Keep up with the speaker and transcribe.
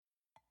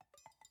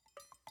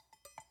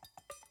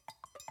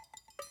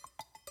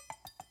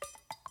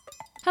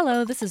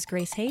Hello, this is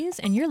Grace Hayes,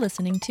 and you're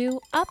listening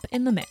to Up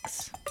in the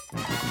Mix.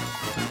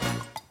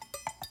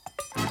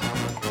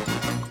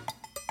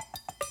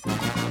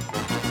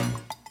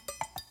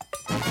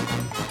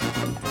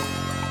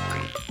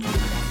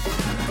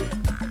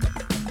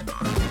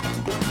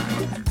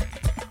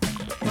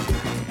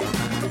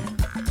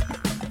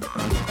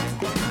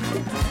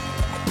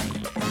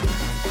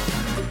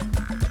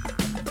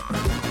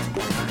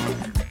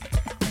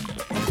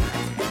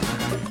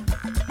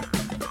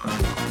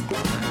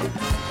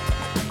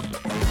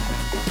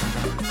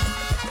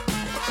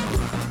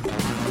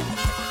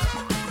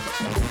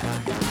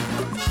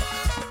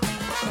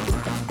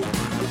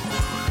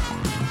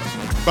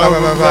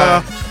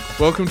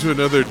 Welcome to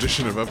another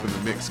edition of Up in the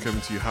Mix,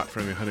 coming to you hot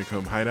from the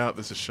Honeycomb Hideout.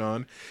 This is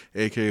Sean,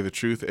 a.k.a. The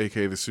Truth,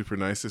 a.k.a. The Super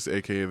Nicest,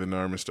 a.k.a. The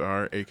Nar Mr.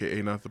 R,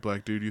 a.k.a. Not the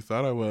Black Dude You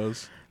Thought I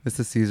Was. This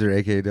is Caesar,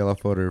 a.k.a. De La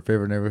Foder,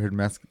 favorite neighborhood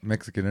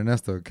Mexican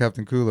Ernesto,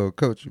 Captain Culo,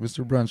 Coach,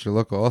 Mr. Brunch, your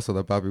local, also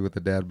the Bobby with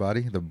the dad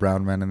body, the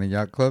brown man in the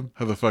yacht club.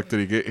 How the fuck did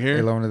he get here?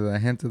 El hombre de la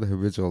gente, the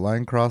habitual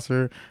line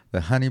crosser,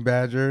 the honey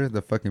badger,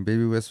 the fucking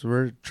baby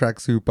whisperer,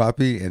 tracksuit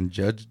poppy, and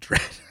Judge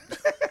Dredd.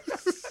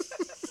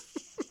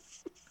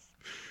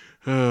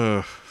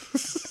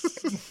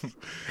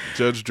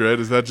 Judge Dredd,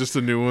 is that just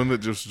a new one that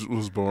just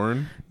was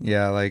born?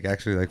 Yeah,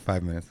 actually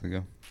 5 minutes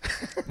ago.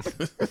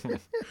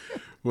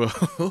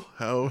 Well,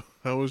 how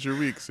was your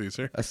week,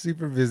 Caesar?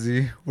 Super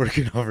busy,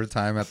 working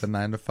overtime at the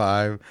 9 to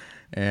 5,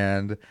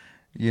 and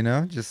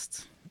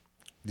just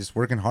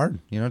working hard.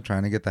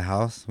 Trying to get the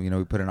house. We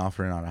put an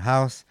offer in on a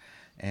house,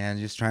 and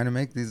just trying to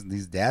make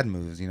these dad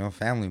moves.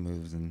 Family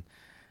moves, and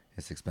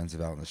it's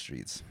expensive out in the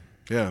streets.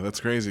 Yeah,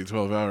 that's crazy.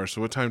 12 hours.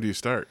 So what time do you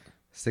start?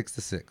 6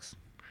 to 6.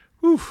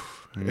 Whew.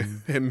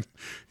 Mm-hmm. And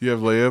you have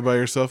Leia by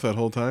yourself that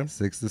whole time?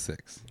 6 to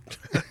 6.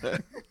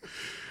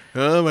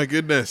 Oh my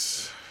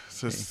goodness!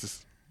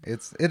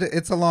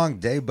 It's a long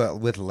day, but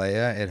with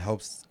Leia, it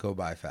helps go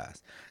by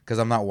fast because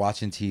I'm not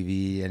watching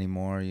TV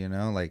anymore.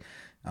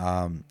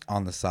 On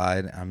the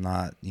side, I'm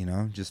not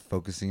just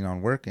focusing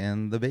on work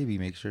and the baby.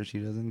 Make sure she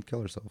doesn't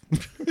kill herself.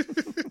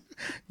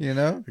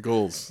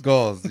 Goals.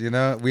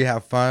 We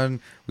have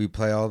fun. We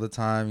play all the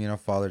time.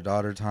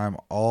 Father-daughter time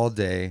all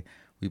day.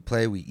 We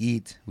play. We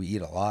eat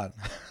a lot,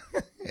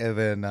 and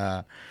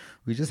then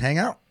we just hang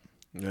out.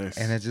 Nice.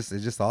 And it's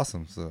just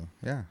awesome. So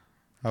yeah.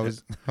 How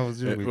was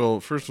your week? Well,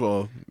 first of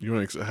all,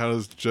 how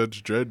does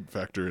Judge Dredd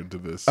factor into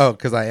this? Oh,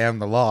 because I am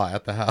the law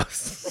at the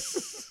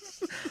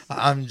house.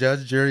 I'm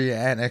judge, jury,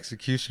 and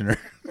executioner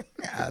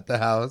at the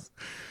house.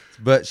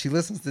 But she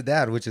listens to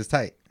Dad, which is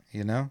tight. I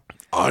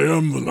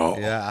am the law.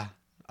 Yeah.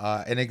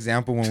 An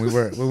example, when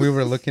we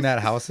were looking at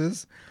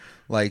houses,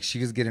 she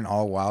was getting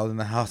all wild in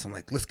the house. I'm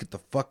like, let's get the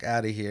fuck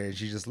out of here. And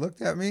she just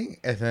looked at me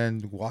and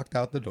then walked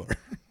out the door.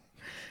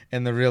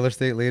 And the real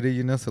estate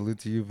lady, salute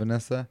to you,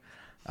 Vanessa.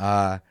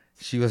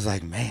 She was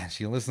like, man,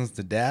 she listens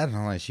to Dad. And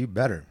I'm like, she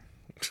better.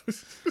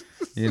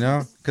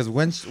 Because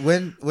when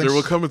there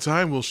will come a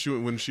time when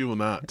she will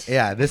not.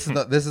 Yeah, this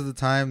is the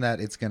time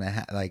that it's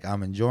gonna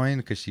I'm enjoying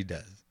because she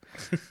does.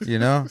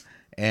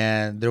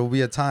 And there will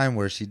be a time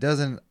where she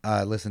doesn't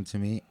listen to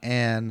me,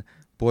 and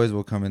boys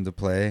will come into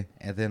play,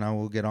 and then I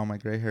will get all my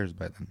gray hairs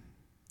by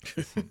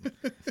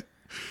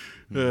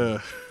then.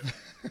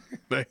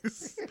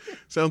 Nice.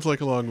 Sounds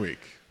like a long week.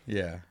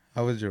 Yeah.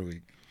 How was your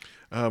week?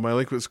 My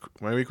week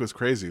was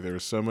crazy. There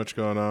was so much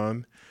going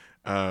on.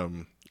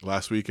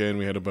 Last weekend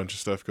we had a bunch of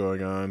stuff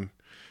going on.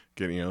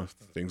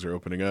 Things are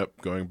opening up.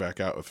 Going back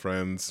out with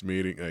friends,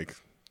 meeting.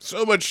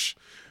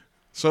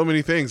 So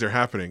many things are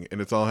happening, and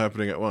it's all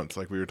happening at once.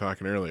 Like we were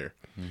talking earlier.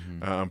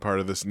 Mm-hmm. I'm part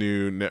of this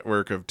new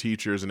network of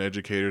teachers and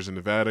educators in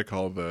Nevada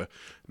called the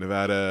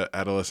Nevada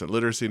Adolescent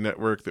Literacy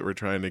Network that we're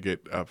trying to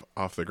get up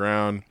off the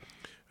ground.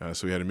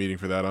 So we had a meeting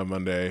for that on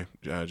Monday,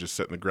 just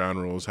setting the ground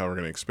rules, how we're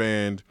going to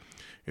expand.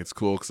 It's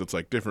cool because it's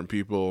different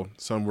people.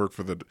 Some work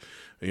for the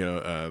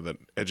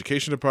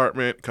education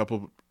department, a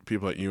couple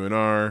people at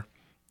UNR,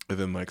 and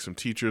then some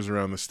teachers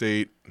around the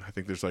state. I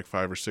think there's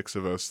 5 or 6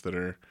 of us that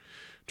are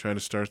trying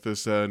to start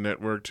this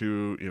network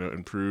to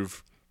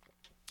improve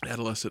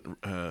adolescent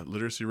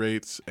literacy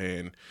rates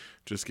and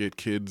just get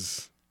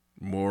kids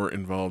more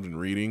involved in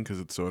reading because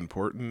it's so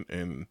important,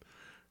 and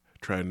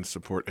trying to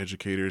support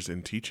educators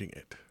in teaching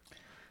it.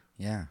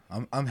 Yeah,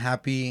 I'm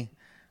happy.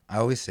 I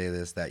always say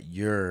this, that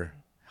you're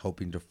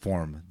hoping to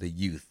form the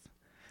youth,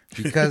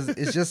 because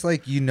it's just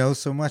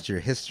so much, your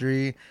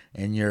history,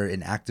 and you're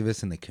an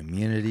activist in the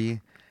community,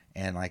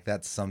 and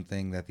that's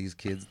something that these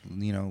kids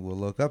will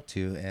look up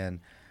to, and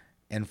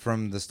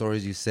from the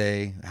stories you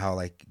say, how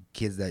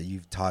kids that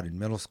you've taught in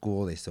middle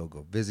school, they still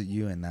go visit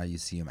you, and now you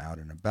see them out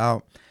and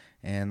about,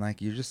 and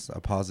you're just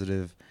a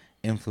positive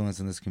influence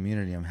in this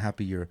community. I'm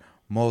happy you're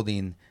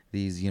molding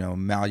these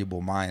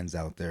malleable minds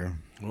out there.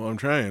 Well, I'm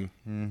trying.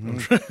 Mm-hmm. I'm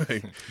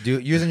trying.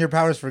 Using your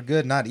powers for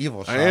good, not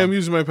evil, Sean. I am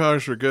using my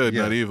powers for good,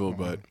 not evil,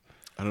 but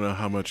I don't know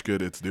how much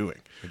good it's doing.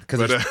 Because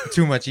there's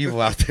too much evil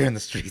out there in the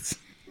streets.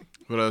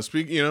 But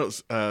speaking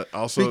of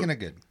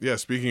good. Yeah,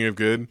 speaking of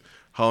good,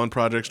 Holland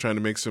Project's trying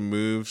to make some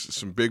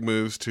big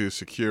moves to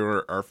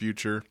secure our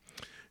future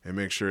and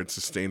make sure it's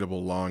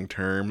sustainable long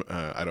term.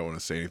 I don't want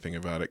to say anything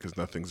about it because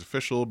nothing's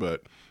official,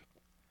 but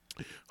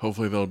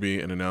hopefully there'll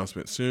be an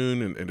announcement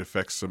soon, and it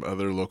affects some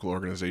other local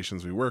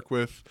organizations we work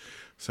with.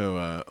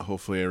 So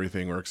hopefully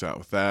everything works out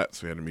with that.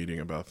 So we had a meeting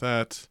about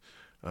that.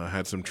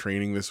 Had some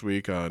training this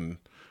week on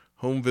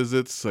home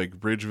visits, like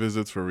bridge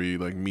visits, where we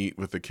like meet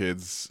with the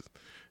kids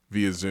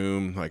via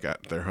Zoom, like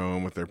at their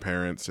home with their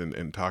parents,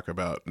 and talk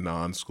about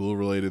non-school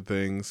related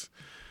things.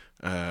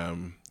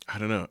 I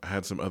don't know. I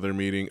had some other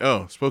meeting.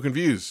 Oh, Spoken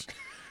Views.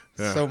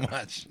 Yeah. So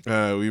much.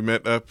 We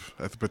met up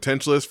at the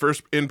Potentialist,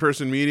 first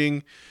in-person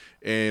meeting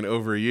in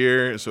over a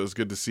year. So it was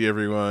good to see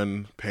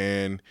everyone.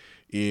 Pan,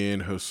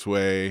 Ian,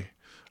 Josue,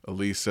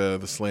 Elisa,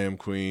 the Slam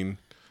Queen,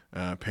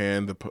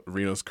 Pan,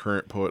 Reno's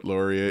current poet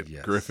laureate,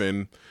 Yes.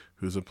 Griffin,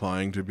 who's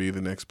applying to be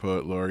the next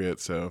poet laureate.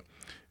 So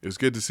it was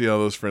good to see all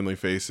those friendly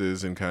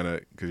faces and kind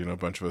of, because, a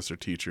bunch of us are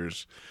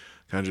teachers,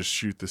 kind of just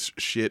shoot this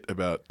shit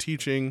about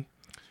teaching.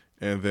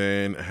 And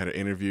then I had an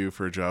interview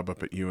for a job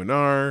up at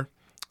UNR,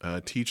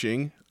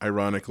 teaching,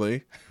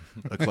 ironically,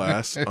 a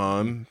class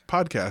on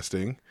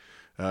podcasting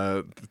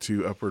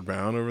to Upward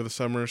Bound over the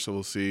summer. So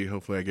we'll see.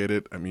 Hopefully I get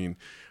it. I mean,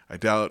 I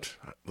doubt.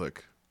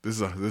 Look,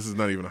 this is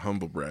not even a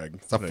humble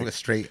brag. It's a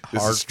straight hard.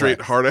 This is straight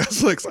flex. hard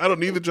ass flex. I don't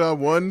need the job,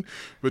 one,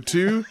 but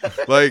two,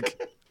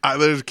 like.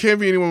 There can't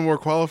be anyone more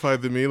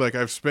qualified than me. Like,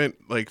 I've spent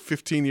like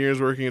 15 years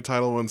working at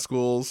Title I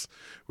schools,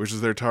 which is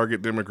their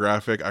target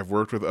demographic. I've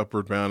worked with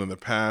Upward Bound in the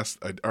past.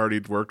 I'd already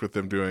worked with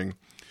them doing,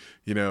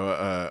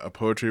 a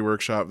poetry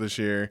workshop this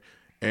year,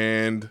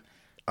 and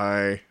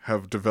I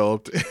have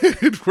developed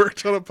and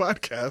worked on a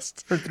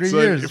podcast For 3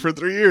 years. For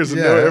 3 years,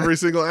 and Yeah. know every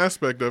single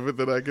aspect of it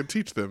that I could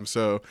teach them.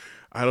 So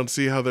I don't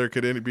see how there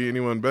could be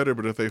anyone better.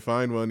 But if they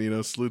find one,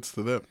 salutes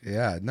to them.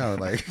 Yeah, no,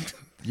 like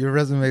your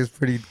resume is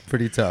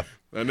pretty tough.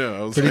 I know.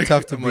 I was Pretty like,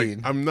 tough to I'm like, beat.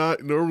 I'm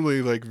not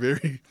normally like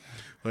very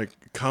like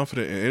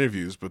confident in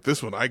interviews, but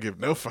this one I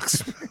give no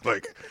fucks.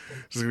 Like,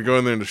 just gonna go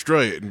in there and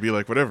destroy it and be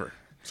like, whatever.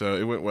 So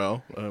it went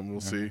well. We'll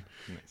see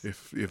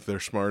if they're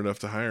smart enough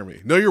to hire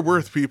me. Know your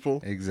worth,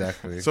 people.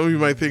 Exactly. Some of you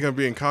might think I'm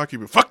being cocky,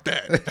 but fuck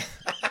that.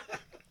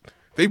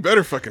 They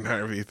better fucking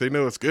hire me if they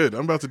know it's good.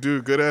 I'm about to do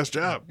a good ass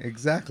job.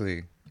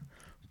 Exactly.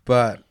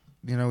 But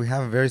we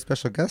have a very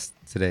special guest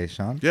today,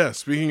 Sean. Yeah,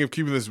 speaking of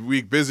keeping this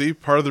week busy,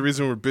 part of the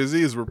reason we're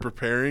busy is we're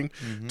preparing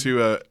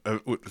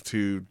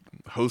to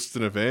host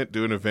an event,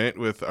 do an event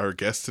with our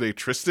guest today,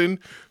 Tristan,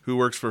 who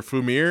works for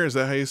Fumir. Is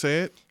that how you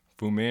say it?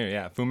 Fumir,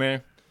 yeah.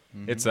 Fumir.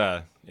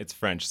 It's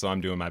French, so I'm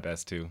doing my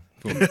best too.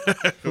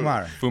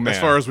 Kumar. Fumir. As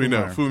far as we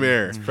know,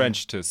 Fumar. Fumir.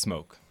 French to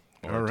smoke.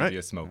 Or All to right. be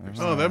a smoker.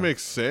 Oh, that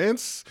makes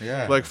sense.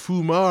 Yeah. Like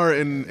fumar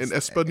in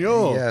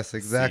Espanol. Yes,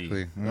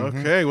 exactly.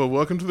 Okay, well,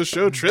 welcome to the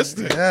show,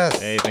 Tristan. Yes.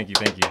 Hey, thank you.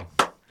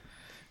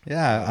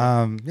 Yeah.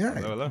 Hello,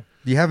 hello.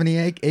 Do you have any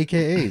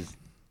AKAs?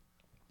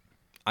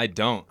 I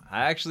don't.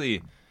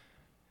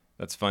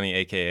 That's funny,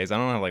 AKAs. I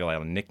don't have like a lot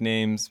of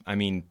nicknames. I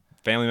mean,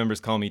 family members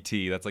call me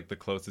T. That's like the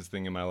closest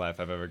thing in my life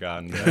I've ever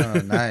gotten. Oh,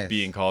 nice.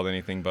 Being called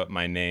anything but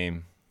my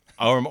name.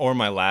 Or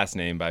my last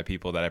name by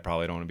people that I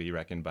probably don't want to be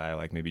reckoned by,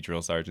 like maybe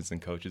drill sergeants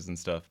and coaches and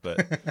stuff. But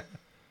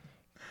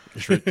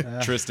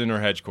Tristan or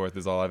Hedgecorth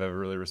is all I've ever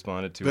really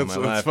responded to in my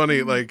That's life.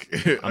 funny. Like,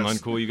 I'm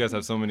uncool. You guys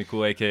have so many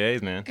cool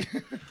AKAs, man.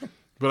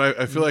 but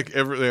I feel like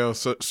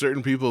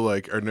certain people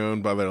like are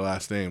known by their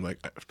last name. Like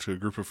to a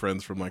group of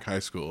friends from like high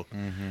school,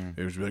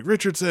 it would be like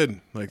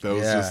Richardson. Like that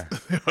was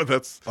just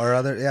that's Or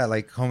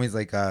like homies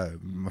like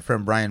my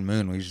friend Brian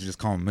Moon. We used to just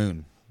call him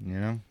Moon,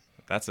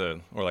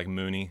 Or like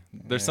Mooney.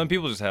 There's some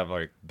people just have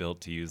like built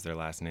to use their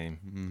last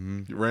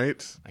name.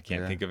 right. I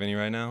can't think of any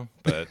right now,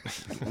 but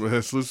Well,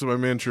 salute to my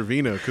man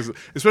Trevino, because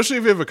especially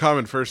if you have a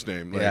common first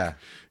name, like,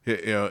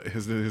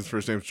 his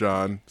first name's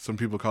John. Some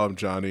people call him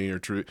Johnny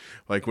or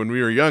like when we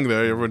were young,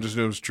 though, everyone just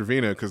knew him as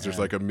Trevino because there's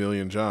like a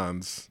million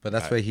Johns. But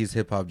that's why he's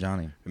Hip Hop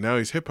Johnny. And now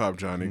he's Hip Hop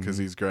Johnny because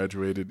he's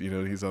graduated.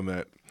 He's on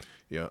that,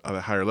 on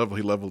a higher level.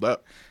 He leveled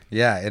up.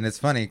 Yeah, and it's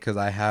funny because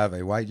I have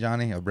a white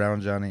Johnny, a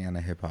brown Johnny, and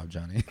a Hip Hop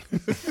Johnny.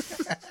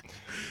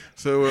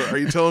 So are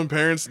you telling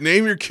parents,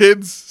 name your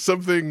kids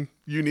something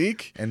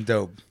unique? And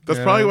dope. That's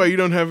probably why you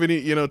don't have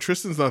any,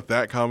 Tristan's not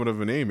that common of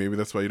a name. Maybe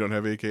that's why you don't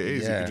have AKAs.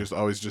 You Yeah. can just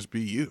always just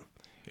be you.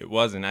 it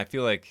wasn't. I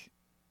feel like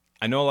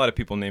I know a lot of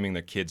people naming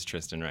their kids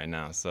Tristan right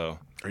now, so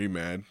Are you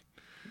mad?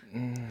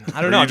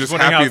 I don't know. Are I'm you just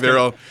wondering how happy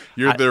it's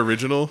you're the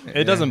original?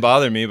 It doesn't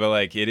bother me, but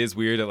like it is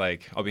weird that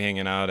like I'll be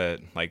hanging out at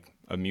like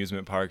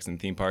amusement parks and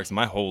theme parks.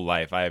 My whole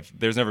life,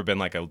 there's never been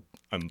like a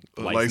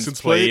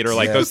license plate or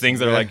like Yes. those things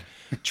that are Yeah. like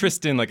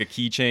Tristan, like a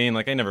keychain.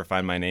 Like I never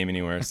find my name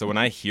anywhere. So when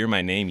I hear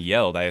my name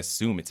yelled, I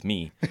assume it's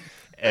me.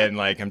 And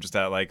like I'm just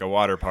at like a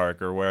water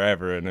park or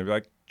wherever, and they'll be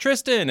like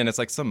Tristan, and it's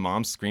like some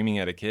mom screaming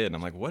at a kid, and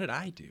I'm like, what did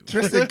I do?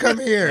 Tristan, come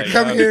here. Like,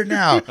 Come here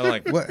now. I'm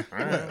like,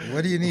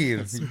 What do you need?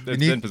 it's you been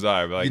need,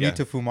 bizarre, but like, you yeah. need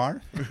to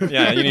fumar?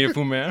 Yeah, you need a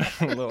food man.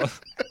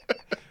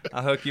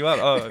 I'll hook you up.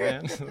 Oh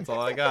man, that's all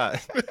I got.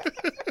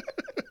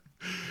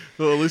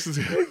 Well, at least it's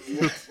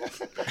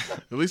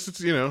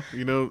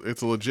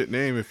it's a legit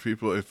name if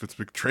it's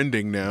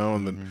trending now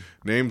on the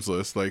names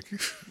list. Like,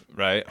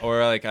 Right.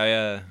 Or like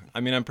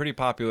I'm pretty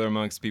popular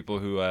amongst people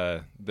who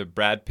the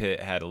Brad Pitt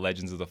had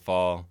Legends of the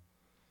Fall.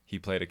 He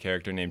played a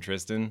character named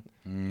Tristan,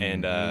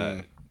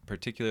 and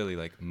particularly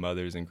like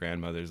mothers and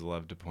grandmothers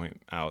love to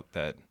point out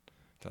that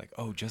they're like,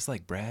 "Oh, just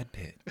like Brad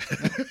Pitt."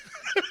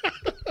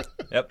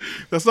 Yep.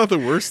 that's not the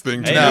worst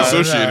thing to Hey, be no,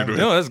 associated with.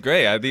 No, that's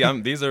great.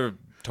 These are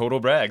total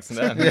brags.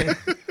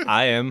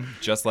 I am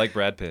just like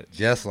Brad Pitt.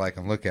 Just like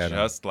him. Look at him.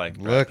 Just like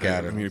Brad Look Pitt.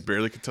 at I him. mean, you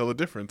barely could tell the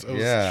difference. I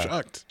was Yeah.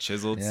 shocked.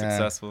 Chiseled, Yeah.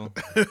 successful.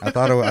 I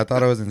thought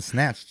it was in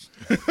Snatched.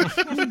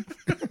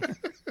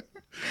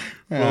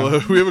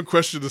 Well, we have a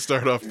question to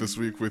start off this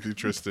week with you,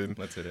 Tristan.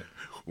 Let's hit it.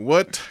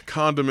 What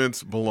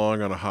condiments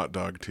belong on a hot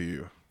dog to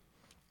you?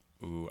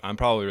 Ooh, I'm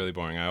probably really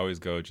boring. I always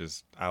go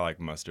I like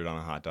mustard on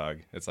a hot dog.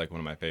 It's like one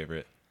of my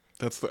favorite.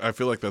 I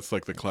feel like that's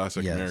like the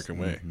classic Yes. American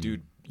way.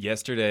 Dude,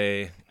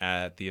 yesterday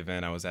at the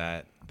event I was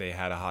at, they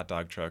had a hot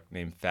dog truck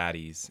named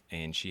Fatty's,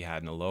 and she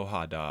had an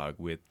Aloha dog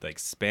with like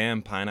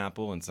Spam,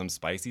 pineapple, and some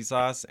spicy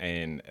sauce,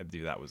 and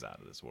dude, that was out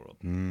of this world.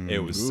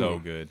 It was so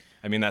good.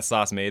 I mean, that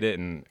sauce made it,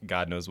 and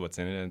God knows what's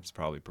in it. It's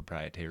probably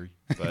proprietary,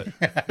 but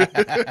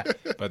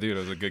but dude, it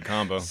was a good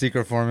combo.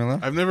 Secret formula.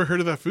 I've never heard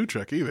of that food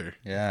truck either.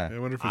 Yeah. I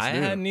wonder if it's I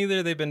new. hadn't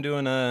either. They've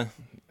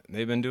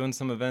been doing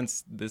some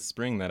events this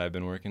spring that I've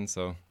been working,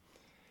 so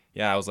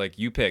yeah, I was like,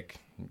 you pick.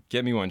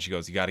 Get me one. She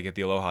goes, you got to get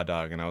the Aloha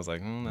dog. And I was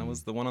like, that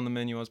was the one on the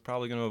menu I was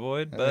probably going to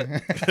avoid. But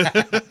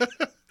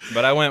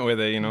but I went with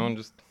it, and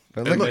just.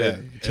 But And look look, at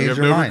and it. you Change have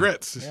your no mind.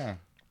 regrets. Yeah.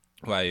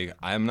 Like,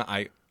 I'm not.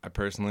 I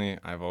personally,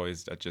 I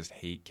just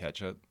hate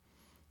ketchup.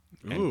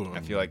 And Ooh. I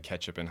feel like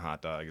ketchup and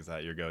hot dog is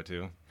that your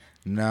go-to?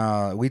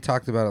 No, we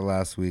talked about it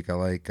last week. I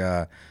like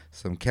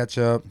some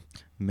ketchup,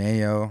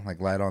 mayo,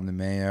 like light on the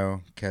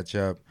mayo,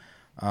 ketchup,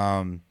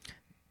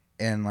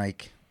 and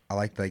like I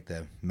like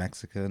the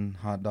Mexican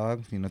hot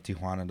dogs,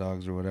 Tijuana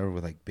dogs or whatever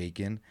with like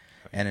bacon.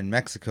 And in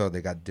Mexico,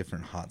 they got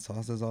different hot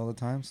sauces all the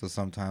time. So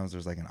sometimes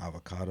there's like an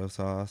avocado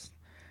sauce,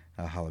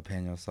 a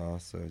jalapeno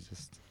sauce. So it's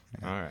just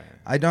All right.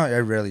 I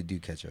rarely do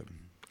ketchup.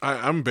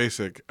 I'm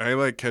basic. I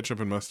like ketchup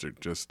and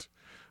mustard. Just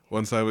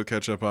one side with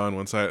ketchup on,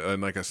 one side,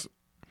 and like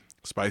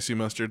spicy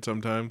mustard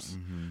sometimes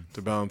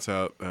to balance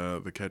out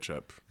the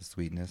ketchup. The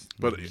sweetness.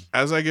 But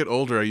as I get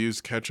older, I use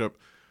ketchup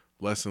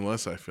less and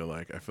less. I feel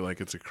like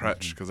it's a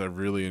crutch because I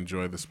really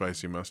enjoy the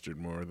spicy mustard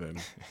more than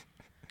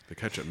the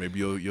ketchup. Maybe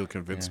you'll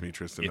convince me,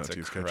 Tristan, It's not to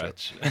a use ketchup.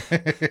 crutch.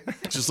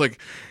 It's just like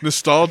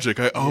nostalgic.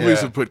 I always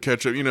Yeah. would put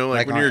ketchup. Like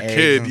Like when on you're a eggs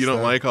kid, and you don't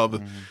stuff. like all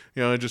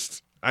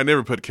the. I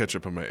never put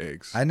ketchup on my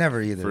eggs. I never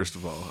either. First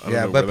of all, I don't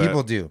Yeah, know but where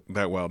people do.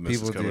 That wildness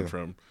People is coming do.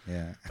 from.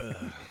 Yeah.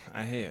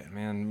 I hate it,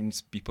 man.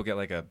 People get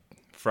like a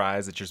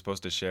fries that you're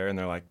supposed to share, and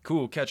they're like,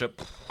 "Cool,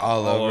 ketchup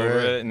All over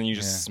it. and then you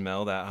just Yeah.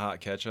 smell that hot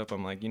ketchup.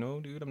 I'm like,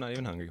 dude, I'm not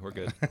even hungry. We're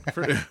good.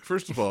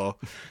 First of all,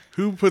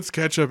 who puts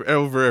ketchup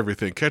over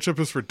everything? Ketchup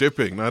is for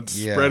dipping, not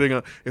Yeah. spreading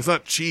on. It's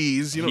not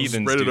cheese. You don't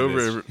Heathens spread it do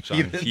over this, every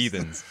Sean.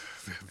 Heathens,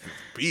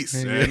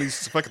 beasts, man.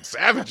 These fucking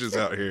savages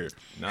out here.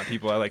 not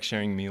people I like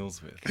sharing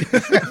meals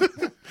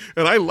with.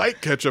 And I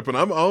like ketchup, and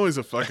I'm always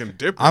a fucking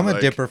dipper. I'm a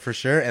like, dipper for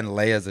sure, and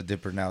Leia's a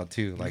dipper now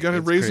too. Like You gotta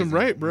it's raise them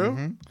crazy. right, bro.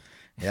 Mhm.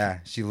 Yeah,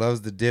 she loves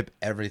to dip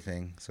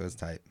everything, so it's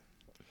tight.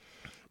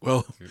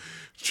 Well,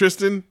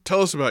 Tristan,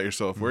 tell us about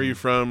yourself. Where are you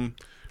from?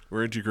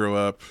 Where did you grow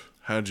up?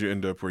 How did you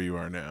end up where you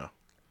are now?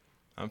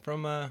 I'm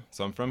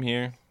from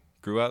here.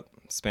 Grew up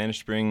Spanish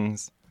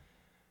Springs.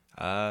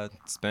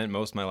 Spent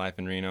most of my life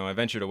in Reno. I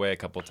ventured away a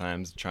couple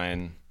times, try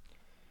and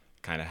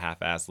kind of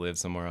half-ass live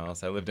somewhere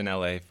else. I lived in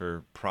LA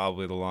for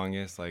probably the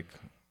longest, like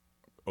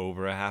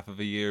over a half of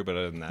a year, but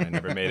other than that, I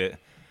never made it.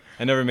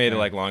 I never made it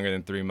like longer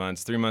than 3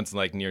 months. 3 months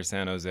like near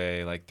San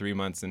Jose, like 3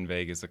 months in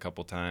Vegas a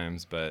couple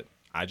times, but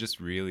I just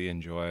really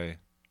enjoy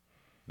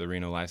the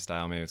Reno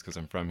lifestyle. Maybe it's because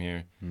I'm from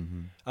here.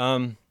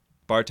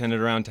 Bartended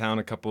around town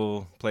a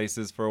couple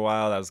places for a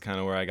while. That was kind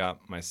of where I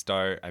got my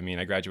start. I mean,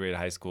 I graduated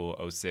high school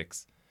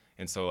 06,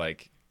 and so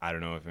like I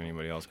don't know if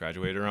anybody else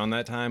graduated around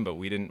that time, but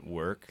we didn't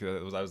work.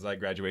 I was like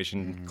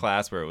graduation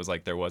class where it was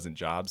like there wasn't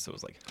jobs, so it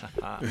was like,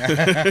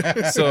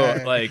 haha. So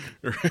like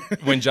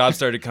when jobs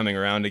started coming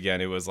around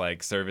again, it was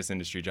like service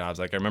industry jobs.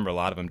 Like I remember a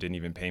lot of them didn't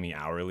even pay me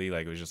hourly.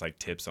 Like it was just like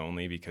tips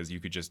only because you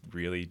could just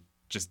really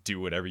just do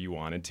whatever you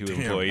wanted to.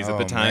 Employees at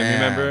the Oh, time, man.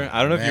 remember? I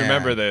don't know if you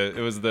remember Man.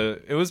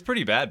 it was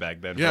pretty bad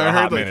back then. Yeah, for I a heard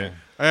hot like minute.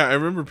 I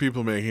remember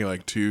people making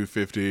like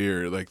 $2.50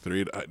 or like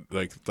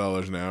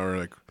 $3 an hour.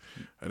 Like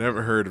I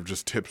never heard of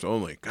just tips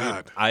only.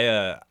 God,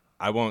 I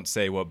won't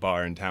say what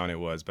bar in town it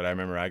was, but I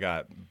remember I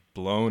got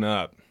blown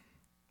up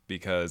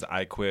because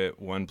I quit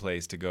one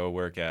place to go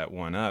work at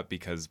One Up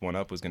because One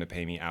Up was going to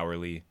pay me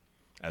hourly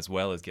as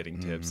well as getting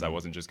tips. I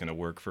wasn't just going to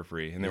work for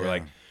free. And they were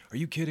like, "Are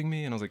you kidding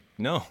me?" And I was like,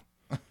 "No.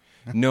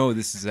 No,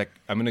 this is like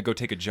I'm going to go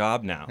take a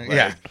job now." Like,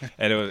 Yeah.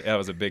 And that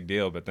was a big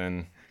deal, but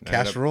then I ended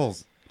Cash up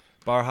rolls.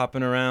 bar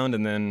hopping around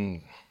and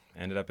then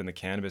ended up in the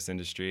cannabis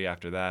industry.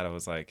 After that, I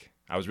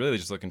was really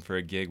just looking for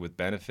a gig with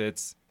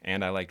benefits,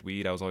 and I liked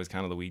weed. I was always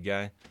kind of the weed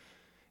guy.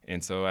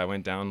 And so I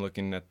went down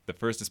looking at the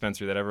first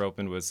dispensary that ever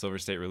opened was Silver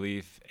State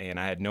Relief, and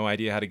I had no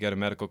idea how to get a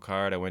medical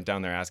card. I went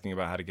down there asking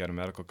about how to get a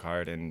medical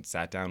card and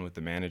sat down with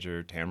the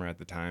manager, Tamara, at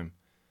the time.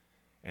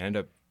 And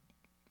ended up,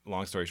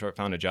 long story short,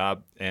 found a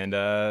job and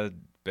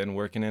been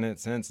working in it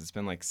since. It's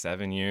been like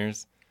 7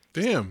 years.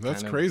 Damn,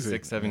 that's Kind of crazy.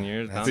 6-7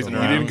 years. That's bouncing You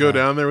a around. didn't go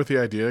down there with the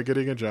idea of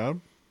getting a job?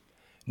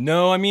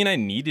 No, I mean I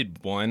needed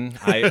one.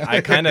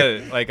 I kind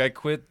of like I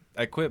quit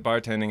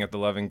bartending at the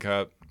Loving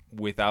Cup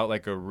without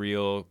like a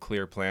real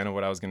clear plan of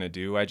what I was gonna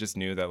do. I just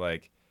knew that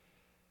like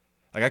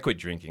I quit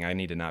drinking. I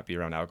need to not be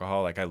around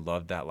alcohol. Like I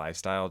loved that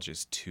lifestyle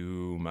just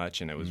too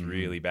much, and it was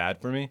really bad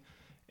for me.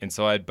 And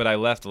so I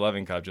left the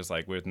Loving Cup just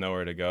like with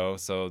nowhere to go.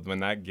 So when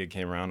that gig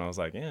came around, I was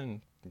like,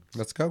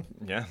 Let's go.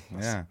 yeah.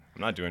 Yeah.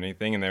 I'm not doing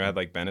anything. And they had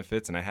like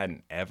benefits, and I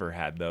hadn't ever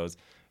had those.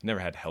 Never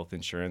had health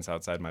insurance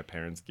outside my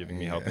parents giving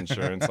me health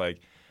insurance. Like,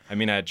 I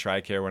mean, I had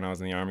TRICARE when I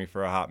was in the Army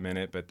for a hot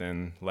minute, but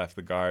then left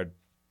the Guard,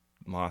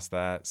 lost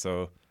that.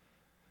 So,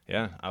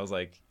 yeah, I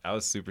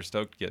was super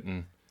stoked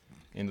getting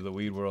into the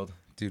weed world.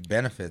 Dude,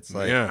 benefits.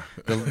 Like Yeah.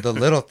 the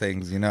little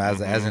things, as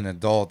an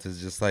adult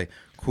is just like,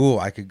 cool,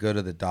 I could go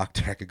to the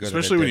doctor. I could go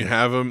Especially to the when you dentist.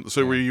 have them.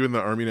 So were you in the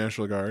Army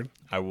National Guard?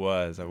 I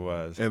was.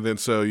 And then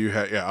so you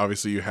had,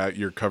 obviously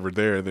you're covered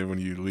there. Then when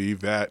you leave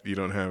that, you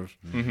don't have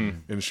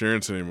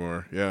insurance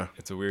anymore. Yeah.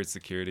 It's a weird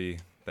security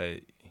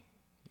that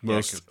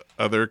Most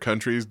other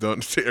countries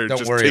don't or Don't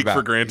just worry take about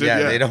for granted.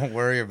 Yeah, they don't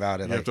worry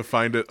about it. You have to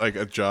find it like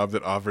a job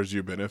that offers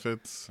you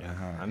benefits.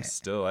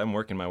 I'm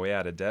working my way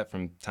out of debt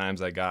from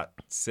times I got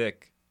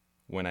sick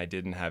when I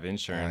didn't have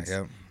insurance.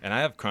 Yep. And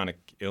I have chronic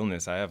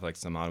illness. I have like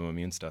some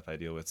autoimmune stuff I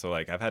deal with. So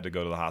like I've had to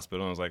go to the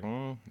hospital, and I was like,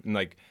 and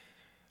like,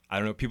 I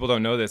don't know, people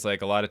don't know this.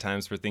 Like a lot of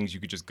times for things you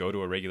could just go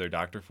to a regular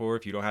doctor for,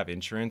 if you don't have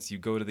insurance, you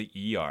go to the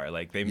ER.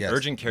 Like Yes.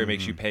 urgent care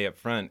makes you pay up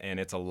front, and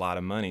it's a lot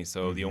of money.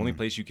 So the only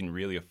place you can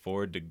really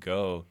afford to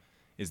go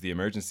is the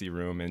emergency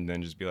room, and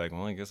then just be like,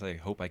 well, I guess I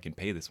hope I can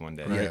pay this one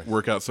day. Right? Yes.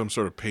 Work out some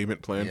sort of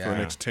payment plan for the Yeah.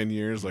 next 10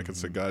 years like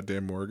it's a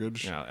goddamn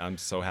mortgage. Yeah, I'm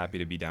so happy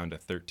to be down to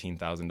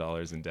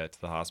 $13,000 in debt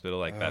to the hospital.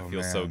 Like that Oh,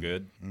 feels so man.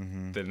 good.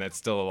 Then that's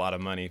still a lot of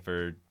money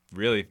for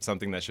really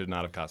something that should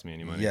not have cost me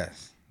any money.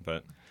 Yes.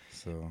 But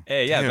So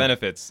hey, yeah, Damn.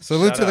 benefits.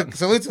 salute Shout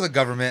to out. the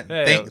government.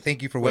 Hey,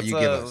 Thank you for what let's, you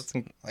give us.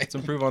 Let's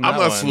improve on I'm that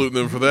not one. saluting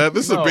them for that.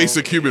 This is a No.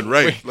 basic human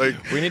right. Like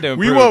we need to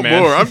we improve, want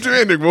man. more. I'm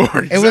demanding more.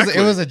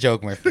 It was a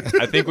joke, my friend.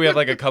 I think we have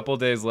like a couple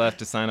days left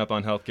to sign up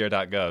on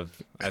healthcare.gov.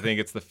 I think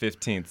it's the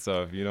 15th.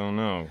 So if you don't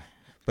know,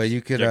 But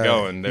you could get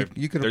going.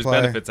 you could There's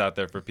apply. benefits out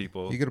there for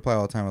people. You could apply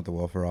all the time at the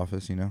welfare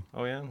office.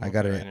 Oh yeah, I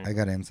got Right it. here. I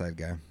got an inside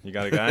guy. You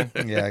got a guy?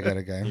 Yeah, I got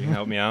a guy. You can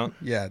help me out.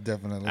 Yeah,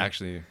 definitely.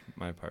 Actually,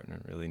 my partner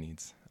really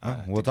needs.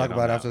 We'll to talk get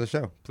about it on after the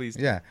show. Please.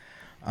 Yeah.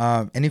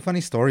 Any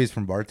funny stories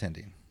from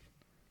bartending?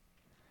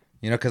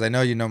 Because I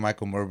know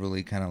Michael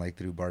Mobley kind of like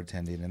through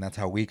bartending, and that's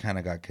how we kind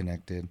of got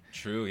connected.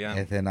 True. Yeah.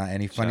 And then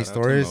any funny Shout out to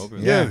stories? Mobley.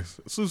 Yeah, Yes.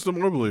 Salute to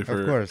Mobley for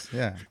of course.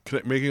 Yeah.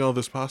 making all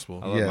this possible.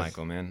 I love Yes.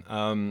 Michael, man.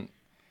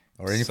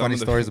 Or any Some funny of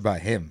the- stories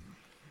about him?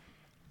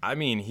 I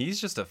mean, he's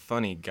just a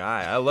funny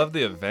guy. I love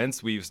the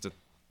events we used to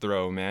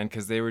throw, man,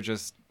 because they were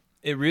just.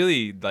 It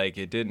really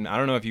it didn't. I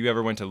don't know if you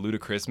ever went to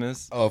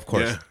Ludachristmas. Oh, of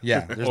course.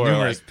 Yeah. There's Or,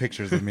 numerous like-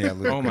 pictures of me at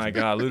Ludacris. Oh my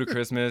God,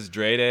 Ludachristmas,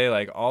 Dre Day,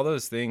 like all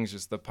those things.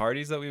 Just the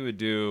parties that we would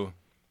do.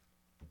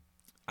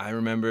 I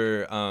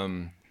remember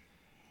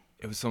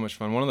it was so much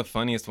fun. One of the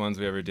funniest ones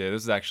we ever did.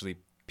 This was actually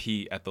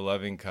Pete at the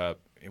Loving Cup.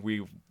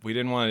 We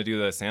didn't want to do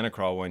the Santa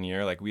Crawl one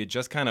year. Like we had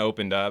just kind of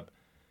opened up.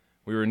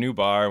 We were a new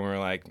bar, and we were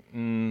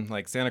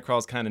like Santa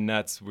Crawl's kind of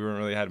nuts. We weren't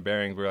really had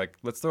bearings. We were like,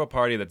 let's throw a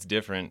party that's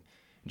different.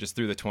 Just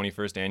threw the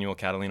 21st annual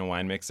Catalina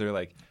wine mixer.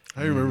 Like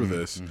I remember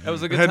this. that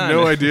was a I good had time.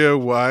 no idea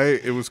why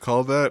it was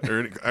called that.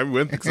 Or I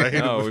went because I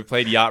hated No, we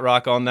played Yacht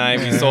Rock all night.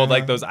 We sold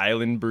like those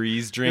Island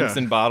Breeze drinks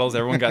Yeah. in bottles.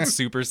 Everyone got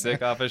super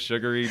sick off of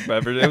sugary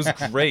beverage. It was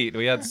great.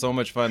 We had so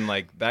much fun.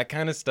 Like that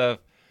kind of stuff.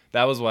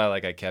 That was why I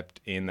kept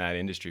in that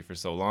industry for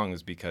so long,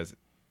 is because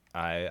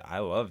I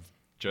loved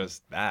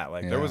just that.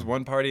 Like there was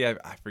one party I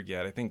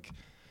forget. I think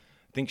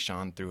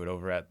Sean threw it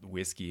over at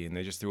Whiskey, and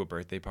they just threw a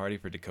birthday party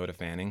for Dakota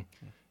Fanning.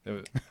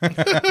 There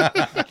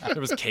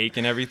was cake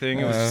and everything.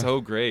 It was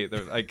so great. There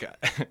was,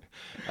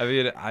 I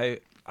mean,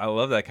 I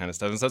love that kind of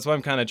stuff, and so that's why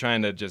I'm kind of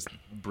trying to just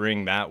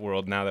bring that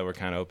world, now that we're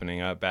kind of opening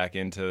up, back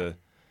into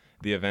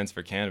the events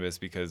for cannabis,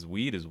 because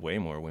weed is way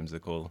more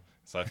whimsical.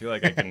 So I feel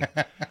like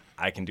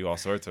I can do all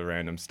sorts of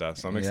random stuff.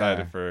 So I'm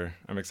excited for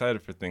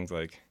things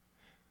like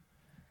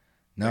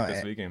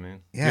this weekend,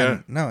 man.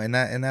 Yeah. No, and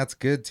that's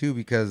good too,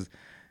 because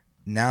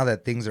now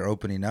that things are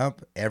opening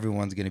up,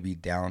 everyone's gonna be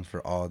down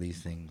for all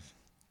these things.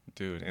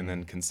 Dude, and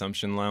then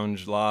consumption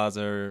lounge laws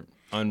are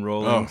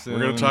unrolling soon.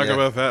 we're gonna talk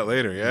about that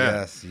later.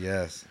 Yeah.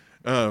 Yes.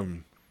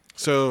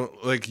 So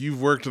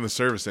you've worked in the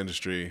service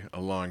industry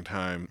a long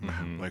time.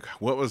 Mm-hmm. Like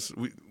what was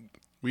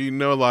we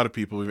know a lot of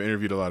people. We've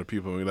interviewed a lot of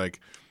people. We like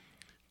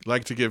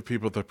to give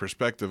people the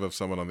perspective of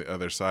someone on the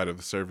other side of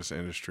the service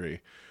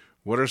industry.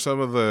 What are some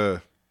of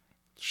the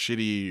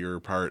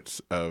shittier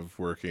parts of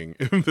working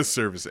in the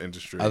service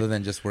industry? Other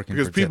than just working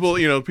because for people,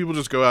 tips. people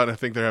just go out and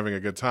think they're having a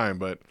good time,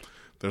 but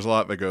there's a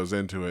lot that goes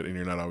into it, and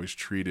you're not always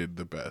treated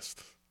the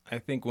best. I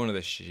think one of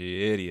the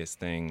shittiest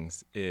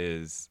things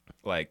is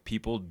like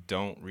people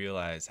don't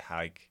realize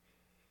how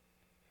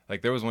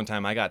like there was one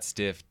time I got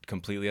stiffed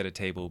completely at a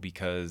table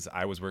because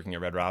I was working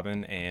at Red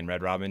Robin and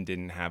Red Robin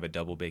didn't have a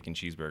double bacon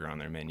cheeseburger on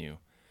their menu.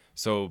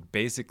 So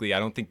basically, I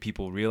don't think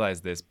people realize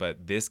this,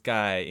 but this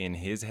guy in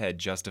his head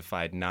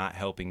justified not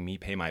helping me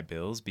pay my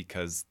bills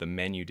because the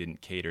menu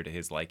didn't cater to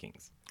his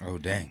likings. Oh,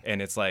 dang.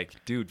 And it's like,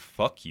 dude,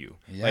 fuck you.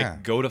 Yeah.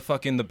 Like, go to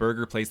fucking the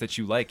burger place that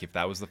you like if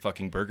that was the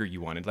fucking burger you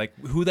wanted. Like,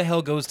 who the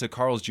hell goes to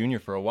Carl's Jr.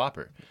 for a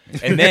Whopper?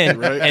 And then,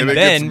 Right? and then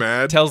then gets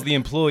mad. tells the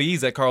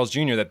employees at Carl's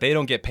Jr. that they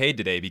don't get paid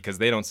today because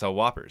they don't sell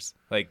Whoppers.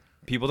 Like,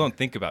 people don't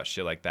think about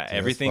shit like that. Dude, that's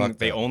Everything, fucked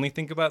they up. only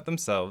think about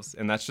themselves.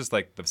 And that's just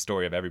like the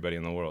story of everybody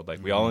in the world.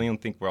 Like, we all only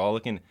think we're all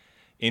looking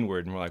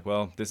inward and we're like,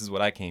 well, this is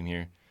what I came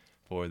here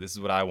for. This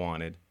is what I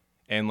wanted.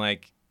 And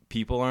like,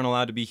 people aren't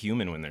allowed to be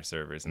human when they're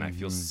servers, and I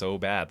feel so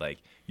bad. Like,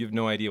 you have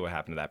no idea what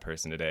happened to that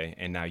person today,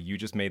 and now you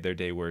just made their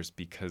day worse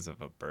because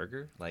of a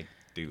burger. Like,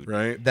 dude,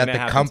 Right? That And it the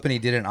happens. company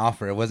didn't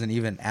offer. It wasn't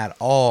even at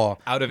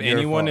all. Out of your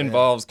anyone fault.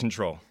 involves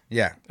control.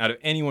 Yeah. Out of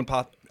anyone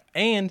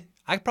and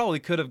I probably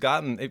could have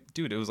gotten it,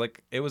 dude. It was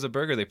like it was a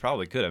burger they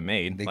probably could have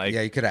made. Like,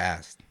 Yeah, you could have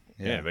asked.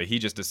 yeah, but he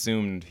just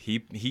assumed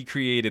he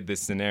created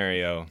this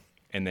scenario.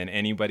 And then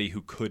anybody who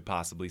could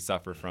possibly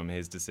suffer from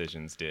his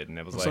decisions did, and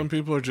it was Some like,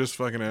 people are just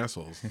fucking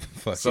assholes.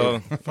 Fuck so.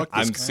 Fuck this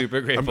I'm guy. super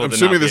I'm grateful. to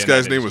assuming not be this in that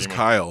guy's name was industry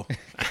Kyle.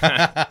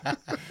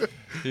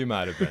 He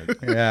might have been. it.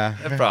 Yeah.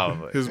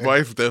 Probably. His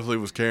wife definitely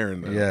was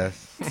Karen. Though.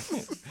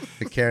 Yes.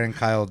 The Karen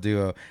Kyle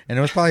duo. And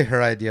it was probably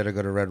her idea to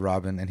go to Red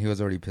Robin, and he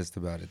was already pissed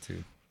about it,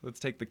 too. Let's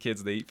take the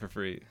kids they eat for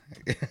free.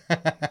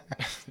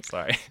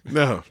 Sorry.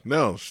 No,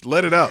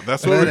 let it out.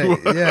 That's what we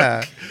want.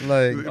 Yeah.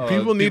 Like,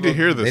 People need to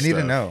hear this. they need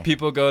to stuff. know.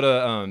 People go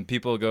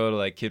to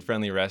like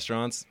kid-friendly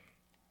restaurants.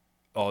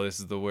 Oh, this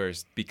is the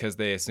worst because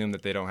they assume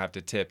that they don't have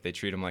to tip. They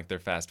treat them like they're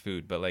fast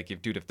food. But like,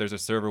 if there's a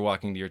server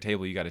walking to your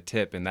table, you got to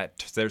tip, and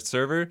their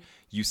server,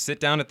 you sit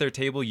down at their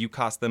table, you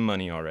cost them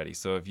money already.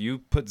 So if you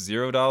put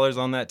 $0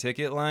 on that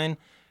ticket line,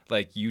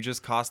 like you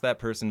just cost that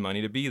person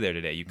money to be there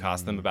today. You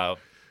cost them about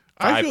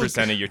I feel-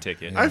 5% of your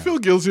ticket. I feel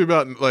guilty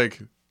about like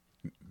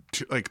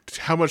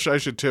how much I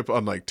should tip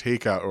on like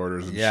takeout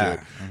orders and Yeah.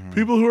 shit.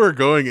 People who are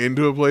going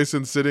into a place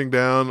and sitting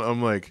down,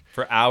 I'm like,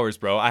 For hours,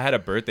 bro. I had a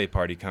birthday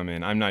party come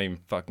in. I'm not even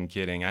fucking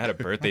kidding. I had a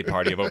birthday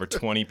party of over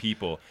 20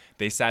 people.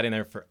 They sat in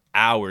there for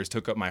hours,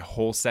 took up my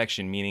whole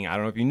section, meaning, I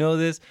don't know if you know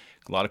this,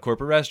 a lot of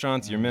corporate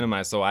restaurants, you're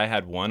minimized. So I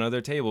had one other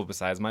table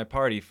besides my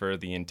party for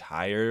the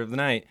entire of the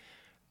night.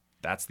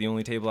 That's the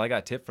only table I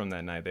got tipped from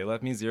that night. They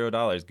left me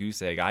 $0,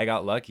 goose egg. I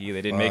got lucky.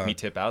 They didn't make me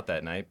tip out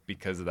that night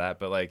because of that.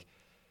 But like,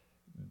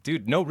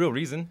 dude, no real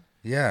reason.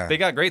 Yeah. They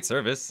got great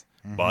service.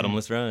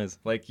 Bottomless fries.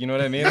 Like, you know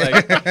what I mean?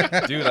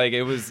 Like, dude, like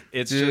it's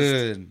just,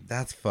 Dude,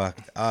 that's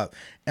fucked up.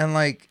 And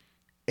like,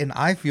 and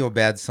I feel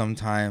bad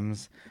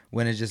sometimes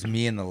when it's just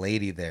me and the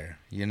lady there,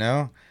 you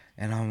know?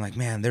 And I'm like,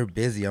 man, they're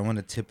busy. I want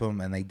to tip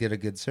them, and they did a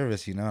good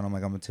service, you know? And I'm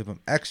like, I'm going to tip them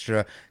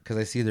extra because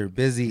I see they're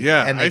busy.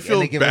 yeah, and they, I feel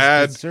and they give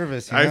bad. us good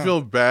service, you I know?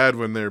 feel bad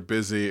when they're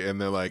busy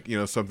and they're like,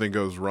 something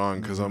goes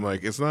wrong because I'm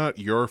like, it's not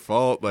your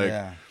fault. Like,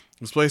 Yeah.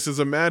 this place is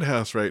a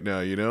madhouse right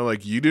now.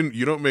 Like you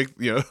don't make,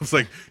 it's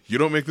like you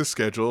don't make the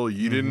schedule.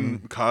 You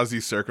didn't cause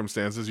these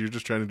circumstances. You're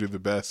just trying to do the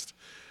best.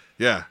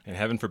 Yeah. and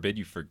heaven forbid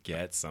you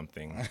forget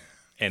something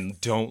and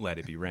don't let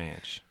it be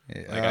ranch.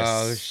 Like,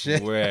 Oh, I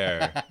shit.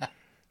 swear.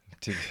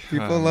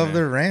 People Oh, love man.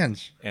 their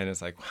ranch. And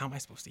it's like, how am I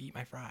supposed to eat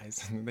my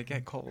fries? They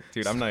get cold.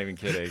 Dude, I'm not even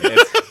kidding.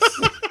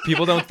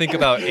 People don't think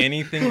about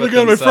anything Oh but my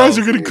god, my themselves. fries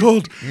are getting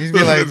cold. You'd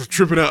be like-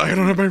 tripping out. I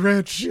don't have my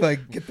ranch. You're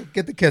like,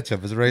 get the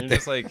ketchup. It's right You're there.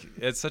 just like,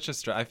 it's such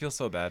a I feel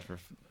so bad for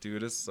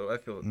dude.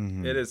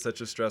 It is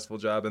such a stressful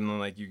job, and then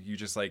like you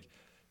just like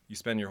you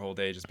spend your whole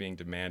day just being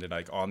demanded,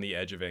 like on the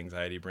edge of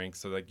anxiety brink.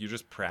 So like you're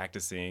just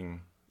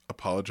practicing.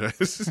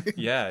 Apologize.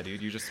 Yeah,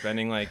 dude, you're just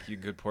spending like a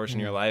good portion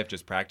of your life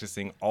just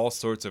practicing all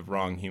sorts of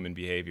wrong human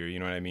behavior. You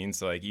know what I mean?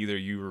 So like either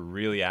you were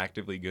really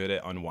actively good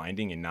at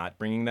unwinding and not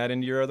bringing that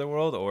into your other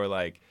world, or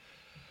like,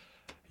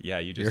 yeah,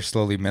 you You're just.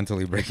 slowly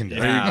mentally breaking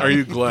down. Yeah. Are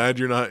you glad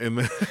you're not in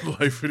that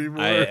life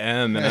anymore? I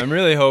am, and I'm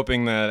really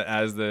hoping that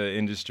as the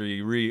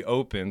industry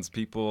reopens,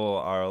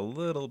 people are a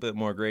little bit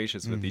more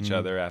gracious with each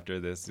other after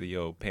this,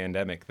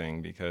 pandemic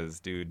thing. Because,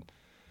 dude,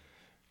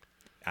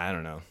 I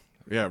don't know.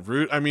 Yeah,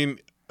 rude. I mean,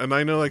 and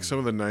I know like some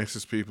of the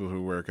nicest people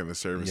who work in the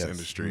service Yes.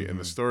 industry, and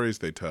the stories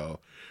they tell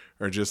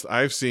are just.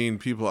 I've seen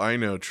people I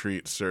know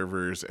treat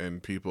servers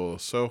and people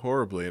so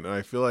horribly, and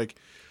I feel like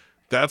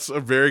that's a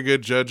very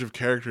good judge of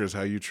character is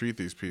how you treat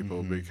these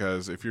people.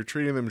 Because if you're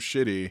treating them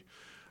shitty,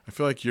 I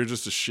feel like you're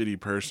just a shitty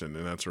person,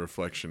 and that's a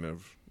reflection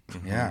of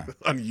Yeah.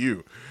 on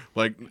you.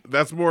 Like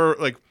that's more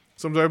like.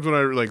 Sometimes when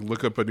I like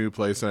look up a new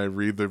place and I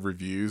read the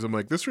reviews, I'm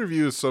like, this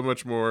review is so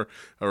much more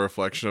a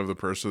reflection of the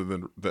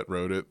person that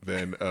wrote it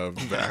than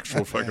of the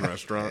actual fucking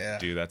restaurant. Yeah.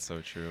 Dude, that's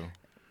so true.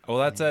 Well,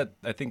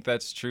 I think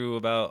that's true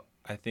about,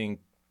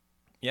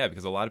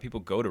 because a lot of people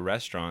go to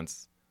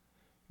restaurants.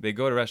 They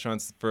go to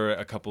restaurants for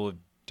a couple of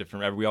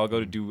different. We all go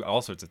to do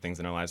all sorts of things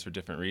in our lives for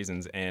different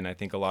reasons, and I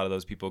think a lot of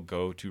those people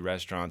go to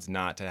restaurants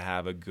not to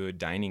have a good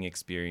dining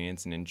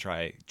experience and then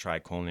try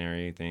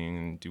culinary thing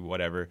and do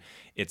whatever.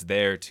 It's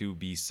there to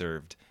be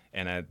served.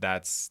 And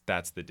that's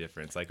the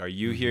difference. Like, are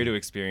you here to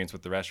experience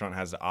what the restaurant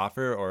has to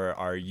offer, or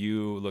are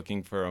you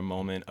looking for a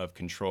moment of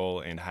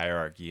control and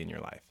hierarchy in your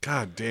life?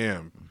 God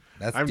damn.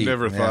 That's I've deep,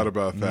 never man. thought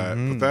about that,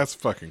 but that's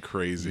fucking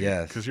crazy.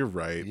 Yes. Because you're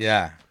right.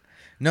 Yeah.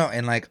 No,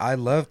 and like I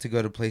love to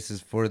go to places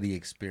for the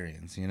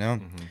experience, you know,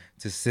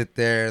 to sit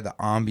there, the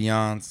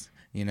ambiance,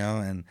 you know,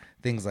 and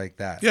things like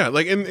that. Yeah,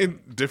 like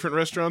in different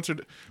restaurants or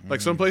like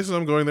some places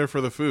I'm going there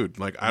for the food.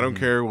 Like I don't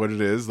care what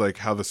it is, like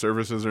how the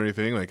service is or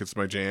anything. Like it's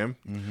my jam.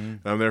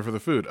 I'm there for the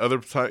food.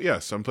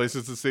 Some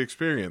places it's the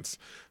experience.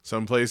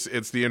 Some place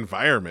it's the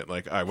environment.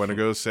 Like I want to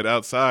go sit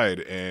outside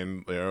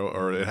and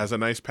or it has a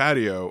nice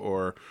patio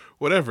or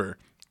whatever.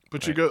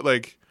 But you go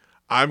like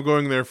I'm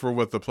going there for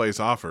what the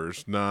place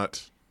offers,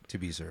 not To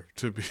be served.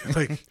 to be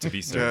like To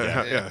be served,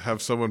 have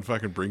someone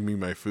fucking bring me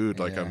my food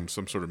like Yeah. I'm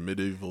some sort of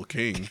medieval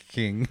king.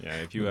 King. Yeah,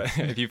 if you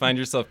if you find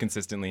yourself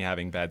consistently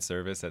having bad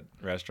service at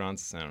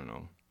restaurants, I don't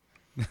know.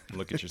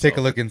 Look at yourself. Take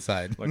a look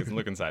inside.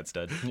 Look inside,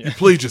 stud. Yeah.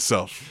 Please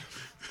yourself.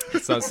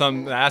 So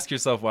ask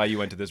yourself why you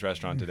went to this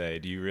restaurant today.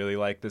 Do you really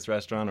like this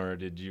restaurant, or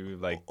did you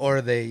like?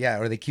 Or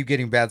they keep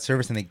getting bad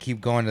service and they keep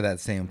going to that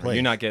same place.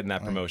 You're not getting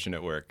that promotion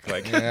at work.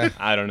 Like,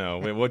 I don't know.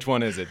 Which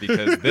one is it?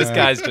 Because this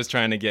guy's just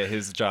trying to get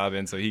his job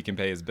in so he can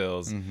pay his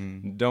bills.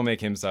 Don't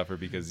make him suffer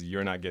because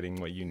you're not getting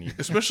what you need.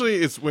 Especially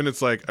it's when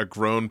it's like a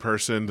grown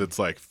person that's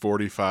like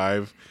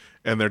 45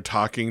 and they're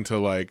talking to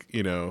like,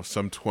 you know,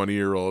 some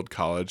 20-year-old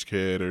college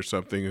kid or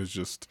something who's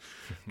just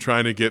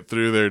trying to get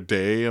through their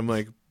day. I'm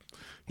like,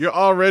 you're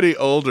already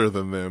older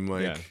than them.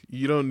 Like, Yeah.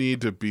 you don't need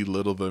to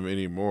belittle them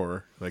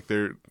anymore. Like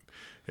they're,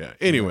 yeah.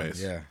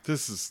 Anyways, Yeah.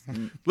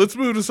 let's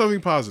move to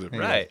something positive.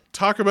 Right.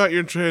 Talk about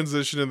your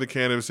transition in the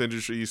cannabis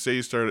industry. You say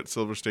you started at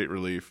Silver State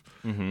Relief.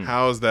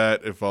 How has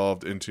that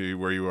evolved into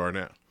where you are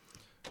now?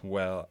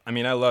 Well, I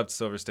mean, I loved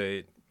Silver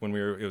State when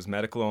it was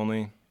medical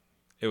only.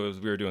 We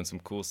were doing some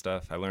cool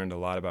stuff. I learned a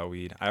lot about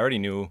weed. I already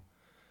knew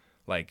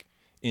like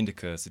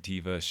indica,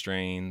 sativa,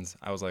 strains.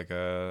 I was like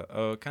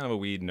a kind of a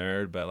weed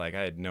nerd, but like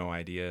I had no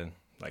idea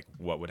like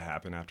what would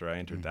happen after I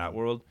entered that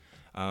world.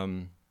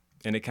 And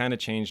it kind of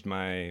changed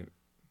my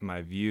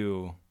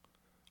view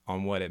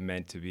on what it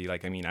meant to be.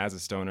 Like, I mean, as a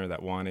stoner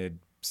that wanted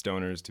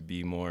stoners to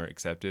be more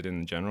accepted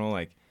in general,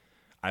 like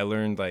I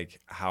learned like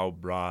how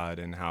broad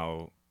and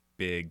how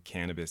big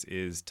cannabis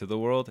is to the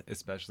world,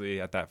 especially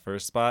at that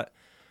first spot.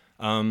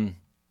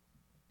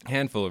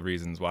 Handful of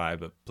reasons why,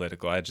 but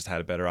political. I just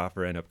had a better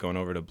offer, ended up going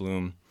over to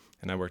Bloom,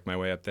 and I worked my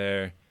way up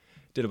there,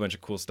 did a bunch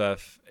of cool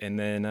stuff, and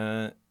then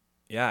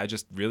I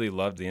just really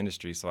loved the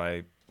industry. So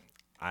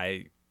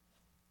I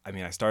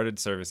started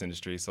service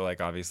industry, so like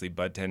obviously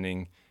bud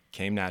tending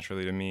came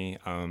naturally to me.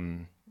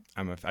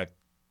 I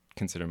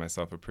consider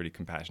myself a pretty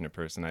compassionate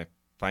person. I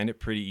find it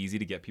pretty easy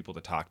to get people to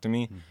talk to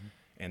me,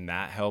 and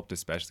that helped,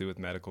 especially with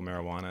medical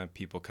marijuana.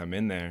 People come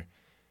in there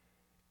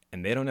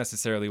and they don't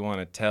necessarily want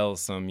to tell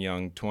some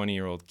young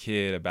 20-year-old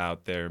kid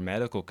about their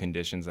medical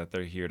conditions that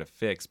they're here to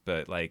fix,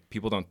 but like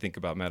people don't think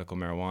about medical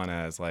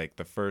marijuana as like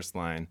the first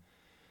line.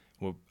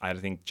 What I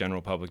think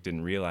general public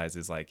didn't realize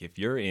is like if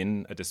you're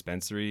in a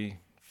dispensary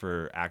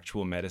for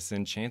actual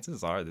medicine,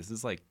 chances are this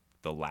is like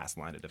the last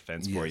line of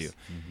defense for you.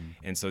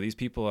 And so these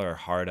people are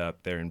hard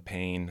up, they're in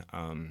pain.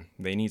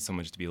 They need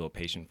someone just to be a little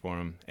patient for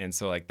them. And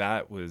so like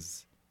that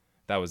was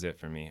it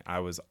for me. I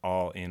was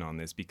all in on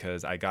this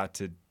because I got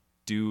to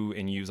do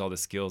and use all the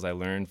skills I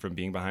learned from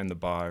being behind the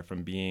bar,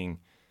 from being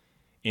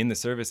in the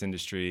service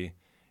industry,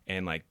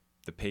 and like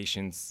the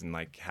patience and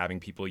like having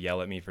people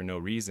yell at me for no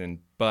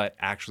reason, but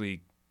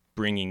actually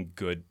bringing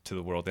good to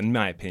the world. In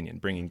my opinion,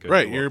 bringing good.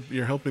 Right, to the world.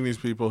 you're helping these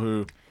people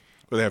who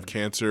they have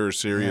cancer or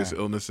serious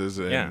illnesses,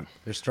 and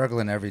They're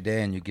struggling every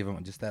day, and you give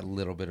them just that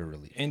little bit of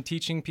relief. And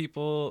teaching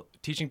people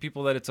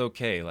that it's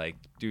okay. Like,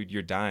 dude,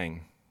 you're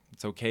dying.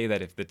 It's okay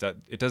that if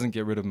it doesn't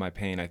get rid of my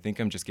pain, I think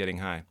I'm just getting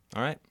high.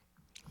 All right.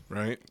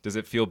 right. Does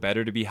it feel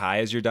better to be high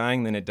as you're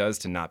dying than it does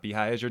to not be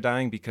high as you're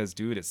dying? Because,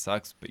 dude, it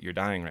sucks, but you're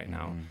dying right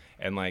now.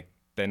 And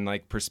then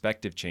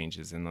perspective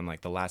changes, and then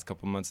like the last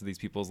couple months of these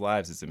people's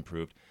lives is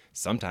improved.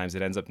 Sometimes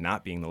it ends up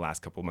not being the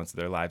last couple months of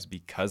their lives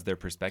because their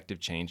perspective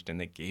changed and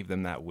they gave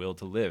them that will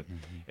to live.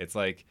 It's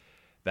like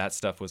that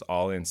stuff was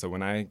all in. So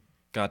when I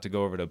got to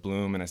go over to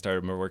Bloom and I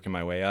started working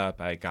my way up,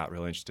 I got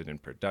real interested in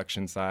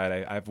production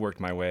side. I've worked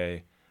my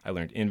way. I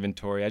learned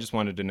inventory. I just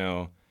wanted to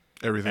know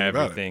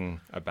Everything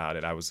about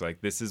it. I was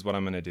like, this is what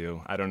I'm going to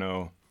do. I don't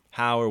know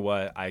how or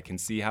what. I can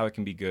see how it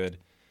can be good.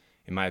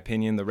 In my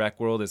opinion, the rec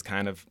world is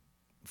kind of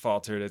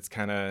faltered. It's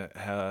kind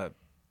of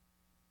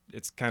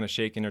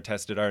shaken or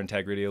tested our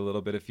integrity a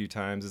little bit a few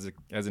times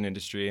as an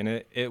industry, and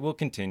it will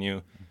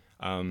continue.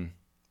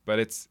 But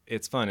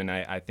it's fun, and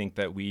I think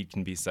that weed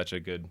can be such a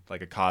good,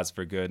 like a cause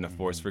for good and a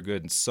force for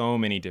good in so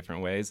many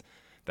different ways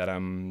that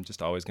I'm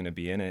just always going to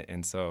be in it.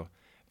 And so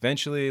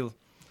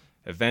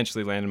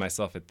eventually landed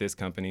myself at this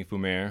company,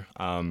 Fumer.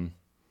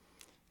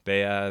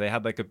 They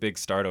had like a big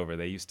start over.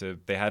 They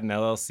had an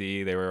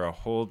LLC. They were a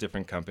whole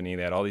different company.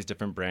 They had all these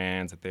different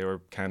brands that they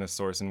were kind of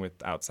sourcing with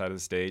outside of the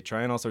state,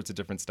 trying all sorts of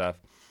different stuff.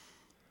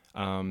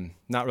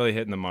 Not really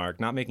hitting the mark,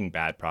 not making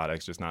bad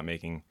products, just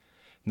nothing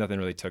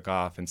really took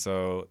off. And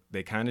so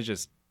they kind of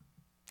just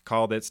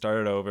called it,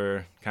 started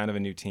over, kind of a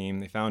new team.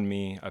 They found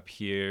me up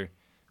here,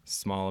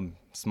 small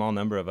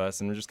number of us,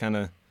 and we're just kind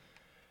of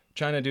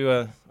trying to do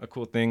a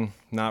cool thing,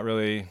 not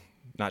really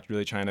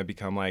trying to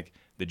become like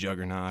the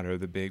juggernaut or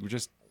the big. We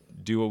just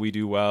do what we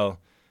do well,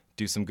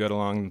 do some good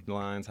along the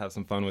lines, have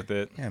some fun with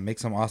it. Yeah, make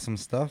some awesome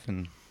stuff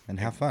and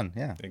have fun.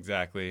 Yeah.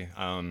 Exactly.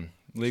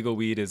 Legal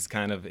weed is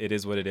it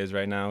is what it is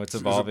right now. It's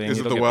evolving. Is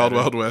it It'll the get wild,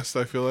 better. wild west,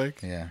 I feel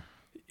like? Yeah.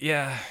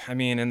 Yeah, I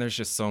mean, and there's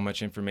just so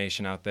much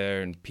information out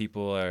there, and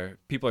people are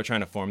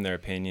trying to form their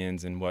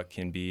opinions and what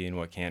can be and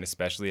what can't,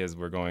 especially as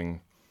we're going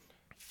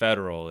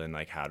federal, and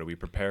like how do we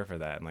prepare for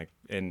that, and like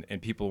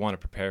and people want to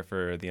prepare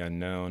for the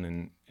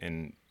unknown,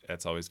 and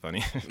that's always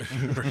funny.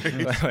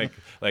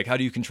 like how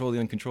do you control the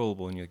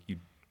uncontrollable, and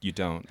you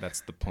don't.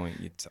 That's the point.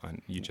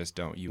 You just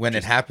don't. When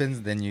it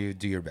happens, then you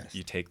do your best.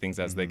 You take things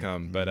as they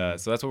come. But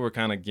so that's what we're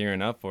kind of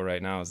gearing up for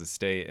right now as a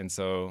state. And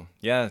so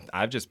yeah,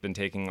 I've just been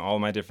taking all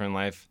my different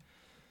life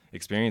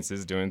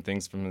experiences, doing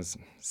things from as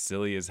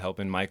silly as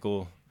helping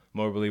Michael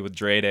Mobley with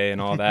Dre Day and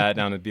all that,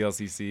 down at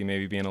BLCC,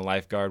 maybe being a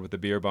lifeguard with a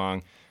beer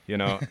bong,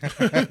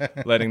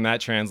 letting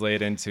that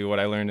translate into what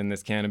I learned in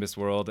this cannabis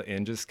world,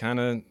 and just kind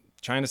of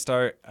trying to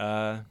start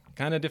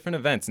kind of different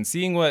events and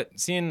seeing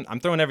I'm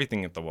throwing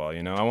everything at the wall.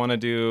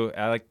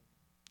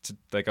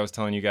 Like I was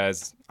telling you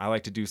guys, I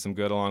like to do some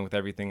good along with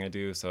everything I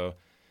do. So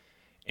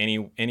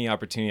any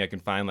opportunity I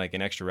can find, like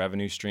an extra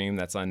revenue stream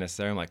that's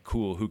unnecessary, I'm like,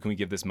 cool, who can we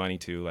give this money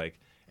to?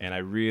 And I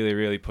really,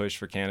 really push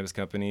for cannabis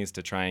companies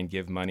to try and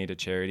give money to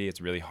charity. It's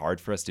really hard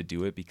for us to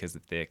do it because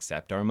if they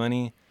accept our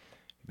money,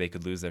 they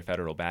could lose their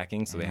federal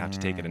backing, so they have to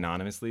take it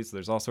anonymously. So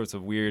there's all sorts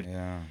of weird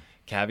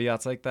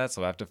caveats like that.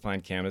 So I have to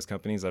find cannabis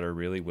companies that are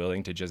really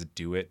willing to just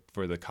do it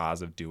for the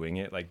cause of doing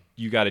it. Like,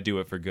 you got to do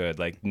it for good.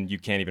 Like, you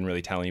can't even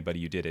really tell anybody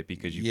you did it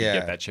because you can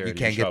get that charity. You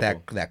can't get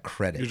that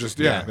credit. You're just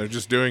they're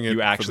just doing it.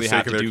 You actually for the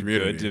have sake to of their do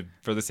community. good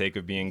for the sake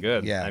of being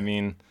good. Yeah. I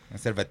mean,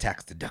 instead of a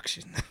tax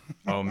deduction.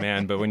 oh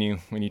man, but when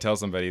you tell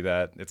somebody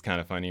that, it's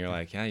kind of funny. You're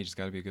like, yeah, you just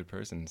got to be a good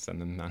person.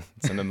 Send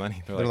them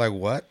money. They're like,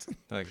 what?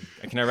 Like,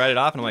 can I write it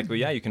off? And I'm like, well,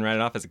 yeah, you can write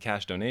it off as a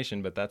cash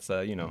donation, but that's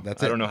I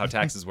don't know how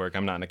taxes work.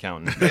 I'm not an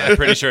accountant. But I'm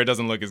pretty sure it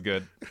doesn't look as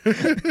good.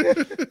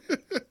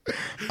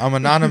 I'm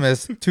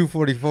anonymous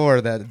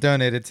 244 that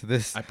donated to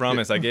this. I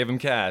promise, I gave him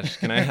cash.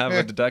 Can I have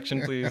a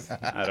deduction, please?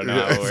 I don't know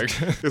how it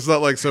works. It's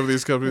not like some of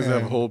these companies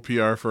have whole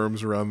PR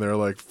firms around there,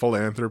 like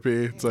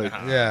philanthropy. It's like,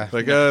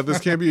 this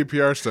can't be a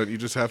PR stunt. You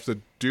just have to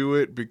do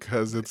it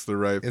because it's the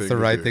right thing. It's the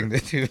right thing to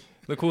do.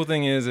 The cool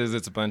thing is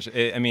it's a bunch. At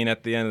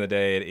the end of the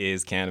day, it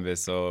is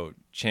cannabis. So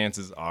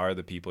chances are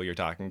the people you're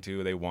talking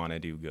to, they want to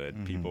do good.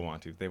 Mm-hmm. People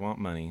want to. They want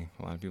money.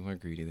 A lot of people are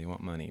greedy. They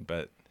want money.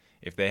 But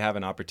if they have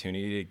an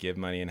opportunity to give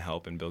money and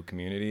help and build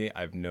community,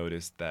 I've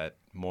noticed that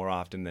more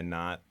often than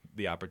not,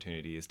 the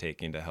opportunity is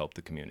taken to help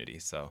the community.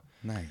 So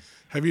nice.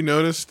 Have you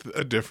noticed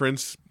a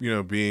difference,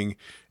 being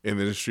in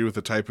the industry with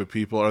the type of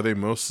people? Are they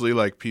mostly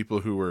like people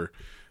who were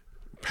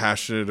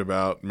passionate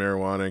about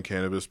marijuana and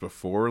cannabis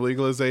before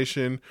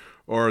legalization,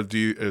 or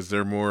is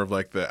there more of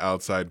like the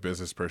outside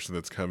business person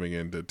that's coming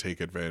in to take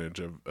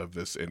advantage of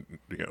this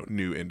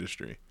new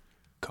industry?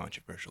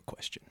 Controversial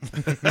question.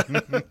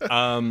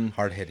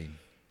 Hard hitting.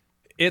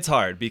 It's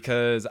hard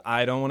because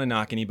I don't want to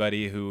knock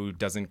anybody who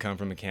doesn't come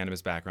from a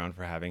cannabis background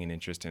for having an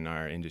interest in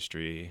our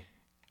industry,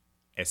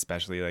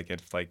 especially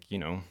if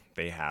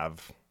they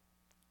have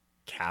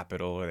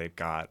capital or they've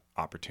got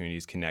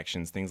opportunities,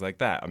 connections, things like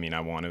that. I mean,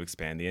 I want to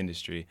expand the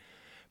industry,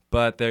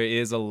 but there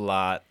is a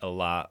lot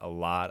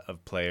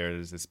of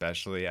players,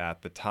 especially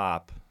at the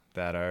top,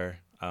 that are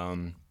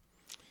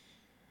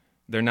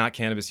they're not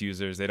cannabis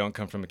users. They don't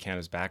come from a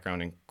cannabis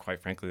background, and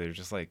quite frankly, they're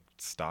just like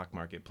stock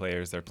market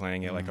players. They're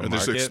playing it like a market. They're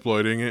just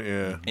exploiting it,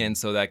 yeah. And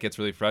so that gets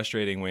really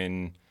frustrating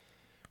when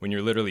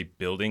you're literally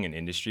building an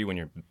industry, when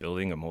you're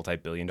building a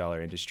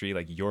multi-billion-dollar industry.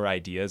 Like, your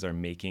ideas are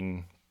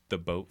making the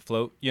boat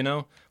float,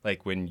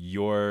 like when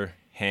your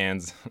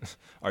hands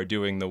are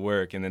doing the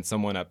work, and then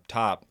someone up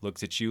top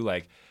looks at you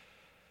like,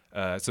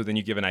 so then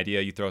you give an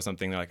idea, you throw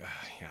something, they're like,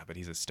 oh, yeah, but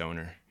he's a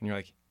stoner, and you're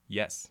like,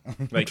 yes,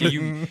 like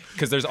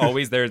because there's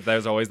always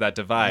that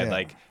divide. Yeah.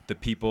 Like, the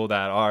people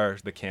that are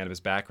the cannabis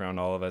background,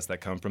 all of us that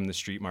come from the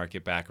street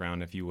market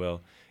background, if you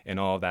will,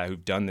 and all of that,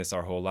 who've done this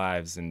our whole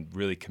lives and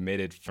really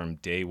committed from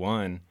day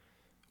one,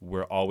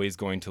 we're always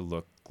going to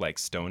look like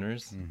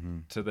stoners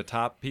to the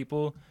top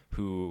people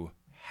who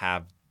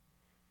have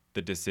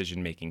the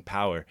decision-making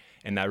power.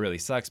 And that really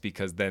sucks,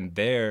 because then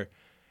they're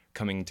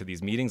coming to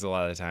these meetings a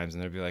lot of the times,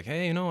 and they'll be like,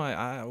 hey, you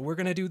know, we're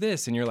gonna do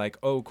this, and you're like,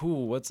 oh,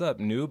 cool, what's up,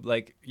 noob?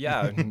 Like,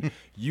 yeah,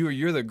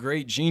 you're the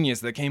great genius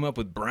that came up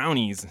with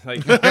brownies,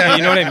 like, you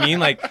know what I mean?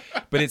 Like,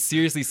 but it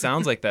seriously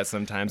sounds like that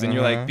sometimes, and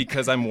you're like,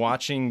 because I'm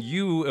watching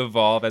you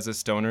evolve as a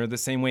stoner the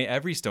same way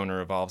every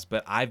stoner evolves,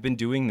 but I've been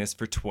doing this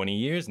for 20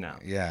 years now.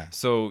 Yeah.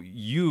 So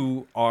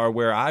you are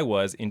where I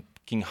was in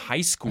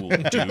high school,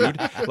 dude.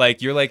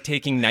 Like, you're like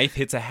taking knife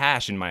hits of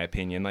hash, in my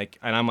opinion. Like,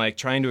 and I'm like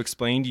trying to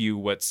explain to you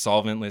what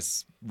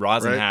solventless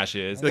rosin hash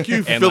is. Like, you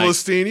and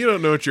Philistine, you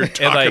don't know what you're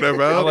talking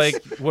about.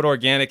 Like what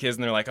organic is,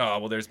 and they're like, oh,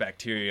 well, there's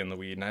bacteria in the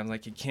weed. And I'm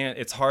like, you can't.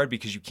 It's hard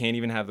because you can't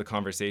even have the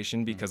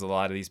conversation because a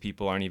lot of these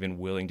people aren't even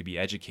willing to be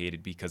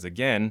educated because,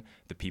 again,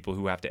 the people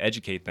who have to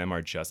educate them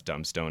are just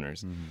dumb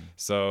stoners.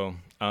 So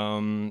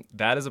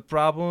that is a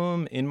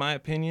problem, in my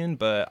opinion,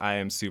 but I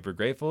am super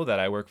grateful that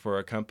I work for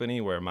a company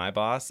where my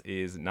boss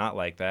is not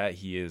like that.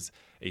 He is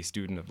a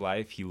student of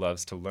life. He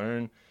loves to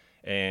learn.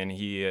 And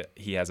he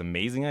has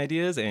amazing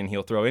ideas, and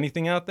he'll throw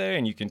anything out there,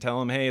 and you can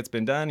tell him, hey, it's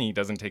been done. He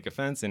doesn't take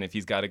offense, and if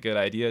he's got a good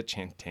idea,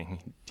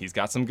 he's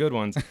got some good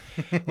ones.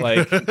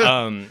 Like,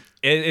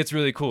 it's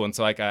really cool, and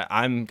so like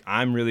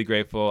I'm really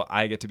grateful.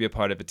 I get to be a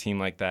part of a team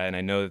like that, and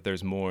I know that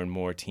there's more and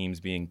more teams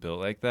being built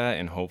like that,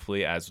 and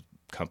hopefully as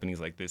companies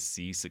like this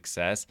see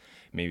success,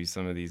 maybe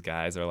some of these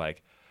guys are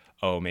like,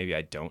 oh, maybe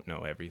I don't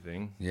know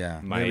everything. Yeah.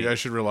 Maybe I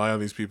should rely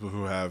on these people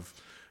who have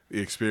the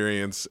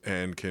experience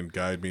and can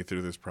guide me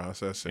through this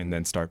process, and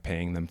then start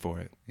paying them for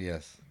it.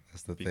 Yes,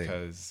 that's the thing.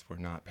 Because we're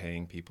not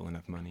paying people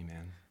enough money,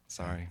 man.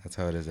 Sorry. That's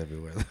how it is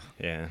everywhere.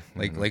 Yeah.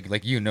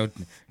 Like you know,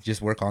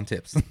 just work on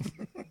tips.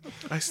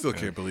 I still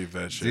can't believe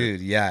that shit.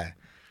 Dude, yeah.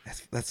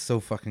 That's so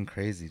fucking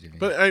crazy to me.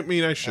 But I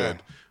mean, I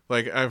should.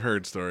 Like, I've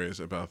heard stories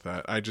about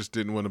that. I just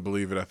didn't want to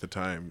believe it at the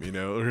time, you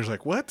know? It was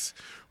like, what?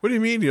 What do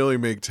you mean you only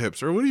make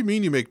tips? Or what do you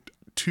mean you make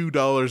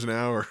 $2 an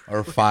hour?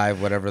 Or $5,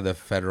 whatever the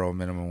federal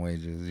minimum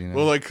wage is, you know?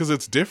 Well, like, because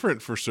it's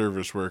different for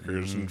service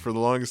workers. And for the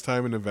longest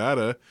time in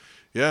Nevada,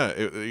 yeah,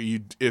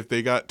 if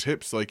they got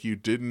tips, like, you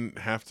didn't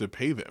have to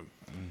pay them.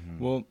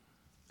 Well,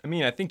 I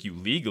mean, I think you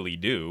legally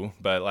do,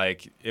 but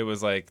like it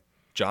was like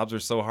jobs are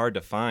so hard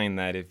to find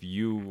that if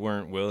you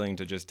weren't willing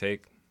to just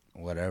take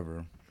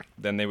whatever,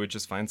 then they would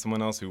just find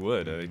someone else who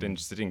would. They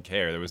didn't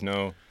care. There was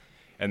no.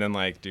 And then,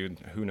 like, dude,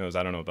 who knows?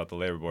 I don't know about the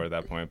labor board at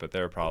that point, but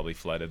they're probably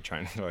flooded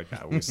trying to, like,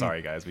 oh, we're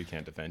sorry, guys, we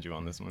can't defend you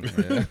on this one.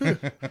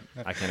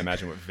 I can't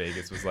imagine what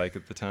Vegas was like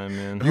at the time,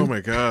 man. Oh, my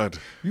God.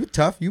 You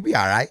tough. You be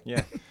all right.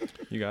 Yeah.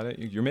 You got it.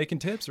 You're making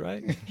tips,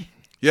 right?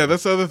 Yeah,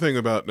 that's the other thing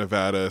about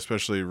Nevada,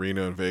 especially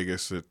Reno and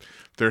Vegas, that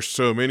there's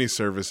so many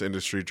service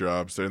industry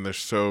jobs, and there's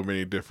so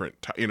many different,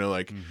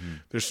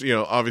 there's,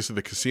 obviously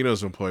the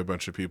casinos employ a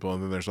bunch of people,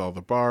 and then there's all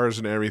the bars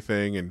and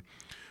everything, and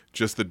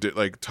just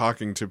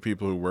talking to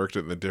people who worked it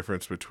and the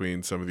difference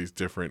between some of these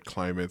different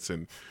climates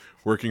and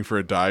working for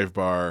a dive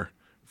bar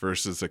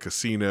versus a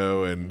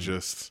casino, and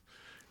just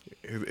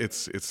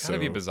it's gotta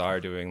be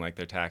bizarre doing like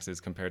their taxes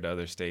compared to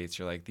other states.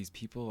 You're like, these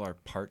people are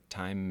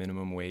part-time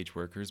minimum wage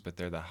workers, but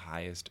they're the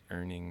highest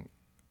earning,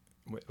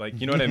 like,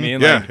 you know what I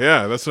mean? Yeah, like,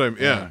 yeah, that's what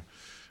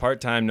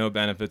part-time, no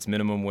benefits,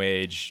 minimum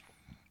wage,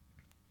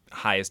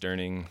 highest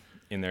earning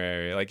in their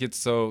area. Like, it's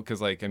so, because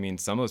like, I mean,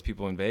 some of those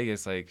people in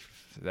Vegas, like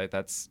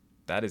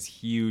that is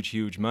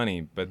huge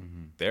money, but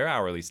their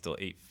hourly still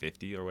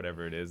 $8.50 or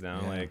whatever it is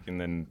now. Like, and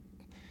then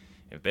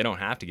if they don't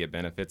have to get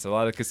benefits, a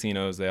lot of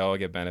casinos, they all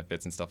get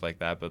benefits and stuff like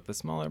that. But the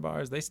smaller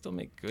bars, they still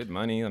make good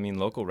money. I mean,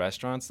 local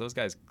restaurants, those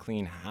guys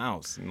clean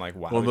house. And like,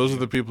 wow. Well, those are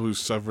the people who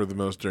suffer the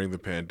most during the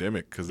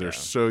pandemic because they're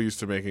so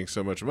used to making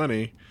so much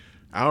money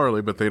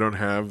hourly, but they don't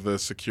have the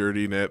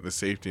security net, the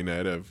safety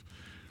net of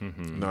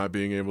not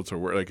being able to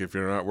work. Like, if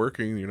you're not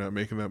working, you're not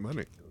making that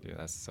money. Dude,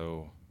 that's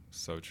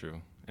so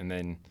true. And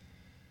then,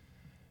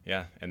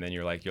 and then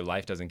you're like, your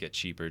life doesn't get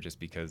cheaper just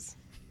because.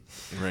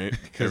 Right,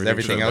 because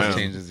everything else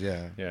changes.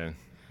 Yeah. Damn,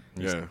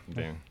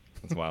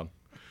 that's wild.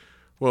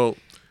 Well,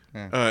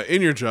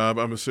 in your job,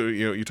 I'm assuming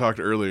you talked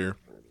earlier,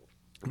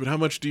 but how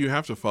much do you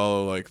have to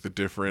follow like the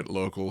different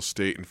local,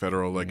 state, and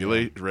federal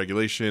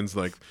regulations,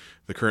 like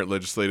the current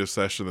legislative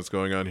session that's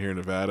going on here in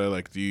Nevada?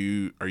 Like,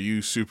 are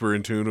you super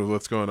in tune with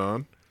what's going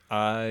on?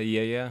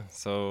 Yeah.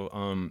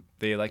 So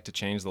they like to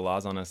change the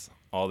laws on us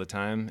all the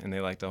time, and they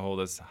like to hold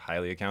us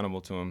highly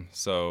accountable to them.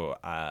 So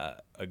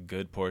a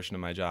good portion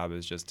of my job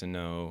is just to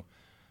know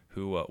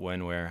who, what,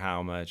 when, where,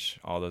 how much,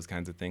 all those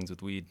kinds of things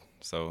with weed.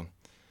 So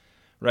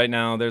right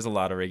now there's a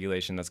lot of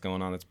regulation that's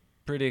going on that's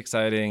pretty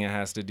exciting. It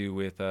has to do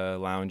with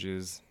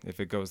lounges. If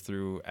it goes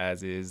through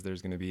as is,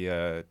 there's going to be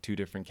 2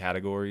 different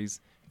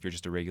categories. If you're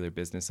just a regular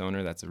business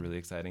owner, that's a really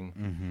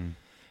exciting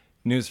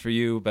news for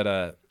you.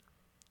 But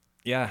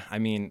I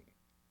mean,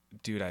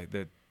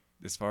 dude,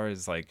 as far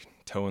as like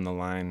toeing the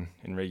line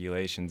in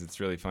regulations, it's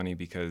really funny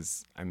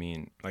because, I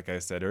mean, like I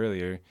said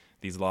earlier,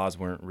 these laws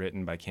weren't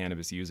written by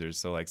cannabis users.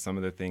 So like some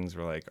of the things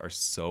are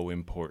so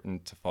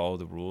important to follow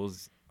the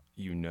rules,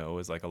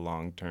 as like a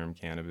long-term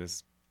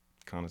cannabis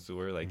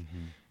connoisseur, like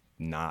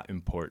not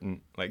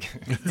important. Like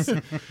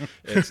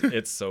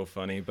it's so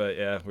funny. But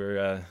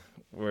yeah,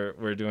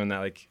 we're doing that.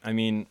 Like, I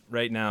mean,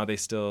 right now they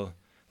still,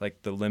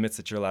 like, the limits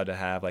that you're allowed to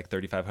have, like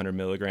 3,500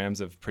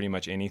 milligrams of pretty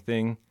much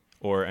anything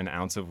or an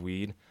ounce of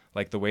weed.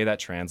 Like, the way that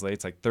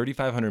translates, like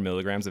 3,500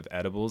 milligrams of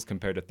edibles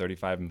compared to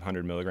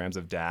 3,500 milligrams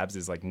of dabs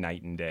is like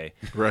night and day.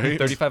 Right.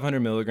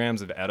 3,500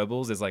 milligrams of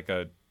edibles is like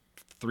a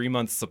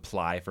 3-month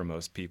supply for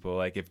most people.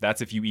 Like,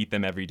 if you eat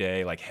them every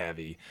day, like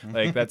heavy,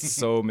 like that's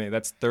so many.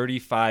 That's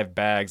 35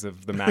 bags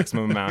of the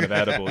maximum amount of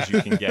edibles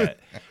you can get.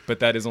 But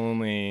that is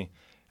only,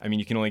 I mean,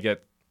 you can only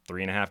get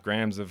 3.5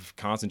 grams of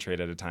concentrate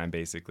at a time,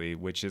 basically,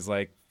 which is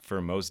like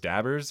for most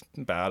dabbers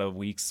about a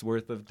week's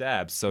worth of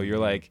dabs. So you're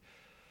like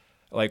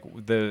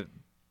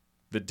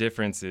the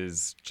difference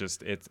is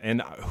just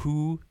and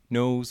who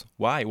knows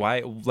why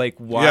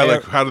Yeah,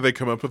 like how do they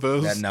come up with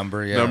those That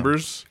number, yeah.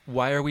 numbers?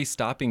 why are we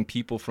stopping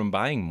people from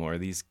buying more?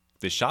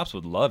 The shops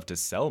would love to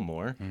sell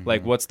more.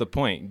 Like, what's the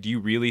point? Do you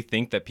really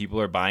think that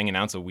people are buying an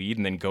ounce of weed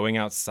and then going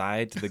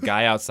outside to the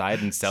guy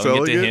outside and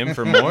selling it to him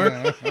for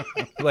more?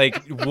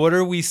 Like, what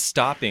are we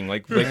stopping?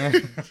 Like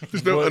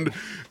There's no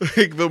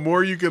like the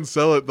more you can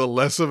sell it, the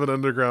less of an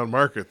underground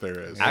market there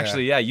is.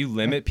 actually, yeah, you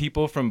limit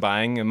people from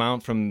buying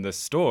amount from the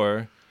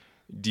store.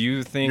 Do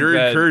you think You're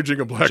that encouraging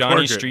a black Johnny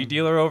market. street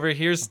dealer over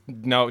here's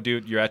no,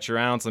 dude, you're at your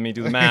ounce, let me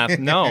do the math.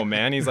 No,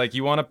 man. He's like,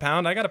 you want a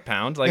pound? I got a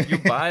pound. Like, you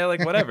buy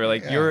like whatever.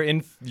 Like,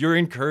 you're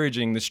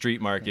encouraging the street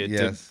market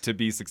Yes. to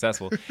be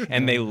successful.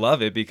 And they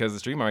love it because the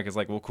street market is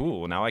like, well,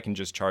 cool. Now I can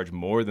just charge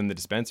more than the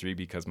dispensary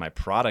because my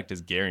product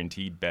is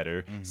guaranteed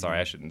better. Sorry,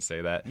 I shouldn't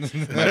say that.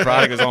 My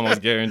product is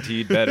almost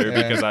guaranteed better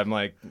because I'm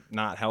like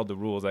not held to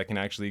rules. I can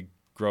actually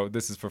grow.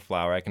 This is for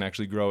flower. I can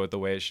actually grow it the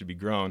way it should be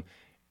grown.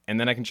 And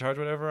then I can charge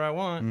whatever I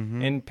want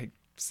and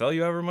sell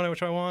you however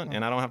much I want,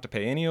 and I don't have to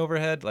pay any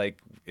overhead. Like,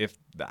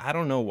 I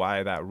don't know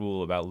why that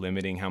rule about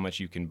limiting how much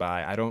you can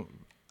buy.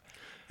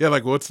 Yeah,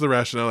 like what's the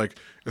rationale? Like,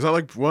 it's not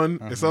like one,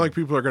 it's not like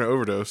people are going to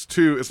overdose.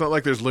 Two, it's not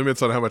like there's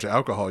limits on how much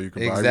alcohol you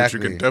can buy, which you Exactly.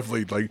 can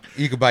definitely like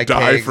You could buy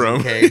die kegs from.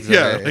 and kegs of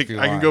Yeah, it if like you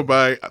I can want. go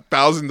buy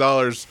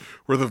 $1,000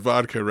 worth of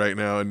vodka right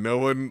now, and no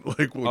one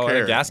like will At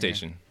care. a gas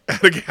station.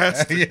 At a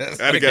gas, Yes.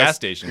 at a gas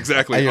station.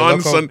 Exactly. At your On,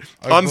 local-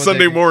 on or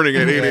Sunday bodega. morning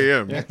at 8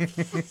 a.m.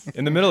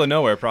 In the middle of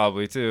nowhere,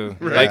 probably, too.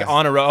 Right. Like,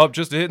 on a road,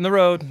 just hitting the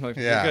road. Like,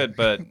 Yeah. you're good,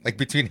 but Like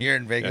between here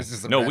and Vegas,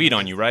 is no weed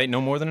on you, right? No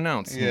more than an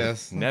ounce.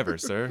 Yes. Never,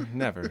 sir.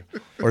 Never.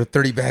 or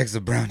 30 bags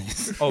of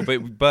brownies. Oh,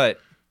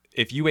 but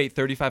if you ate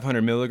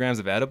 3,500 milligrams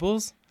of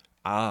edibles,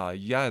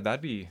 yeah,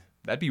 that'd be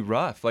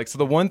rough. Like, so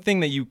the one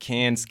thing that you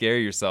can scare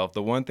yourself,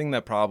 the one thing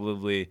that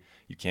probably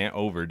you can't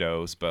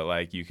overdose, but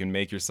like you can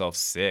make yourself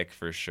sick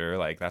for sure.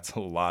 Like, that's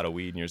a lot of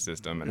weed in your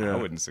system, and Yeah. I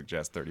wouldn't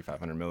suggest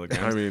 3,500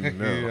 milligrams. I mean,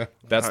 no. Yeah.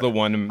 That's the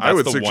one. That's I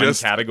would the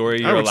suggest one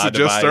category I you're would allowed to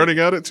suggest buy. starting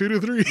out at 2 to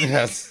 3.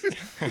 Yes.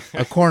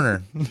 A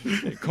corner.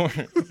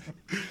 Corner.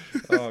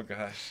 Oh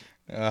gosh.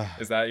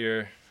 Is that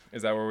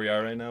where we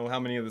are right now? How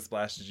many of the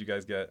splash did you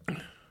guys get?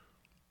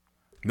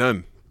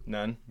 None.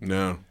 None.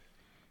 No.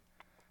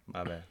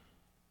 My bad.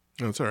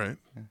 No, it's all right.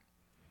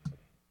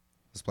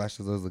 Splash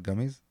of those the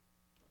gummies.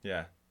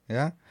 Yeah.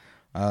 Yeah.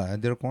 I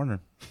did a corner.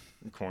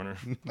 Corner.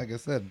 Like I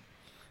said,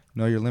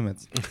 know your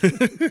limits.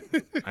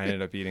 I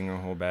ended up eating a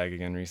whole bag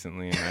again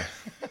recently, and I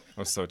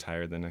was so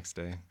tired the next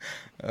day.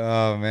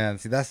 Oh man,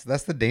 see that's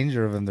the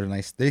danger of them. They're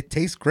nice. They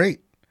taste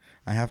great.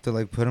 I have to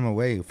like put them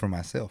away for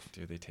myself.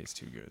 Dude, they taste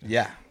too good.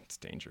 Yeah. It's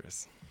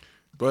dangerous.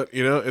 But,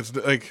 you know, it's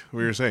like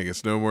we were saying,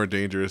 it's no more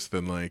dangerous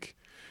than like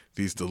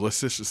these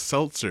delicious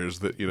seltzers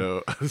that, you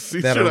know,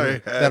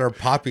 that are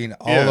popping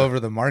all Yeah. over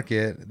the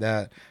market.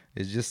 That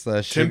is just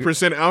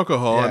 10%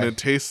 alcohol and Yeah. it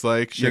tastes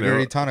like, sugary you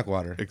know, tonic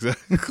water.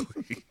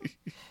 exactly.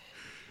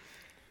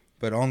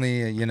 But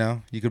only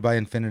you could buy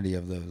infinity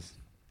of those.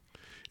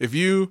 If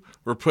you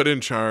were put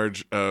in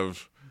charge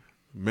of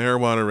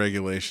marijuana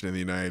regulation in the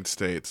United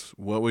States,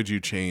 what would you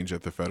change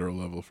at the federal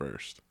level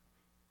first?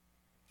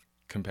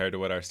 Compared to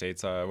what our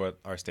state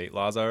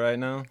laws are right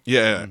now.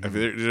 Yeah, if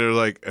they're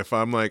like, if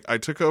I'm like, I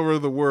took over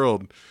the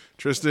world,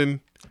 Tristan,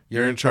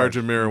 you're in charge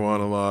of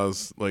marijuana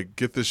laws. Like,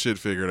 get this shit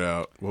figured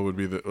out. What would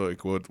be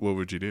what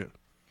would you do?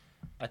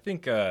 I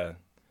think I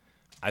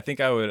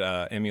would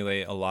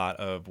emulate a lot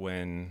of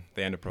when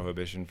the end of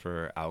prohibition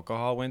for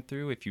alcohol went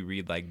through. If you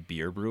read like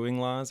beer brewing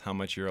laws, how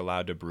much you're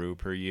allowed to brew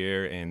per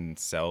year and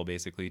sell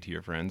basically to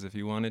your friends if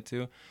you wanted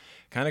to,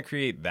 kind of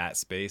create that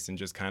space and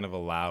just kind of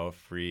allow a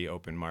free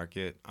open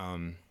market.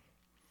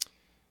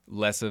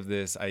 Less of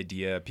this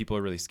idea. People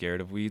are really scared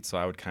of weed, so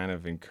I would kind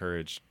of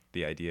encourage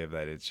the idea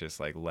that it's just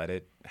like let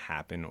it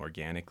happen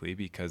organically,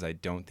 because I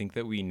don't think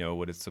that we know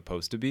what it's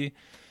supposed to be.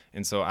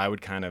 And so I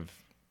would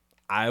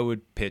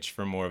pitch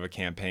for more of a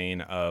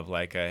campaign of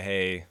like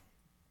hey,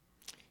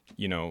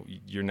 you know,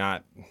 we're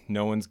not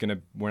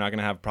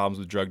gonna have problems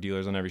with drug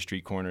dealers on every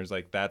street corners.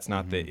 Like, that's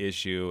not the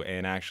issue.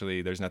 And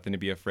actually there's nothing to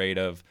be afraid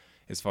of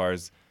as far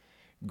as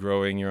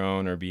growing your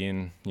own or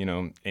being, you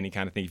know, any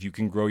kind of thing. If you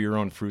can grow your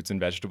own fruits and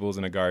vegetables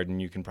in a garden,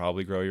 you can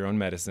probably grow your own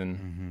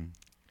medicine.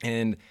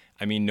 And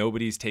I mean,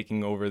 nobody's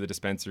taking over the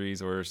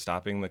dispensaries or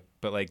stopping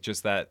but like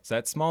just that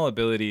small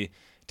ability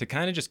to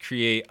kind of just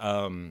create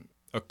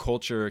a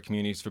culture or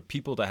communities for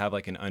people to have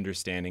like an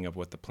understanding of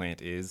what the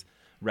plant is,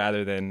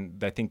 rather than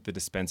I think the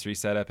dispensary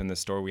setup in the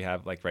store we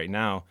have like right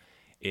now,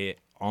 it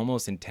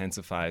almost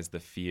intensifies the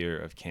fear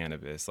of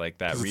cannabis. Like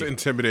that. 'Cause it's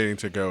intimidating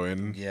to go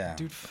in. Yeah.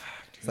 Dude,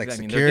 It's like I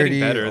mean, security, they're getting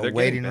better. a They're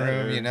waiting getting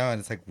better. room, you know, and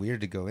it's like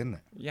weird to go in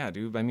there. Yeah,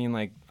 dude. I mean,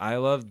 like, I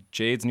love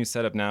Jade's new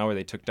setup now where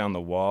they took down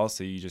the wall.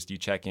 So you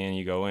check in,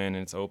 you go in, and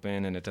it's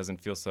open, and it doesn't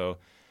feel so.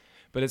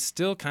 But it's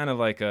still kind of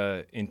like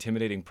a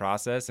intimidating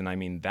process. And I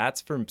mean,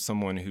 that's for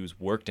someone who's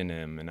worked in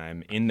them, and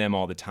I'm in them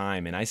all the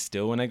time. And I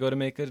still, when I go to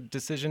make a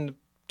decision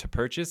to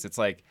purchase, it's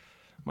like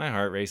my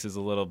heart races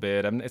a little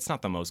bit. It's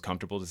not the most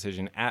comfortable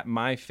decision. At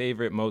my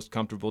favorite, most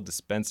comfortable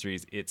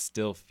dispensaries, it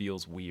still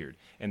feels weird.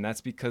 And that's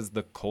because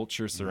the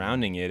culture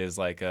surrounding it is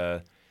like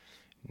a,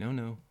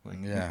 no, like,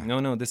 Yeah.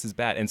 no, this is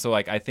bad. And so,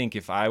 like, I think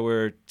if I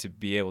were to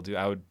be able to,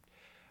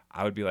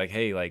 I would be like,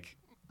 hey, like,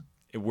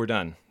 we're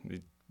done.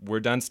 We're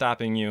done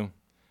stopping you.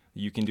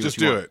 You can do Just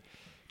what you do want. it.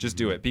 Just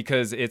do it.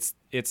 Because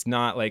it's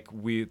not like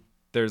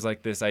there's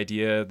like this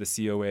idea, the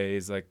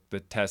COAs, like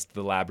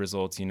the lab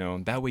results, you know,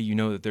 that way you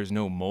know that there's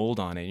no mold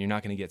on it. You're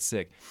not going to get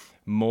sick.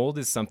 Mold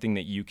is something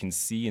that you can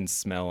see and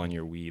smell on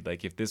your weed.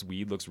 Like if this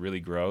weed looks really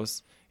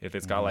gross, if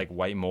it's got like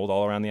white mold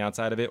all around the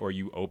outside of it, or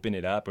you open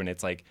it up and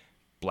it's like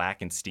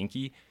black and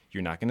stinky,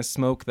 you're not going to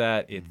smoke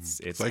that.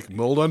 It's like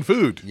mold on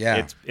food.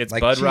 Yeah. It's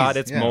like bud cheese, rot,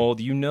 it's yeah. mold,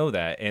 you know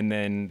that. And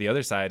then the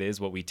other side is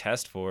what we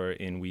test for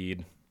in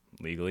weed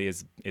legally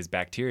is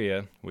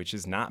bacteria, which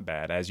is not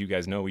bad. As you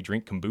guys know, we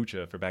drink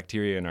kombucha for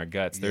bacteria in our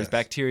guts. There's Yes.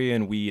 bacteria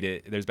in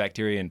weed. There's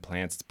bacteria in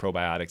plants. It's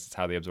probiotics. It's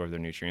how they absorb their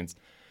nutrients.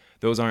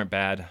 Those aren't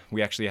bad.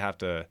 We actually have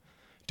to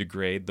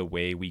degrade the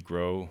way we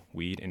grow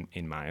weed,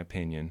 in my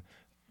opinion.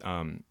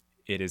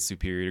 It is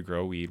superior to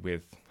grow weed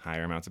with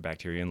higher amounts of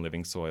bacteria in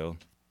living soil.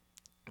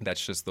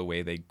 That's just the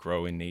way they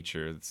grow in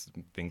nature. It's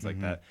things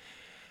like that.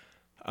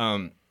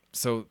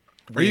 So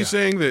Are you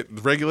saying that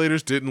the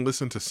regulators didn't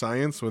listen to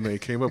science when they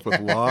came up with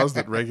laws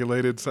that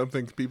regulated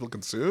something people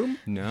consume?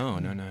 No.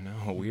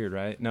 Weird,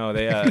 right? No,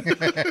 they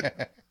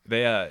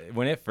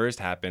when it first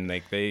happened,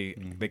 like they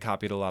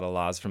copied a lot of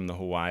laws from the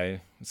Hawaii.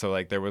 So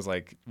like there was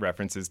like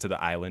references to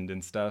the island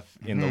and stuff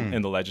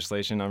in the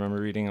legislation. I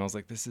remember reading. I was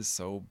like, this is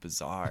so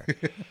bizarre.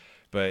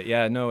 But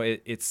yeah, no,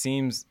 it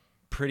seems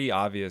pretty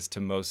obvious to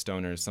most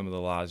stoners. Some of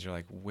the laws, you're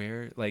like,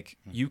 where? Like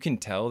you can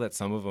tell that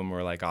some of them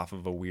were like off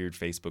of a weird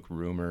Facebook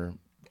rumor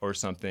or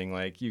something.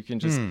 Like you can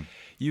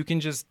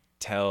just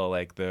tell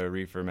like the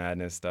reefer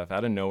madness stuff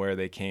out of nowhere.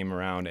 They came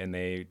around and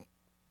they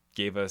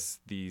gave us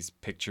these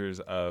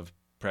pictures of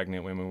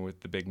pregnant women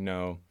with the big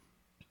no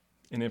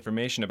and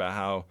information about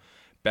how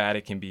bad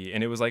it can be.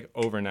 And it was like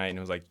overnight, and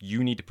it was like,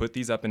 you need to put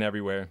these up and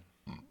everywhere.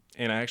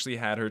 And I actually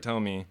had her tell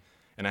me,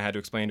 and I had to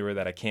explain to her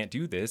that I can't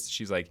do this.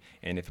 She's like,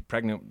 and if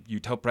you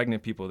tell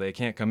pregnant people they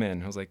can't come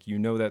in. I was like, you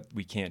know that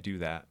we can't do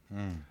that.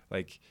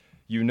 Like,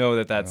 you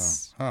know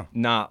that's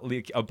not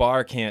like a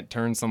bar can't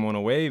turn someone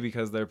away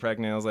because they're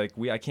pregnant. I was like,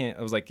 I can't.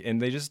 I was like, and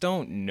they just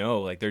don't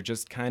know. Like they're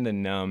just kind of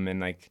numb. And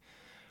like,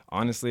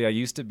 honestly, I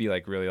used to be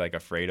like really like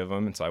afraid of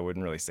them, and so I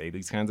wouldn't really say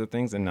these kinds of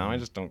things. And now I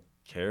just don't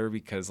care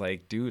because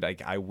like, dude,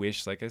 I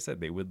wish, like I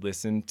said, they would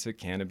listen to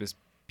cannabis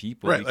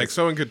people. Right, like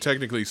someone could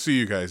technically sue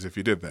you guys if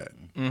you did that.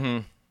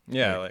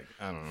 Yeah, like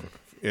I don't know.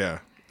 Yeah.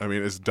 I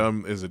mean, as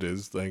dumb as it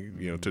is, like,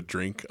 you know, to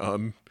drink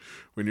on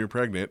when you're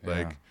pregnant,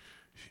 like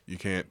you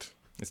can't.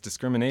 It's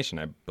discrimination,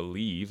 I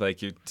believe.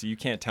 Like you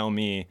can't tell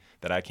me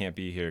that I can't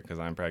be here because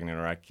I'm pregnant,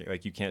 or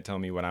like you can't tell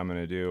me what I'm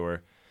gonna do,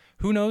 or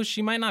who knows?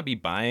 She might not be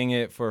buying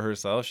it for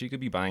herself. She could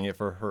be buying it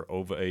for her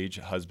overage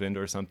husband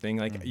or something.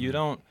 Like you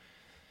don't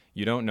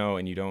know,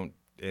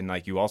 and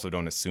like you also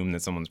don't assume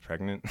that someone's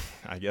pregnant.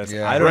 I guess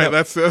I don't know.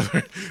 That's the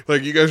other,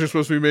 like you guys are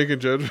supposed to be making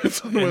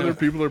judgments on whether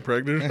people are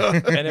pregnant or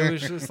not. And it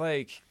was just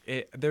like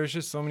there's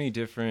just so many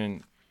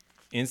different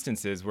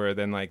instances where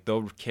then like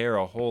they'll care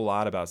a whole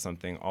lot about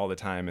something all the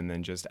time and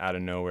then just out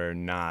of nowhere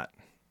not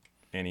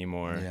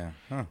anymore.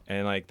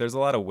 And like there's a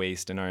lot of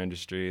waste in our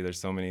industry. There's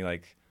so many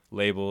like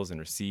labels and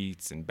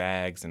receipts and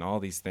bags and all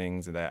these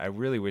things that I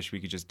really wish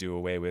we could just do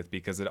away with,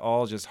 because it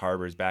all just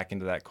harbors back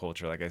into that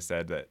culture, like I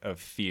said, that of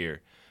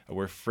fear.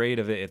 We're afraid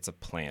of it. It's a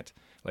plant,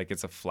 like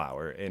it's a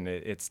flower, and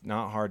it's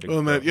not hard to Well,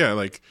 and grow. that, yeah,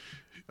 like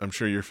I'm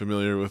sure you're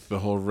familiar with the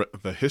whole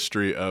the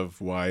history of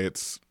why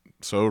it's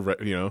so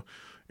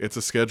it's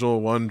a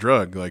Schedule I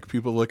drug. Like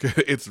people look at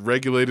it, it's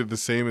regulated the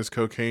same as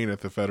cocaine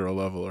at the federal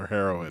level or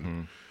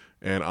heroin,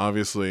 and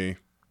obviously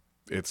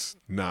it's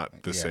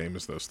not the same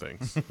as those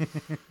things.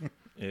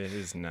 It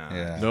is not.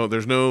 No,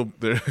 there's no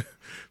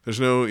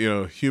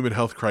human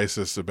health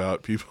crisis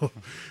about people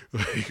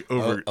like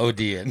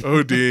ODing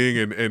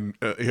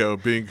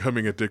and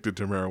becoming addicted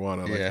to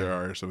marijuana like there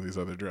are some of these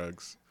other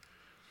drugs.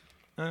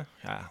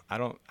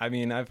 I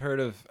mean, I've heard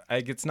of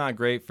like it's not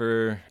great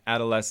for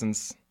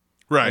adolescents.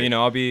 Right. You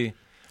know, I'll be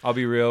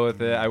real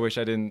with it. I wish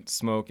I didn't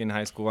smoke in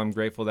high school. I'm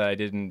grateful that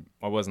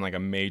I wasn't like a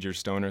major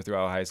stoner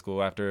throughout high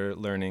school after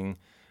learning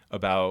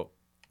about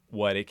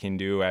what it can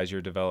do as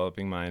you're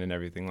developing mind and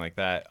everything like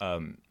that.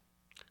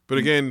 But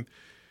again,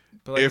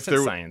 But like if I said,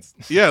 there, science.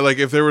 yeah, like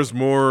if there was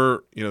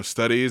more,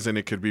 studies and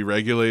it could be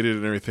regulated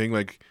and everything,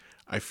 like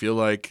I feel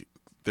like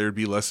there'd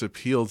be less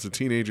appeal to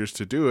teenagers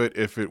to do it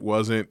if it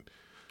wasn't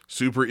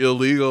super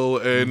illegal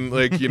and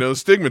like,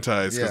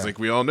 stigmatized. Because Yeah. like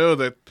we all know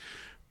that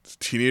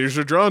teenagers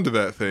are drawn to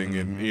that thing.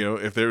 And,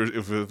 if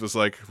it was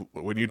like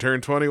when you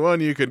turn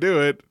 21, you could do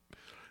it,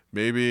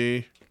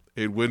 maybe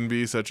it wouldn't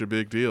be such a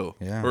big deal.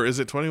 Yeah. Or is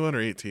it 21 or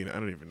 18? I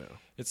don't even know.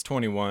 It's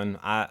 21.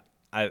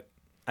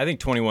 I think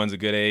 21's a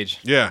good age.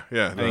 Yeah.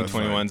 I think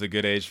 21's a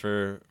good age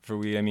for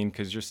weed. I mean,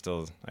 because you're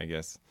still, I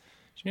guess,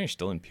 you're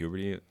still in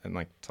puberty and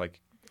like it's like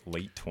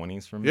late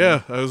 20s for me.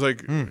 Yeah, I was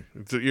like,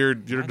 your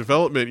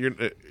development,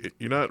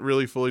 you're not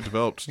really fully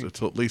developed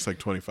until at least like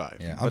 25.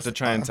 Yeah, But to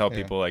try and tell yeah.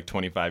 people like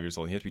 25 years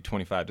old, you have to be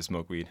 25 to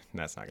smoke weed. And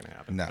that's not going to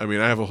happen. No. I mean,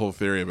 I have a whole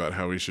theory about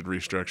how we should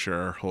restructure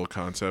our whole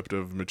concept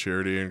of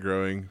maturity and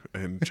growing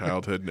and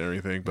childhood and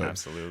everything, but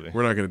Absolutely.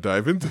 we're not going to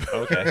dive into that.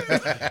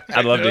 Okay.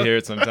 I'd love to hear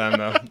it sometime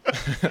though.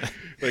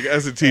 Like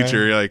as a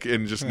teacher, like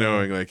and just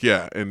knowing, like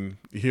and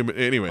human.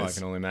 Well, I Anyways,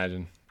 can only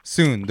imagine.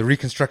 Soon, the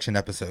reconstruction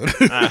episode.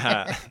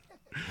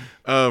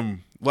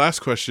 last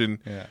question.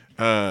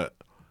 Yeah.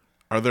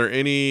 Are there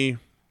any,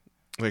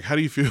 like, how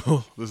do you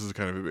feel? This is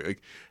kind of a big,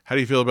 like, how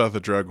do you feel about the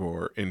drug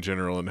war in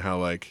general, and how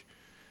like,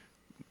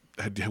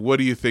 what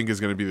do you think is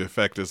going to be the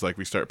effect as like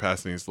we start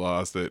passing these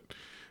laws that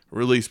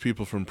release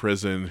people from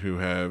prison who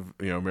have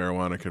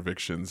marijuana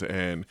convictions,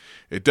 and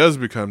it does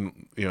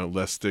become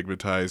less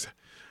stigmatized?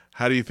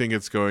 How do you think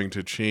it's going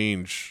to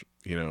change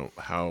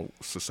how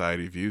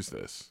society views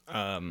this?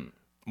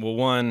 Well,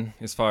 one,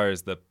 as far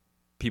as the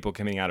people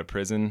coming out of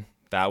prison,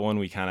 that one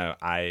we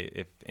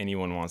if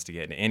anyone wants to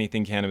get into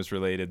anything cannabis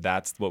related,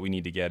 that's what we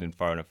need to get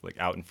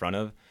out in front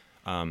of.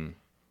 On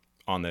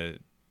the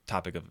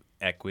topic of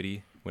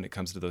equity, when it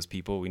comes to those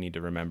people, we need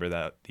to remember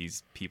that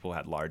these people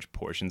had large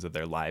portions of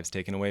their lives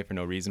taken away for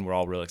no reason. We're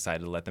all real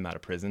excited to let them out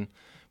of prison,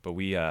 but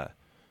we got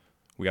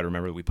to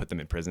remember that we put them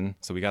in prison.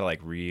 So we got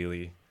to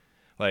really,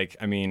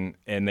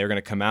 and they're going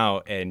to come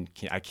out, and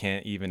I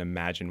can't even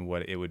imagine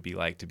what it would be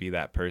like to be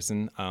that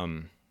person.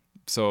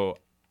 So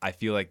I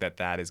feel like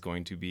that is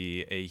going to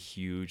be a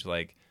huge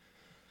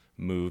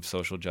move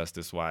social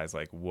justice wise.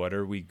 Like, what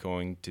are we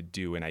going to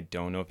do? And I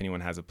don't know if anyone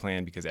has a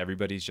plan, because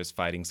everybody's just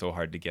fighting so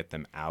hard to get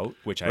them out,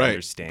 which I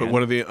understand. But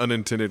one of the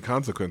unintended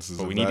consequences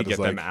but of we need that to get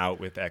is, them out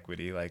with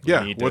equity.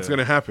 What's going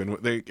to happen?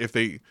 If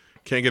they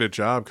can't get a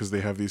job because they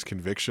have these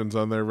convictions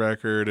on their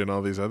record and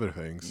all these other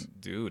things.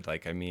 Dude,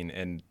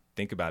 and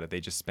think about it. They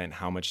just spent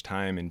how much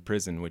time in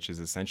prison, which is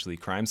essentially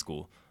crime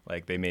school.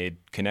 Like, they made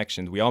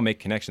connections. We all make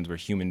connections. We're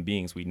human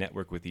beings. We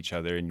network with each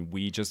other, and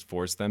we just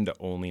force them to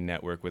only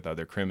network with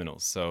other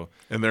criminals. So,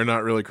 and they're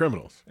not really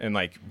criminals. And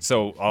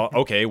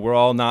okay, we're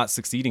all not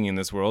succeeding in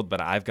this world,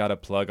 but I've got to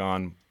plug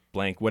on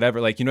blank, whatever.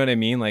 You know what I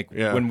mean?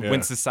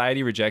 When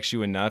society rejects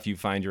you enough, you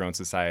find your own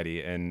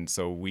society. And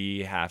so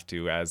we have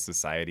to, as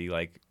society,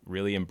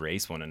 really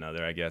embrace one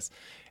another, I guess.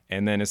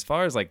 And then as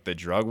far as the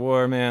drug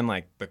war, man,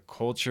 the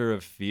culture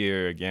of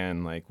fear,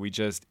 again,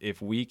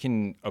 if we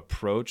can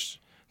approach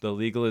the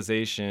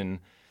legalization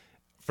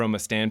from a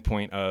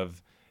standpoint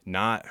of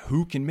not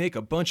who can make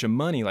a bunch of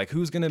money,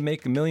 who's going to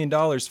make $1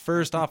 million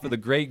first off of the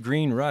great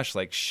green rush,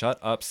 shut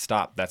up,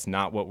 stop. That's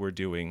not what we're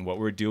doing. What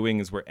we're doing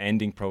is we're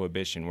ending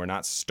prohibition. We're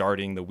not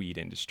starting the weed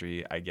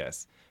industry, I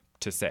guess,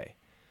 to say.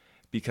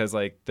 Because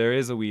there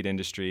is a weed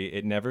industry.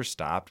 It never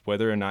stopped.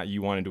 Whether or not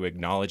you wanted to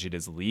acknowledge it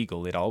as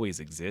legal, it always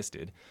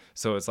existed.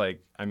 So it's the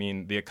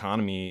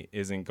economy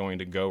isn't going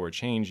to go or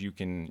change. You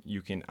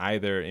can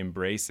either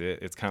embrace it.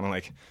 It's kind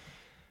of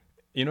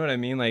you know what I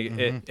mean?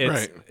 It's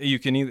right. You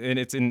can either, and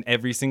it's in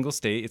every single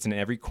state. It's in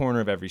every corner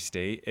of every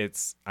state.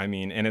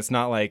 And it's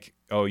not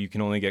you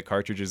can only get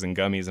cartridges and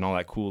gummies and all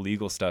that cool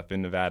legal stuff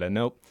in Nevada.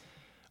 Nope.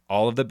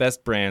 All of the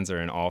best brands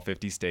are in all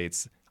 50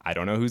 states. I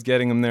don't know who's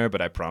getting them there,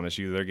 but I promise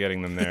you they're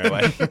getting them there.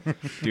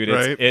 Dude,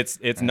 Right?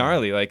 it's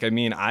gnarly.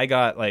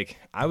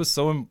 I was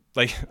so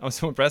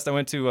impressed. I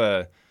went to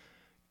a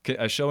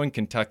show in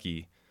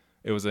Kentucky.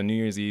 It was a New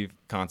Year's Eve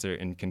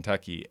concert in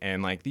Kentucky,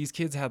 and these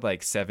kids had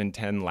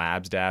 710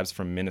 Labs dabs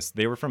from Minnesota.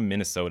 They were from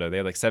Minnesota. They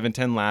had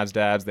 710 Labs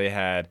dabs. They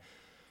had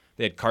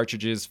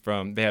cartridges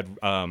from they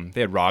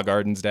had Raw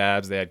Gardens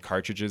dabs. They had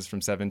cartridges from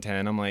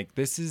 710. I'm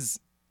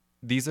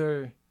these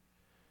are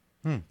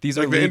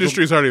the legal.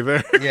 industry's already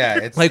there. Yeah,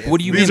 it's What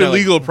do you mean? These are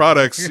legal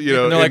products, And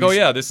they're oh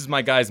yeah, this is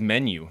my guy's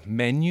menu.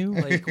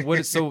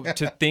 What? So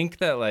to think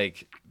that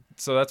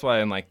so that's why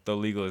in the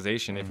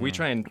legalization, if we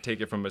try and take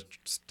it from a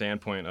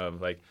standpoint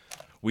of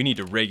we need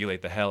to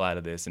regulate the hell out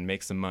of this and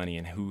make some money,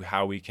 and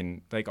how we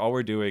can all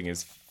we're doing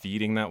is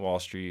feeding that Wall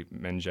Street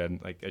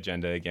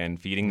agenda again,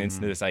 feeding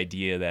this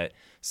idea that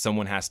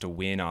someone has to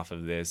win off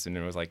of this, and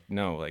it was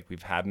no,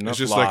 we've had enough. It's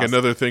just loss.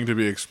 another thing to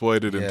be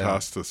exploited and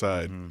tossed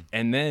aside.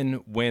 And then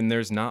when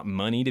there's not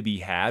money to be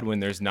had, when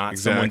there's not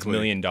someone's $1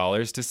 million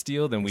to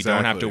steal, then we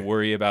don't have to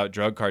worry about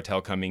drug cartel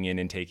coming in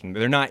and taking.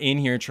 They're not in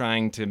here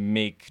trying to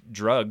make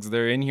drugs.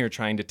 They're in here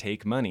trying to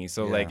take money.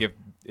 So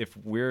if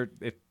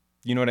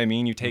you know what I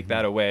mean, you take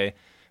that away,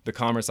 the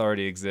commerce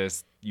already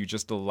exists. You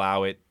just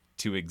allow it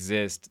to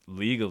exist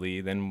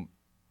legally, then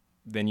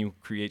you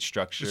create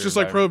structure. It's just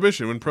like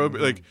prohibition. When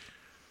like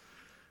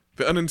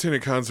the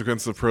unintended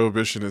consequence of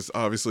prohibition is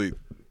obviously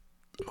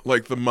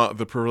like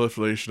the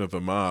proliferation of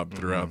the mob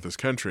throughout this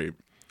country.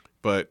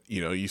 But,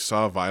 you know, you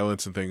saw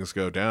violence and things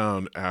go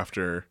down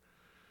after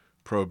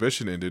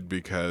prohibition ended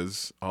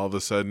because all of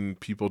a sudden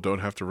people don't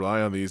have to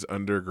rely on these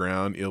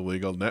underground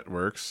illegal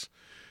networks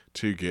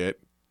to get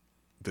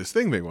this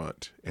thing they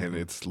want. And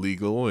it's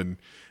legal, and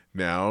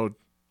now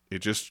it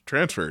just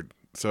transferred.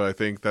 So I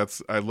think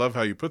I love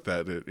how you put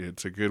that.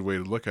 It's a good way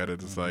to look at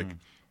it. It's like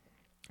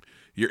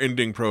you're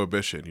ending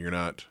prohibition. You're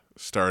not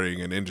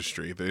starting an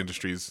industry. The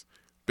industry's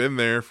been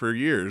there for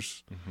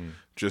years,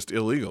 just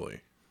illegally.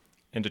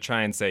 And to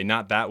try and say,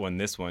 not that one,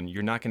 this one,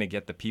 you're not going to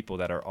get the people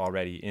that are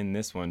already in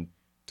this one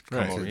to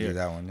come over To here. do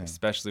that one, yeah.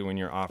 Especially when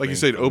you're offering. Like you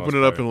said, for the open most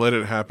it up part. and let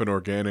it happen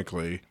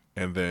organically,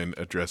 and then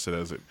address it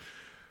as it.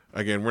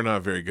 Again, we're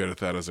not very good at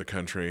that as a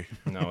country.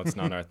 No, it's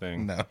not our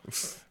thing. No.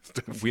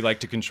 We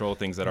like to control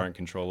things that aren't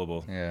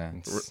controllable. Yeah.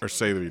 Or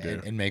say that we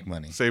do. And make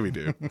money. Say we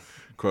do.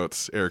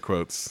 Quotes, air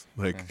quotes.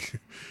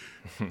 Like,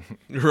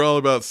 we're all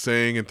about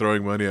saying and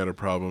throwing money at a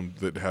problem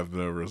that have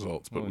no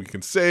results. But we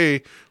can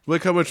say,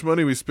 look how much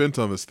money we spent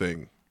on this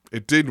thing.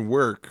 It didn't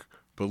work,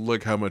 but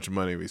look how much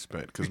money we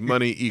spent. Because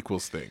money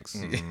equals things.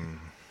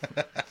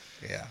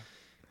 Yeah.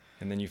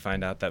 And then you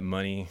find out that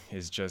money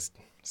is just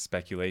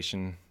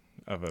speculation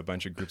of a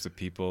bunch of groups of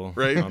people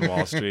Right. on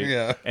Wall Street.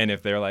 Yeah. And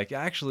if they're like,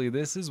 actually,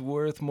 this is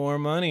worth more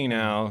money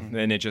now,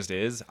 then it just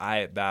is.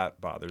 That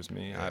bothers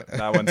me.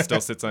 That one still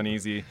sits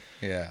uneasy.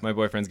 Yeah. My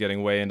boyfriend's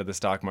getting way into the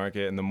stock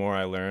market, and the more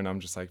I learn, I'm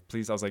just like,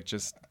 please. I was like,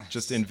 just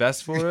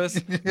invest for us,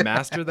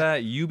 master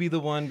that. You be the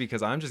one,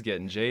 because I'm just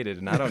getting jaded,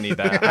 and I don't need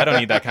that. I don't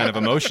need that kind of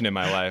emotion in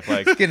my life.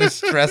 Like, Getting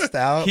stressed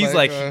out. he's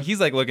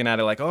like looking at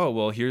it like, oh,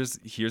 well, here's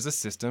a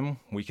system.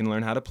 We can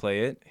learn how to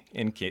play it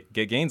and get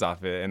gains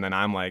off it. And then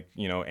I'm like,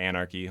 you know,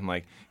 anarchy. I'm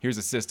like, here's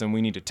a system.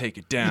 We need to take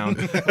it down.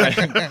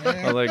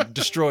 Or like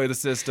destroy the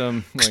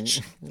system. Like,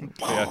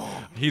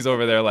 yeah. He's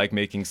over there like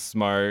making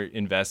smart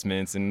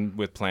investments and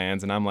with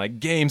plans. And I'm like,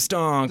 game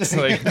stonks.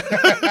 Like,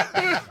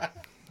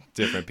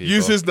 different people.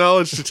 Use his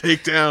knowledge to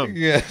take down.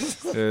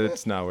 Yes.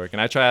 It's not working.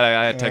 I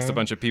text a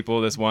bunch of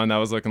people. This one that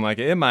was looking like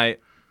it might.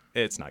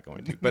 It's not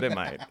going to, but it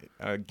might.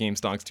 Game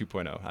Stonks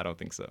 2.0. I don't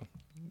think so.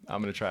 I'm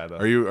gonna try though.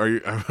 Are you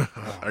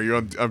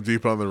on? I'm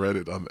deep on the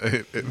Reddit on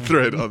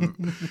thread on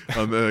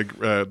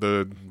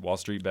the Wall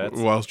Street bets?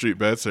 Wall Street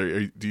bets.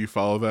 Do you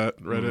follow that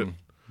Reddit?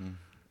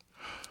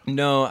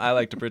 No, I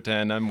like to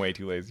pretend. I'm way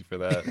too lazy for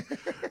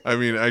that. I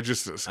mean, I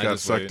just got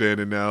just sucked wait. in,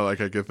 and now like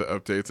I get the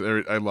updates.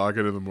 And I log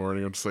in the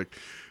morning. I'm just like,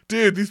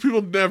 dude, these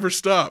people never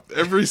stop.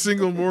 Every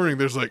single morning,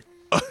 there's like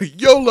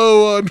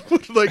YOLO on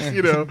like,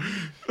 you know,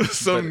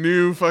 some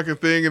new fucking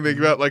thing, and they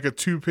got like a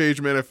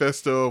 2-page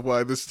manifesto of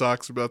why this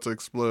stock's about to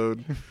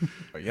explode.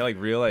 Yeah, like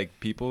real like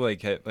people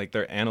like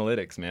their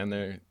analytics, man.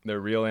 They're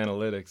real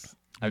analytics.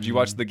 Did you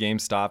watch the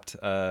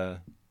GameStop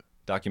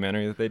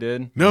documentary that they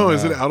did? No,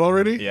 is it out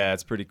already? Yeah,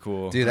 it's pretty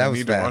cool. Dude, that I was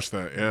need to watch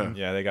fast. that. Yeah.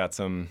 Yeah, they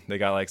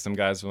got like some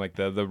guys from like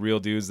the real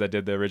dudes that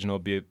did the original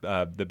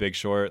The Big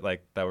Short,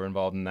 like that were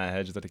involved in that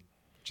hedge. That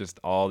just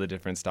all the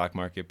different stock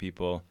market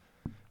people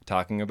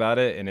talking about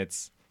it, and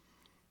it's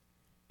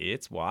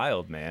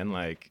wild, man.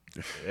 Like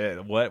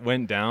what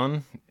went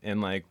down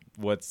and like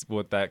what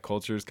that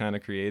culture's kind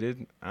of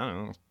created. I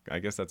don't know. I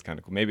guess that's kind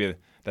of cool. Maybe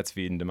that's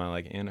feeding to my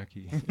like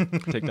anarchy.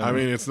 Take down I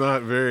mean, it's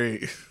not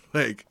very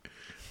like,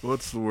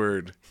 what's the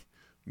word?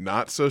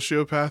 Not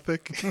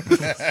sociopathic.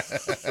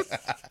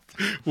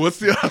 What's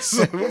the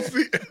opposite? What's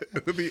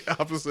the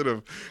opposite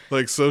of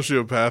like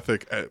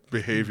sociopathic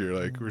behavior?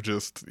 Like we're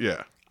just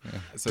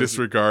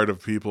disregard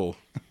of people.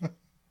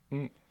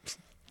 Who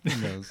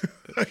knows?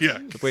 Yeah.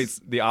 Wait,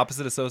 the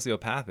opposite of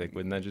sociopathic,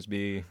 wouldn't that just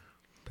be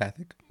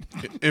Pathic?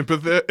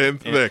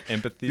 Empathetic.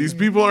 empathy? These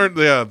people aren't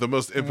the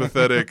most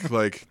empathetic,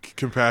 like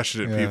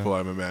compassionate people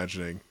I'm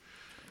imagining.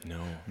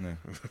 No.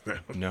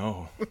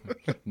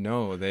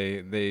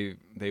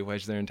 They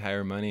wedge their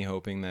entire money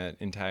hoping that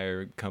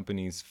entire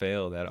companies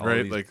fail. That all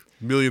Right? these, Like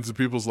millions of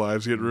people's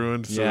lives get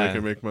ruined so Yeah. they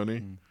can make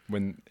money.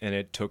 and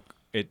it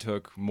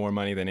took more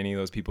money than any of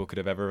those people could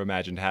have ever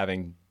imagined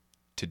having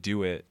to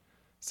do it,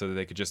 so that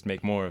they could just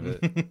make more of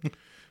it.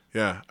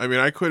 Yeah. I mean,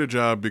 I quit a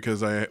job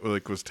because I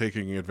like was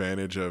taking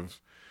advantage of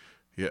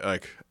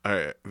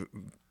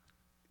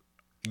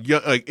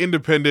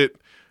independent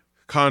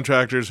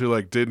contractors who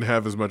like didn't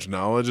have as much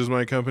knowledge as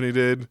my company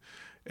did,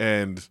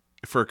 and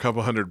for a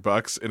couple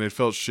 $100, and it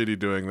felt shitty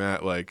doing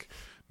that, like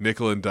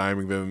nickel and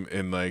diming them,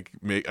 and like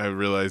I'm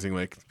realizing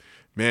like,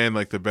 man,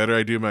 like the better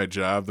I do my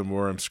job, the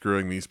more I'm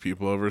screwing these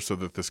people over so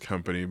that this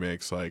company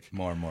makes like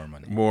More and more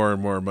money. more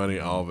and more money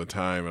all the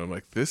time. And I'm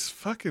like, this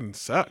fucking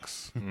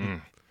sucks.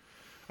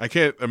 I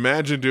can't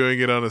imagine doing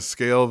it on a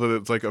scale that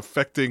it's like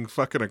affecting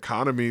fucking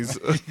economies.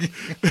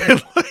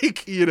 And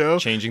like, you know,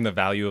 Changing the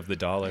value of the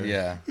dollar.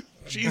 Yeah.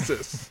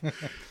 Jesus.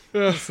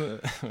 Oh,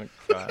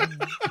 God.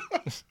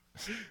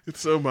 It's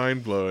so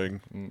mind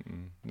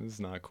blowing, This is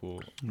not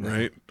cool.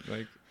 right?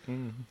 Like,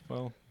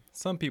 well,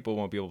 Some people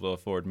won't be able to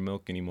afford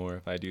milk anymore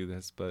if I do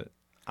this, but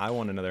I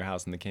want another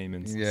house in the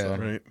Caymans. Yeah.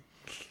 Right.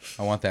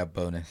 I want that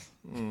bonus.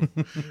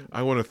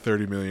 I want a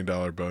 $30 million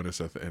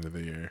bonus at the end of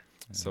the year.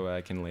 So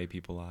I can lay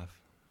people off.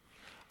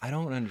 I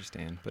don't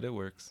understand, but it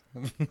works.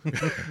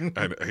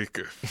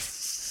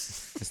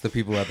 It's the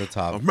people at the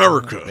top.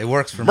 America. It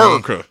works for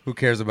America. me. Who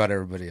cares about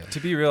everybody else? To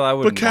be real, I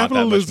wouldn't want that much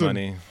capitalism-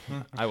 money.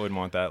 I wouldn't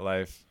want that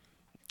life.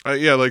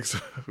 Yeah, like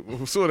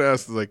someone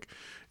asked, like,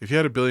 if you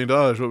had $1 billion,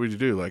 what would you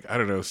do? Like, I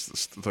don't know,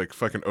 like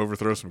fucking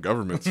overthrow some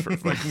governments for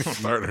like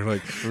starter.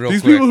 Like, Real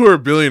these quick. people who are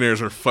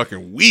billionaires are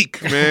fucking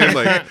weak, man.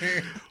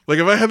 Like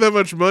if I had that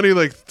much money,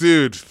 like,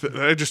 dude,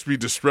 I'd just be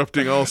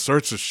disrupting all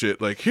sorts of shit.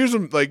 Like, here's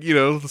them, like,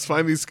 let's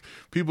find these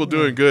people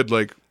doing good.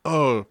 Like,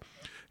 oh,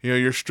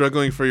 you're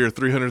struggling for your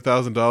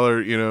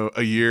 $300,000,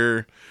 a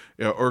year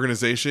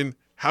organization.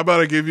 How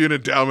about I give you an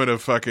endowment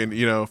of fucking,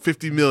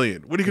 $50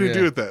 million? What are you going to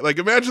do with that? Like,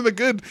 imagine the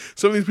good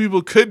some of these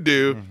people could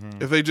do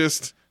if they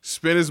just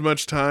spent as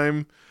much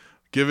time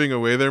giving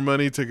away their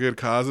money to good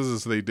causes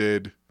as they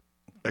did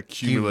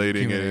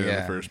accumulating it in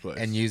the first place.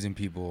 And using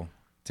people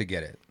to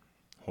get it.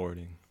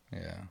 Hoarding.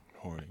 Yeah.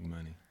 Hoarding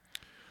money.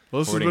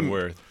 Well, this has Hoarding been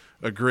worth.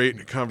 a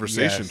great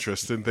conversation, Yes.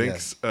 Tristan.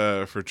 Thanks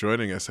for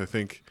joining us. I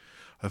think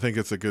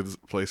it's a good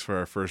place for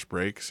our first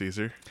break,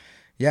 Caesar.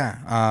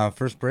 Yeah.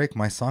 First break,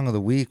 my song of the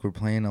week. We're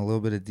playing a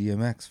little bit of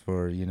DMX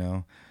for,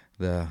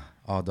 the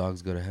All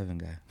Dogs Go to Heaven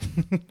guy.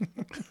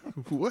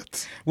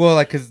 What? Well,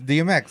 like, because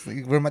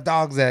DMX, where my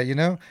dog's at,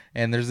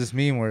 And there's this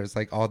meme where it's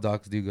like, all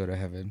dogs do go to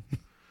heaven.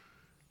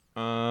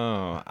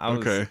 Oh,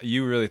 Okay.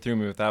 You really threw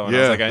me with that one. Yeah,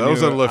 I was like, that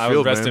was out of left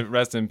field, man.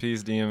 Rest in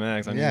peace,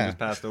 DMX. I knew Yeah. he just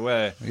passed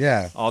away.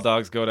 Yeah. All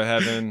dogs go to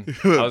heaven.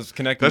 I was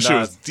connecting That shit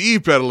was dots.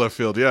 deep out of left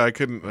field. Yeah, I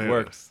couldn't.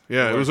 Works.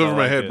 Yeah, it Works. was over I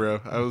my like head, it. bro.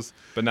 I was.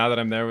 But now that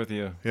I'm there with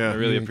you, Yeah. I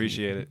really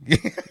appreciate it.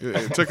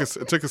 It took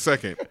a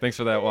second. Thanks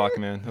for that walk,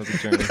 man. That was a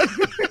journey.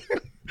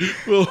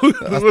 Well,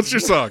 what's your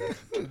song?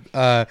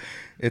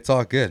 It's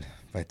All Good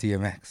by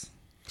DMX.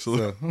 So,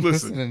 So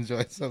listen.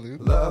 enjoy. Salute.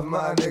 Love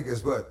my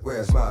niggas, but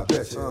where's my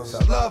bitches?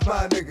 I love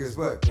my niggas,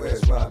 but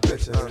where's my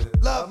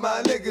bitches? Love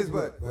my niggas,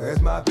 but where's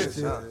my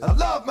bitches? I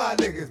love my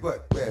niggas,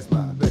 but where's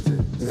my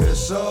bitches?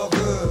 It's all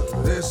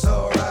good, it's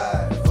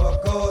alright.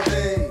 Fuck all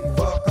day,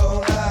 fuck all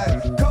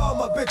night. Call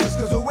my bitches,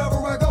 cause wherever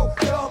I go,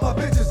 all my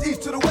bitches,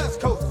 east to the west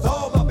coast, it's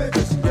all my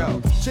bitches.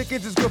 Yo,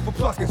 chickens is good for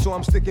plucking, so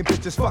I'm sticking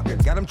bitches fucking.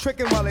 Got them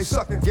tricking while they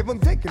sucking, give them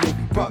dick and they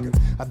be bugging.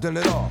 I've done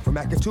it all, from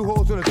acting 2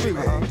 hoes on a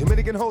 3-way,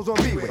 Dominican hoes on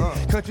B-way,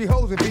 country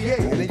hoes in VA,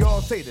 and they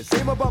all say the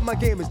same about my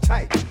game is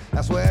tight.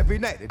 That's why every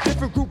night a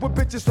different group of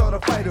bitches start a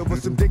fight over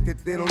some dick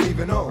that they don't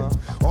even own.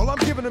 All I'm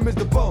giving them is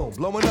the bone,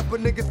 blowing up a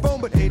nigga's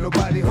phone, but ain't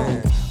nobody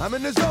home. I'm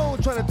in the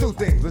zone trying to do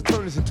things, let's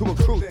turn this into a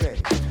crew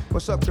thing.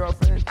 What's up,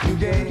 girlfriend? New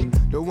game?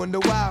 Don't wonder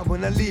why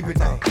when I leave at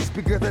night. It's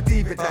because I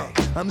leave at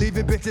night. I'm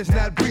leaving bitches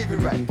not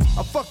breathing right.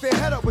 I fuck their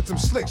head up with some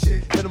slick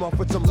shit, hit them off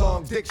with some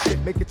long dick shit,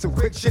 make it some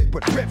quick shit,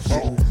 but rip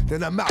shit.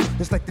 Then I'm out,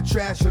 it's like the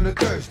trash on a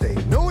Thursday.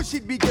 Knowing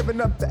she'd be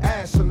giving up the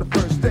ass on the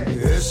first day.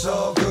 It's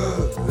all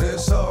good,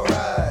 it's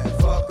alright.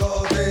 Fuck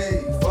all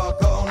day,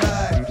 fuck all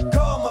night.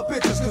 Call my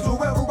bitches, cause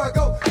wherever I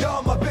go,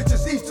 y'all my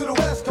bitches, east to the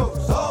west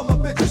coast, all my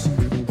bitches.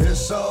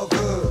 It's all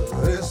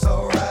good, it's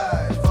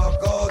alright.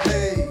 Fuck all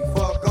day,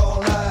 fuck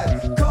all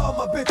night. Call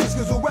my bitches,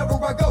 cause wherever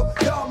I go,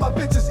 y'all my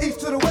bitches, east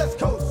to the west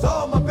coast,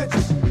 all my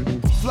bitches.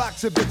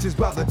 Flocks of bitches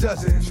by the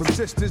dozens, from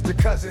sisters to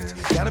cousins.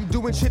 Got them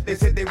doing shit they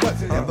said they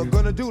wasn't ever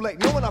gonna do, like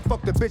knowing I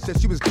fucked a bitch that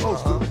she was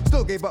close to.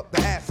 Still gave up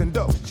the ass and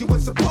dough she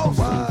was supposed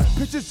to.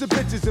 Pictures of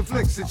bitches and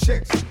flicks of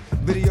chicks.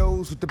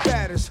 Videos with the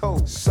baddest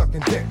hoes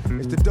sucking dick.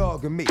 It's the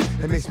dog in me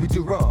that makes me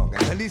do wrong.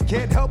 And these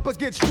can't help but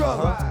get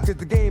strong, cause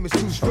the game is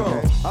too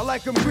strong. I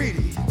like them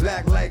greedy,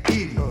 black like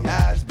Edie,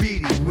 eyes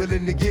beady,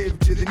 willing to give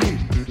to the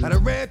needy. I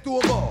done ran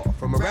through them all,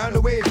 from around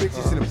the way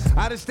bitches to them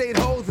out-of-state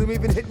hoes and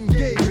even hitting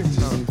gay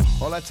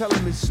bitches. All I tell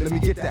them is, let me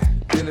get that,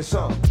 then it's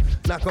on.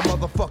 Knock a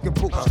motherfucking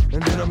poop,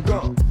 and then I'm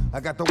gone. I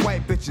got the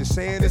white bitches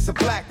saying it's a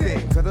black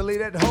thing, cause I leave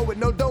that hoe with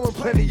no dough and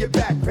plenty of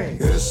back pain.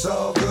 It's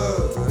all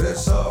good,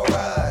 it's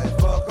alright.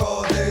 Fuck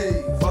all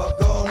day,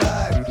 fuck all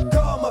night.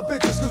 Call my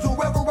bitches, cause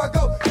wherever I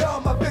go, y'all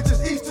my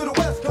bitches, east to the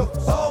west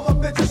coast, all my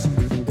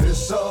bitches.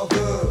 It's all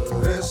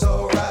good, it's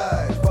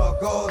alright.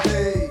 Fuck all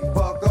day,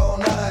 fuck all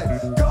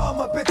night. Call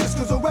my bitches,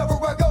 cause wherever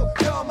I go,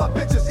 y'all my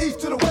bitches, east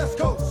to the west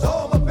coast,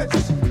 all my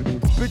bitches.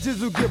 Bitches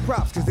who get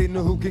props cause they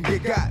know who can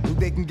get got, who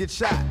they can get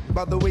shot.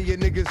 By the way your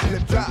niggas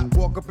slip drop,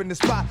 walk up in the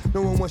spot,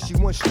 knowing what she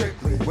wants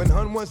strictly. When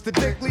Hun wants to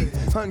dickly,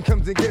 Hun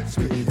comes and gets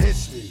me,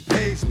 hits me,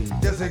 pays me,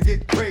 doesn't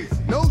get crazy.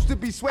 Knows to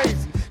be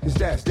Swayze, cause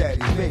that's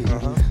daddy's baby.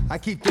 I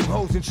keep them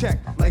hoes in check,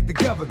 like the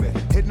government,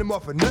 hitting them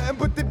off of nothing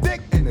but the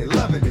dick, and they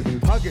loving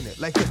it. Hugging it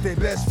like it's their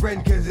best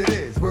friend cause it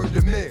is, word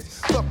to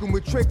miss. Fucking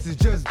with tricks is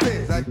just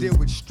biz, I deal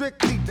with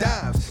strictly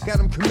dimes. Got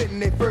them committing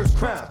their first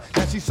crime,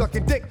 now she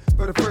sucking dick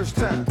for the first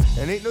time.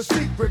 And ain't no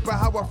secret by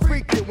how I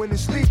freaked it when it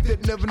sleeped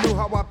it. Never knew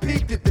how I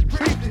peaked it, then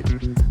creeped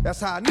it.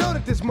 That's how I know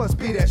that this must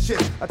be that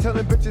shit. I tell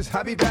them bitches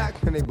I be back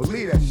and they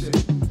believe that shit.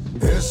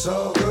 It's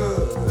all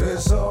good,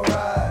 it's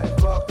alright.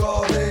 Fuck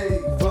all day,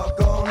 fuck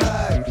all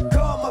night.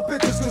 Call my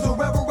bitches cause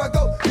wherever I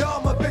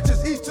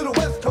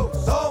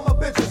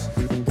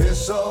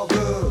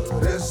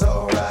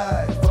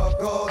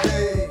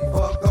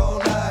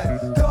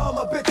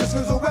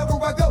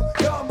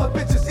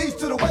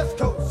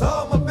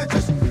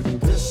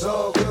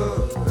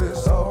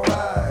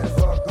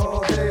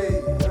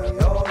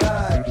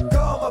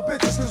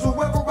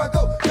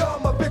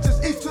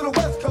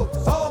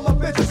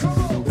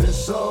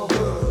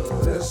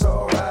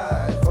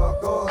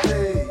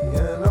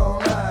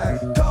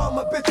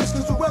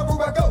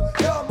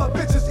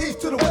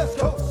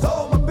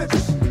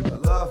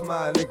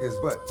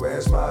but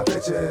where's my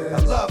bitches? I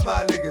love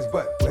my niggas,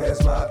 but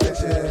where's my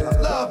bitches?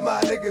 I love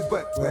my niggas,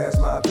 but where's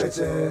my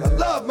bitches? I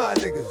love my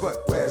niggas, but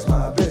where's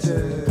my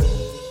bitches?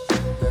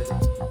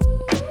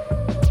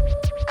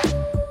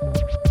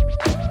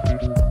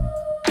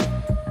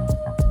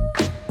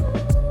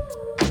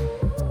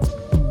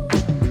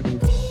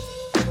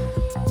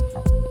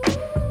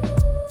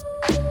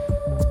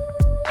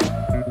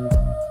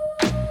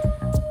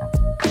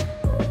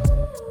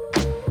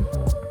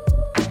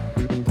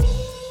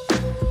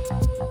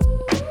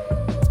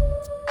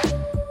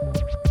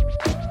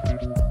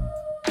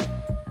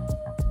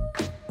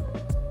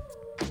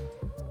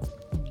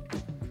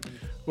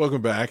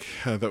 Welcome back.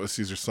 That was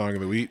Caesar's Song of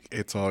the Week.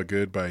 It's All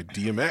Good by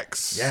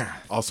DMX. Yeah.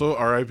 Also,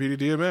 R.I.P. to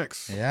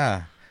DMX.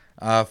 Yeah.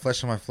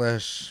 Flesh on My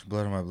Flesh,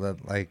 Blood on My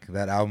Blood. Like,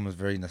 that album was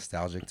very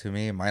nostalgic to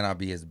me. It might not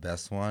be his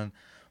best one,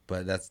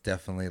 but that's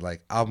definitely,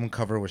 like, album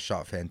cover was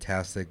shot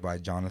fantastic by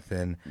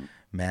Jonathan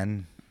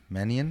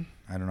Mannion.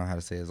 I don't know how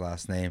to say his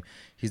last name.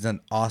 He's done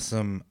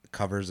awesome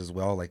covers as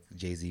well, like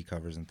Jay-Z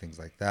covers and things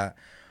like that.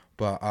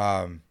 But,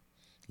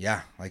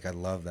 yeah, like, I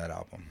love that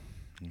album.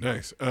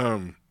 Nice.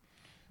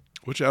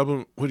 Which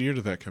album, what year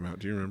did that come out?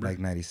 Do you remember? Like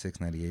 96,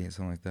 98,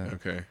 something like that.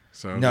 Okay.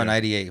 So No, yeah.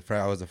 98.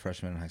 I was a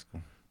freshman in high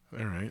school.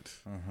 All right.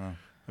 Uh-huh.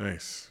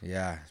 Nice.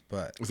 Yeah,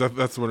 but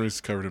That's the one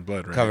who's Covered in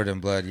Blood, right? Covered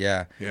in Blood,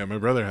 yeah. Yeah, my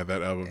brother had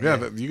that album.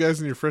 Yeah, you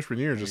guys in your freshman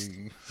year just...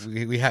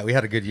 We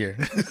had a good year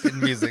in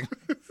music.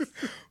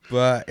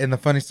 But in the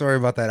funny story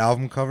about that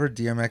album cover,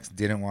 DMX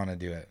didn't want to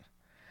do it.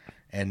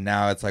 And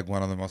now it's like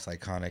one of the most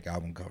iconic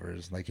album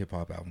covers, like hip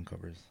hop album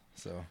covers.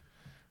 So,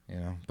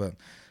 but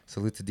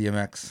salute to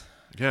DMX.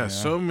 Yeah,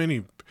 so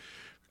many...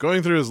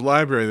 Going through his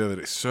library the other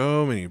day,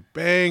 so many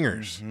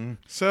bangers. Mm-hmm.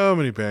 So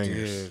many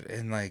bangers. Dude,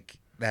 and like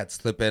that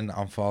slipping,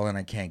 I'm falling,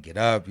 I can't get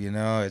up,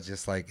 it's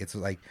just like, it's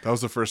like... That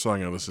was the first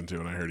song I listened to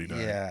when I heard he died.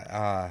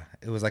 Yeah,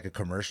 it was like a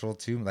commercial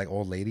too, like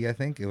Old Lady, I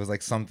think. It was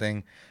like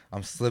something,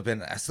 I'm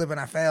slipping, I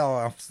fell,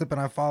 I'm slipping,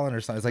 I've fallen,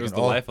 or something. It's like It was an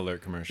the old... Life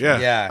Alert commercial.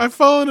 Yeah. I've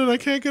fallen and I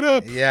can't get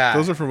up. Yeah.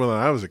 Those are from when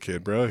I was a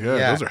kid, bro.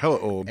 Yeah. Those are hella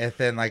old. And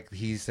then like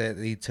he said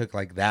he took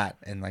like that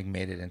and like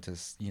made it into,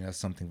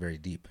 something very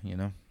deep,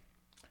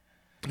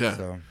 Yeah.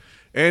 So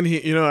And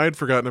he, I'd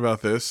forgotten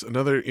about this.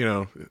 Another,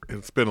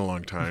 it's been a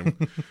long time.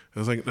 It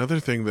was like another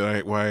thing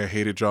why I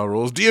hated Ja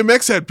Rule is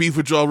DMX had beef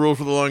with Ja Rule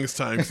for the longest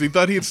time because he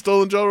thought he had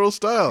stolen Ja Rule's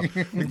style.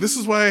 Like, this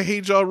is why I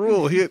hate Ja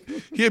Rule. He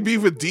had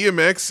beef with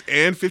DMX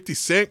and 50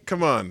 Cent.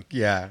 Come on.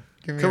 yeah.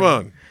 Come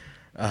on.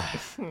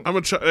 I'm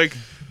like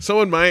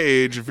someone my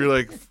age. If you're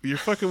like you're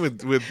fucking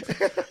with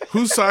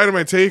whose side am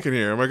I taking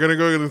here? Am I gonna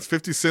go against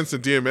 50 Cent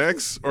and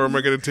DMX, or am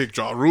I gonna take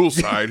Ja Rule's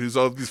side, who's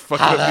all these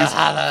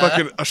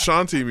fucking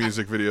Ashanti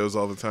music videos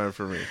all the time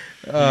for me?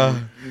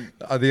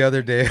 The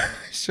other day I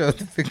showed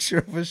the picture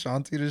of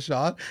Ashanti to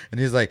Sean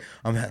and he's like,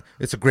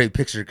 it's a great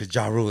picture because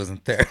Ja Rule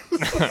isn't there.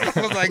 I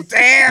was like,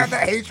 damn, the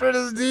hatred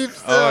is deep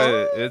still.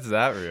 Oh, it's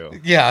that real.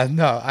 Yeah,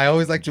 no, I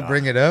always like to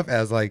bring it up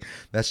as like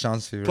that's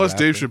Sean's favorite. Plus,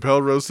 rapper. Dave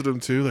Chappelle roasted him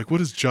too. Like, what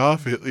does Ja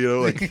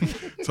feel? Like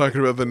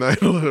talking about the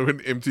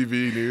 9/11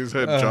 MTV News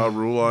had Ja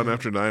Rule on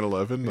after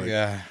 9/11. Like,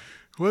 Yeah.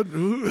 what?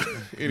 Who?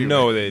 Anyway.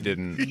 No, they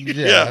didn't.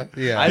 Yeah.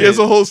 He has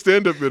a whole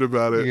stand-up bit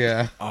about it.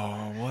 Yeah.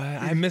 Oh, what?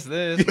 I missed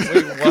this. Wait,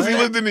 Because he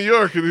what? lived in New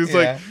York, and he's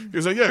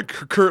like, yeah,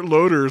 Kurt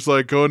Loder's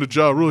like going to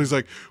Ja Rule. He's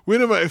like,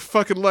 when in my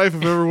fucking life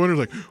have I ever wondered,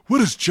 like, what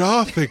does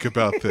Ja think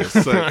about this?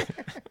 Like,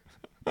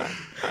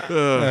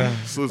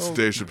 so it's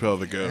Dave Chappelle,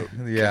 the GOAT.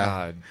 Yeah.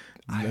 God,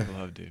 I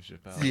love Dave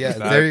Chappelle. Yeah,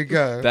 there you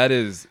go. That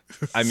is,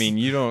 I mean,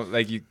 you don't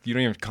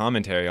even have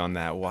commentary on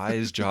that. Why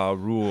is Ja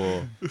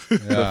Rule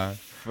Yeah.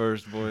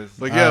 first voice?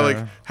 Like, yeah, like,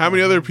 how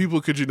many other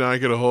people could you not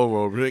get a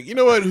hold of? Like, you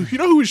know what? You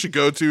know who we should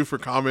go to for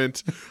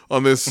comment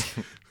on this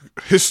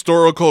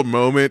historical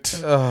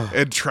moment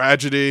and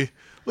tragedy?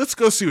 Let's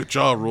go see what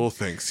Ja Rule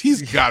thinks.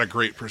 He's got a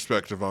great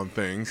perspective on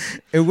things.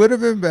 It would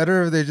have been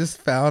better if they just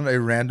found a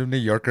random New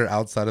Yorker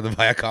outside of the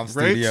Viacom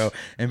studio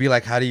and be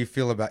like, how do you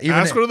feel about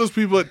Ask one of those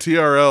people at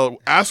TRL.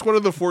 Ask one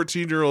of the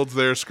 14-year-olds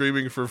there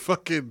screaming for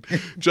fucking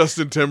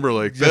Justin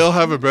Timberlake. They'll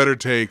have a better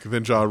take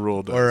than Ja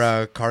Rule does.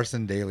 or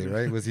Carson Daly,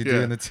 right? Was he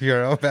doing the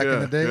TRL back in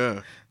the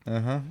day?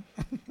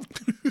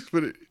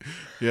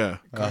 Yeah.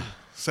 But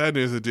sad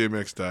news that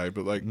DMX died.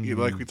 But like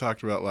we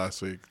talked about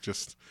last week,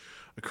 just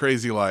a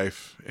crazy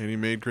life, and he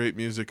made great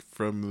music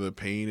from the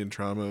pain and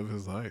trauma of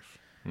his life.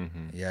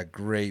 Mm-hmm. Yeah,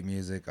 great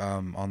music.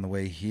 On the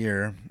way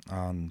here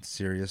on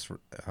Sirius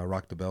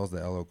Rock the Bells,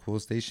 the LO Cool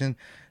station,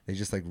 they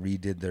just like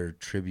redid their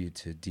tribute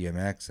to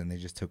DMX, and they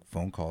just took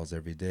phone calls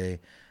every day,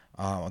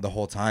 the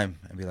whole time,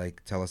 and be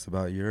like, tell us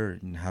about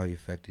and how he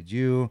affected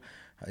you,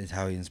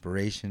 how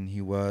inspiration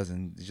he was,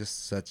 and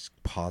just such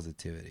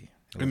positivity.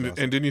 And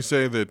didn't you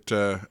say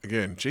that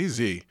again,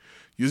 Jay-Z?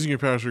 Using your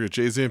powers for good,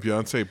 Jay-Z and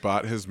Beyonce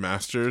bought his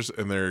masters,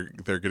 and they're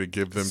going to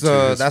give them to his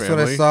family. So that's what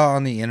I saw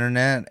on the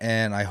internet,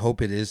 and I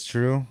hope it is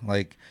true.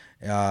 Like,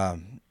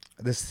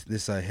 this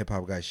hip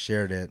hop guy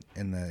shared it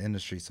in the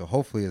industry, so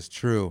hopefully it's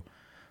true.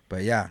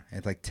 But yeah,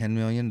 it's like $10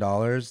 million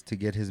to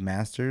get his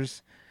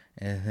masters,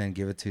 and then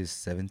give it to his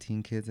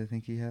 17 kids, I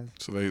think he has.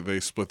 So they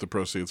split the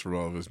proceeds from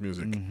all of his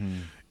music Mm-hmm.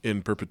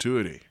 in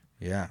perpetuity.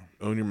 Yeah.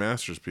 Own your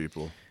masters,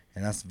 people.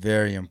 And that's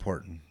very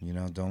important. You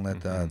know, don't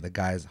let the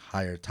guys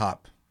higher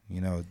top, you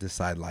know,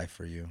 decide life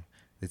for you.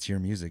 It's your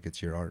music.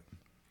 It's your art.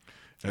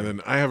 And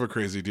then I have a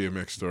crazy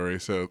DMX story.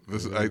 So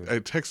this I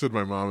texted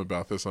my mom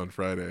about this on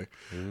Friday.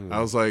 I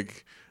was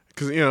like,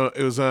 because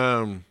it was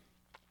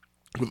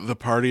the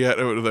party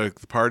the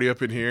party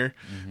up in here,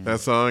 that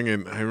song.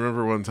 And I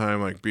remember one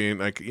time like being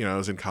like, I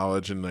was in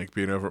college and like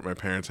being over at my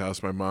parents'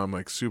 house. My mom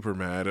like super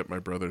mad at my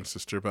brother and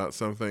sister about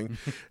something,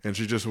 and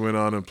she just went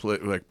on and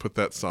put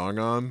that song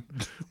on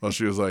while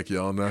she was like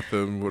yelling at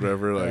them,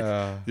 whatever.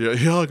 Like,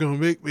 y'all gonna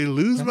make me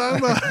lose my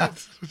mind.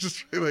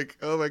 Just like,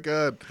 oh my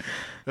god,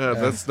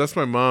 that's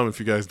my mom.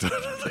 If you guys don't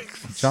like,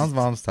 Sean's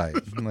mom's tight.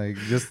 Like,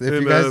 just if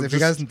And, you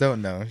guys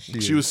don't know,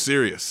 she was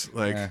serious.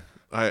 Like,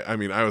 I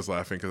mean, I was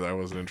laughing because I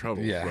wasn't in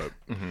trouble. Yeah.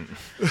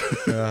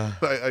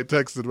 But I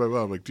texted my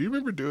mom, like, do you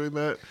remember doing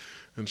that?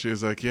 And she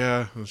was like,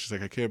 yeah. And she's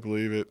like, I can't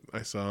believe it.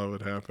 I saw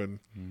what happened.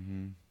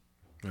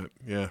 But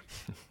yeah.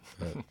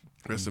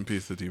 Rest in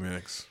peace to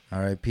DMX.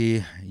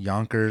 R.I.P.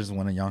 Yonkers,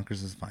 one of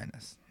Yonkers'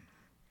 finest.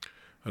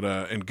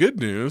 But and good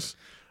news,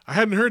 I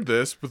hadn't heard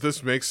this, but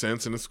this makes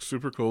sense and it's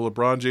super cool.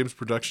 LeBron James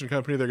production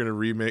company, they're going to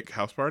remake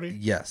House Party.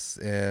 Yes,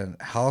 and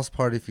House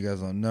Party, if you guys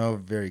don't know,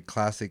 very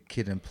classic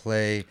kid and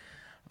play.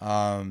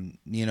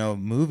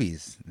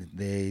 Movies.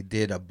 They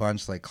did a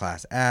bunch like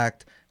Class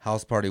Act,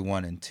 House Party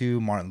 1 and 2.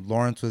 Martin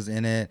Lawrence was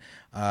in it.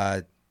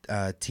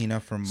 Tina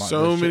from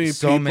So many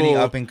many people-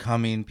 up and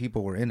coming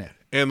people were in it.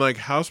 And like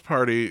House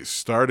Party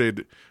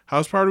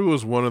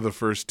was one of the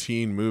first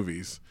teen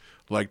movies,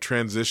 like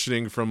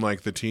transitioning from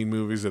like the teen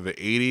movies of the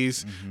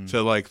 80s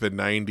to like the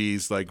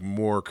 90s, like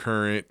more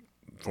current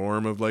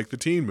form of like the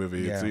teen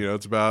movie. Yeah.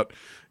 It's about,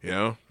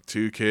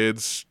 two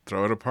kids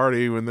throwing a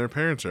party when their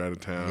parents are out of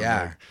town.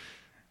 Yeah. Like,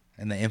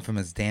 And the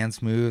infamous dance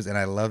moves, and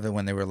I love it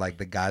when they were like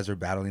the guys were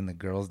battling the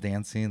girls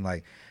dancing.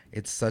 Like,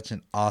 it's such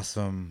an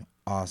awesome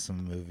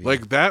movie.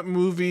 like that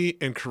movie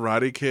and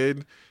Karate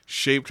Kid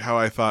shaped how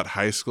I thought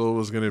high school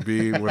was going to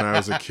be when I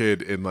was a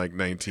kid in like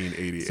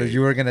 1988. so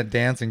you were gonna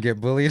dance and get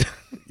bullied?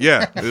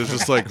 Yeah, it was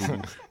just like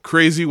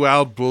crazy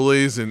wild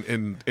bullies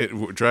and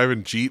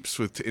driving jeeps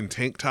in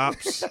tank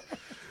tops,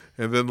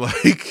 and then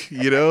like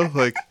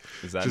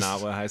Is that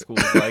not what high school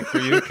was like for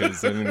you?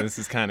 Because I mean, this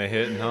is kind of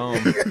hitting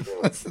home.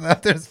 Listen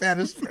up there,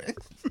 Spanish friends.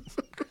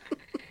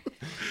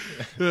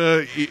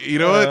 you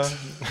know what?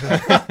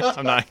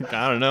 I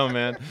don't know,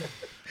 man.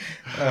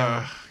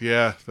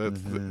 Yeah,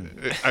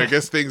 I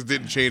guess things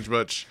didn't change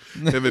much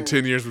in the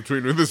 10 years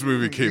between when this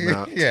movie came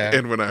out Yeah.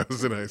 and when I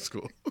was in high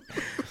school.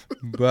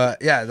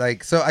 But yeah,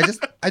 like, so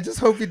I just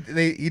hope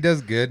he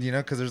does good,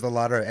 because there's a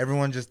lot of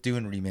everyone just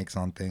doing remakes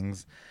on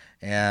things,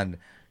 and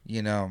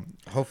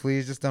hopefully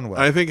he's just done well.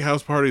 I think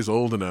House Party's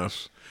old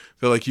enough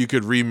that like you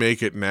could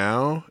remake it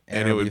now and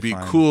it it'll would be be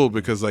fine. cool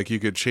because like you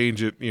could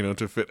change it,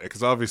 to fit.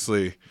 Because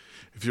obviously,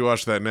 if you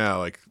watch that now,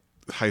 like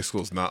high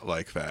school's not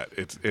like that.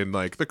 It's in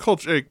like the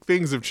culture, like,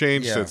 things have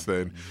changed Yeah. since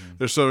then.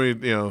 There's so many,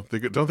 don't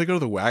they go to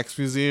the wax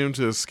museum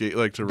to escape,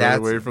 like to run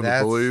away from the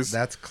bullies?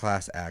 That's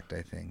Class Act,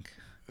 I think.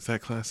 Is that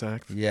Class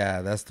Act?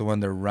 Yeah, that's the one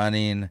they're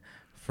running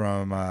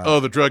from.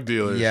 The drug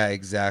dealers. Yeah,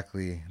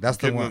 exactly. That's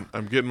the one.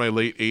 I'm getting my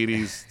late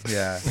 80s.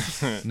 Yeah.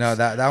 No,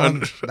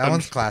 that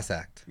one's Class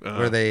Act,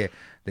 where they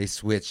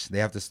switch.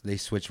 They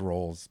switch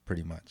roles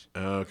pretty much.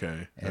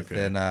 Okay. And Okay.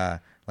 then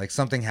like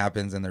something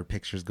happens and their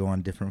pictures go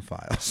on different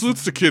files.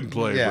 Salutes to Kid and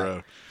Play, Yeah.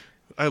 bro.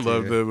 I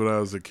loved them when I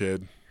was a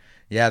kid.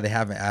 Yeah, they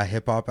have a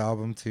hip hop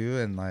album too,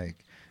 and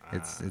like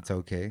it's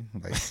okay.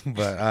 Like,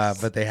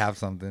 but they have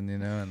something,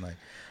 and like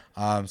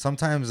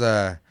sometimes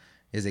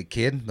is it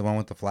Kid, the one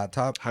with the flat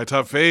top? High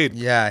Top Fade.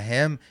 Yeah,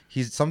 him.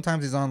 He's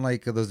on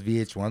like those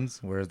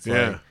VH1s where it's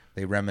Yeah. like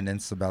they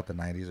reminisce about the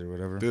 90s or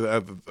whatever. Dude,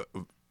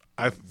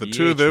 the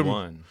two of them.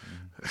 VH1.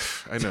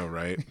 I know,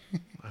 right?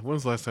 When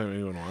was the last time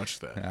anyone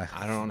watched that?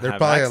 I don't There have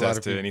probably a lot access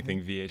of to people.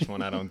 anything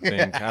VH1. I don't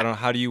think.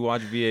 How do you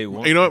watch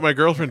VH1? You know what? My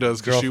girlfriend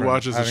does because she Girlfriend.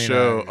 watches a I mean,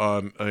 show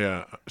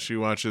on. She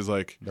watches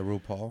like The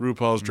RuPaul.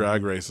 RuPaul's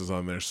Drag Races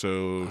on there,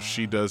 so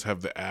she does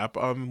have the app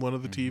on one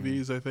of the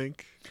TVs, I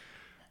think.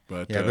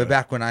 But Yeah, but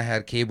back when I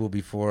had cable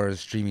before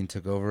streaming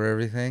took over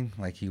everything,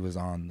 like he was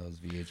on those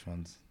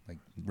VH1s, like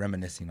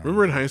reminiscing on.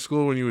 remember in them. high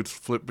school when you would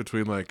flip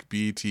between like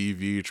BT,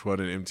 VH1,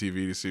 and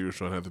MTV to see which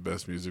one had the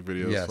best music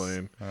videos Yes.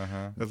 playing?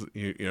 Uh-huh. That's,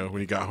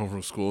 when you got home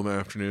from school in the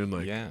afternoon,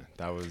 like Yeah,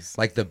 that was.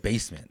 Like the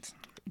basement,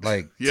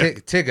 like Yeah.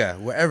 Tigga,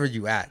 wherever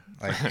you at,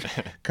 like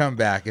come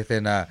back. And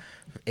then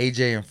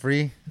AJ and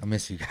Free, I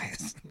miss you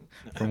guys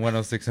from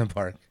 106 in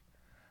Park.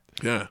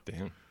 yeah,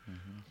 Damn.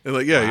 and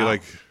like you're Wow.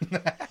 like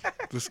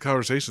this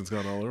conversation's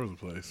gone all over the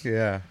place.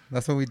 Yeah,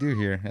 that's what we do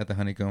here at the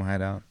Honeycomb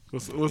Hideout.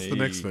 What's the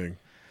next Hey. thing?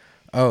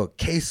 Oh,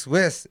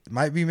 K-Swiss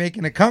might be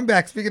making a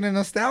comeback. Speaking of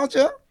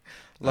nostalgia,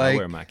 I like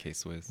wear my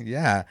K-Swiss.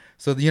 yeah.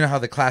 So you know how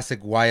the classic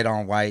white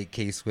on white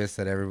K-Swiss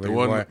that everybody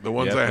wore. The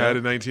ones Yep, I had yep.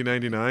 in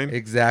 1999.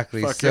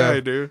 Exactly. Fuck so, yeah, I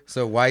do.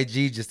 So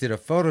YG just did a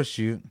photo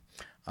shoot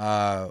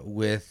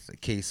with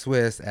K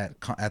Swiss at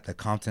the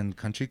Compton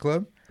Country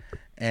Club,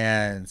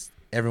 and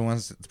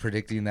everyone's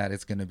predicting that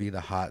it's going to be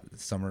the hot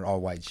summer all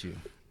white shoe.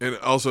 And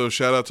also,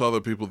 shout out to all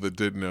the people that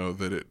did know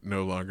that it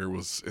no longer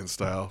was in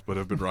style, but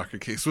have been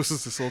rocking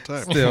K-Swisses this whole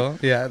time. Still,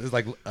 yeah, it's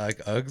like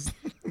Uggs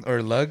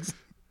or Lugs.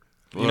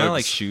 You know, like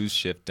Lugs. shoes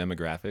shift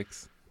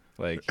demographics.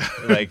 Like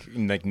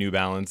New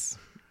Balance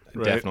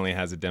Right. definitely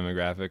has a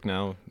demographic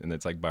now, and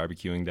it's like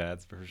barbecuing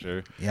dads for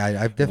sure. Yeah,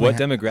 I've definitely. What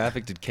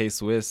demographic did K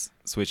Swiss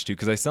switch to?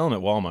 Because I sell them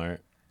at Walmart.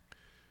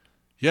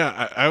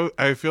 Yeah,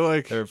 I feel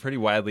like They're pretty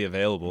widely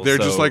available. they're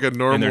just like a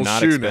normal and they're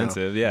not shoe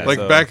expensive. now. Yeah, like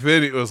so- back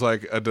then it was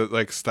like a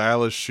like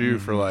stylish shoe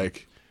for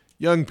like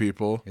young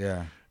people,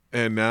 Yeah.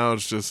 and now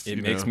it's just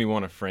It makes me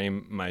want to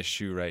frame my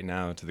shoe right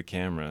now to the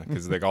camera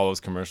because like all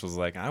those commercials,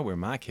 like I wear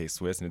my K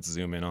Swiss and it's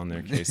zoom in on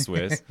their K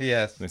Swiss.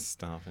 Yes. They're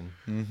stomping,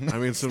 I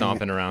mean, some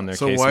stomping around their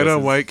some K white on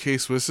Swisses. white K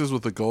Swisses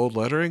with the gold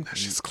lettering.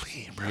 That's just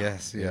clean, bro.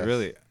 Yes. Yeah, Yes.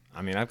 really.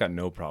 I mean, I've got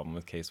no problem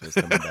with K Swiss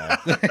coming back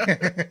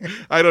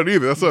I don't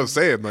either. That's what I'm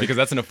saying. Like because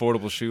that's an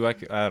affordable shoe. I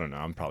don't know.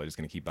 I'm probably just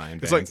gonna keep buying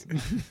it's Vans.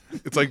 like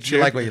it's like You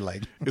like what you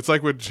like. It's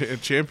like with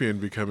Champion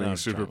becoming No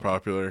super drama.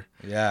 popular.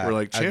 Yeah, where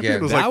like Champion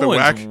again. was that like the one's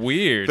whack.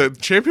 weird. The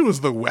Champion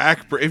was the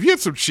whack. If you had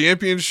some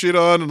Champion shit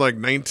on in like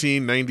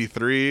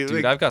 1993, Dude,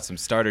 like, I've got some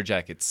starter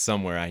jackets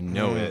somewhere. I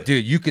know it.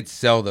 Dude, you could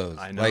sell those.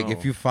 I Like know.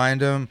 if you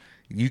find them,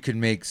 you could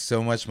make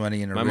so much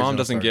money in. My mom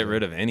doesn't get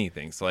rid of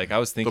anything, so like I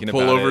was the thinking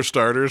about pullover it.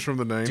 starters from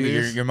the 90s.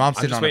 Dude, your mom's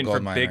I'm sitting just on a waiting gold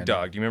for mine Big right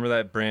Dog. Do you remember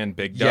that brand,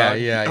 Big now. Dog?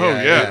 Yeah. Oh,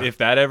 yeah. If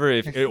that ever,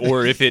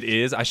 or if it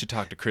is, I should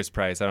talk to Chris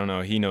Price. I don't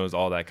know. He knows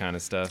all that kind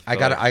of stuff. I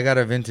but, got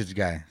a vintage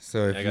guy.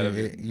 So if I got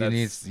a-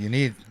 you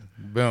need,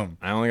 boom,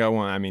 I only got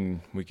one. I mean,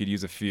 we could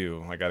use a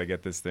few. I got to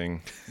get this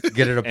thing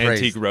get it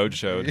appraised. antique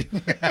roadshow.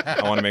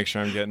 I want to make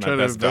sure I'm getting my Trying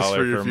to best invest dollar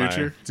for your for my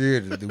future.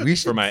 Dude, we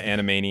should. for my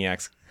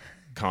Animaniacs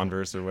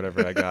Converse or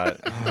whatever I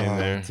got in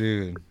there.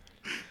 Dude.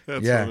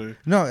 That's Yeah. funny.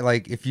 No,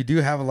 like if you do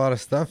have a lot of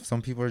stuff,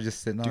 some people are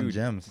just sitting on Dude,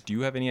 gems. do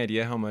you have any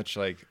idea how much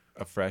like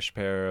a fresh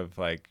pair of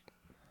like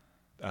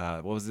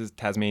what was this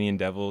Tasmanian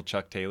Devil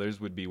Chuck Taylors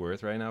would be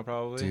worth right now?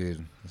 Probably.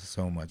 Dude,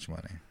 so much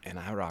money. And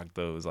I rocked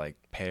those like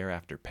pair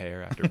after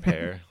pair after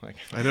pair. Like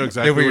I know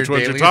exactly were your which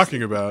ones you're dailies?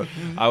 talking about.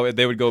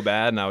 they would go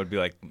bad, and I would be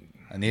like,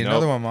 I need Nope.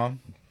 another one, Mom.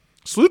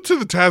 Salute to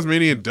the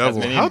Tasmanian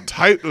Devil. Tasmanian- How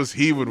tight was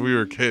he when we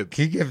were kids?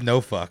 He give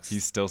no fucks.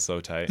 he's still so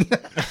tight.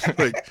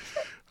 Like,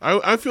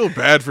 I feel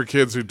bad for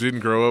kids who didn't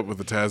grow up with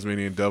the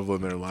Tasmanian Devil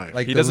in their life.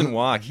 Like He the- doesn't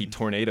walk; he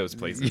tornadoes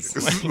places.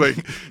 It's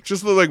like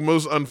just the like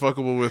most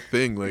unfuckable with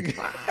thing like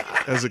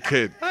as a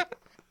kid. Like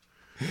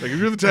if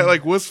you're the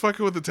like what's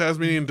fucking with the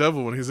Tasmanian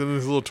Devil when he's in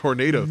his little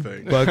tornado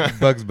thing?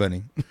 Bugs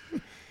Bunny.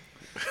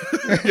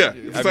 Yeah,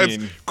 besides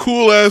mean-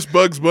 cool ass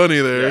Bugs Bunny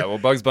there. Yeah, well,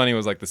 Bugs Bunny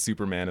was like the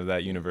Superman of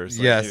that universe.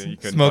 Like, Yes, you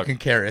couldn't smoking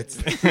carrots.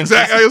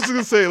 Exactly. I was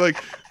gonna say like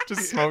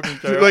just smoking.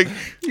 like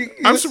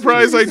I'm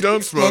surprised I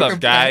don't smoke What's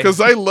up, guy?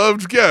 because I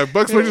loved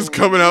Bugs Bunny just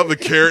coming out with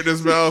the carrot in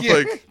his mouth Yeah.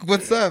 like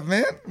What's up,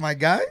 man? My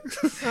guy?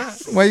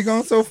 Why you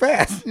going so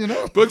fast? You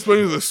know? Bugs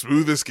Bunny was the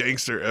smoothest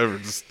gangster ever.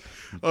 Just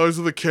always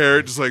with a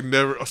carrot, just like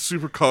never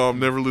super calm,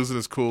 never losing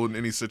his cool in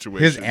any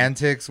situation. His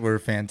antics were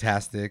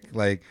fantastic.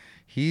 Like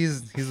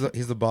he's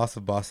the boss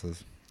of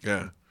bosses.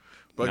 Yeah,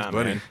 Bugs Nah,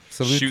 Bunny. man.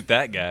 Salute- Shoot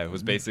that guy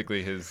was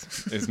basically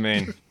his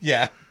main.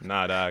 Yeah.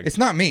 Nah, dog. It's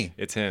not me.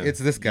 It's him. It's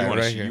this guy you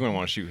wanna right shoot, here. You wouldn't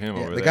want to shoot him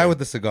Yeah, over the there. guy with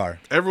the cigar.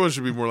 Everyone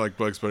should be more like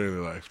Bugs Bunny in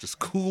their life. Just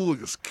cool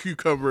as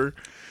cucumber,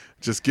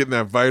 just getting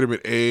that vitamin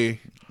A.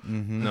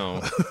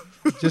 No.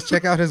 Just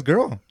check out his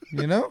girl.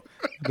 You know?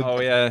 Oh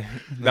yeah,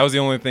 that was the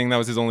only thing. That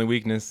was his only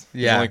weakness.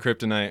 His Yeah. only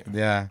kryptonite.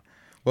 Yeah.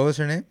 What was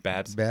her name?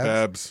 Babs.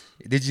 Babs.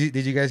 Did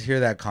you guys hear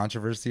that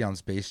controversy on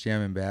Space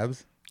Jam and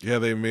Babs? Yeah,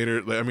 they made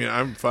her. I mean,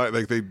 I'm fine.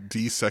 Like they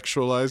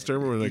desexualized her.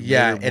 Or like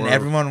Yeah, made her and more-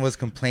 everyone was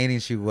complaining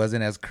she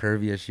wasn't as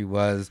curvy as she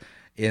was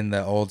in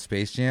the old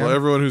Space Jam. Well,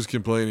 everyone who's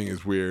complaining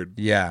is weird.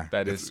 Yeah.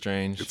 That is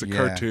strange. It's a Yeah.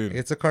 cartoon.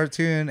 It's a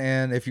cartoon,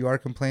 and if you are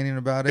complaining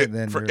about it,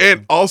 then you're-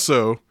 and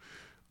also,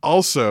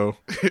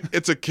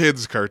 it's a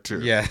kids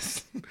cartoon.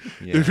 yes.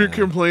 If you're Yeah.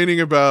 complaining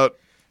about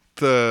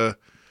the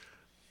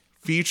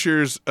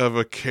features of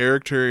a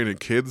character in a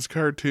kids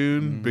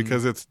cartoon Mm-hmm.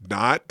 because it's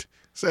not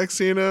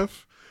sexy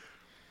enough,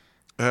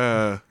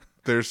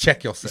 there's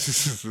Check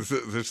yourself.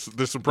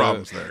 there's some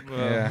problems there.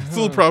 Yeah. It's a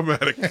little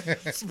problematic.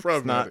 It's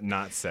problematic.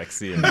 not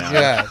sexy enough.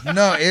 Yeah,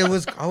 no, it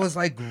was. I was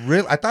like,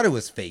 real. I thought it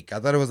was fake. I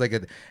thought it was like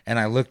and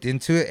I looked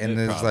into it, and It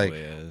there's like probably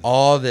is.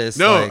 all this,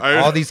 No, like I-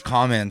 all these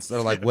comments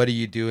are like, "What are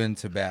you doing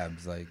to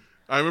Babs?" Like,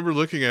 I remember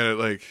looking at it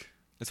like,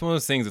 It's one of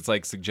those things. It's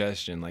like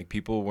suggestion. Like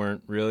people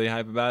weren't really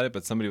hype about it,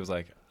 but somebody was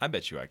like, "I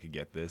bet you I could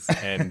get this,"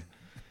 and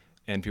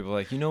people were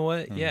like, "You know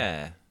what?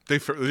 Yeah."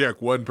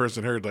 one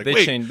person heard like, They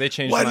wait, changed. They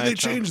changed. why my did they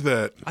account. change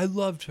that? I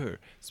loved her.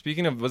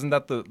 Speaking of, wasn't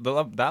that that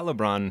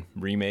LeBron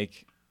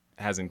remake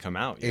hasn't come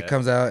out yet? it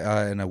comes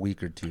out in a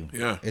week or two.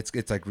 Yeah.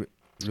 it's like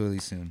really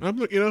soon. I'm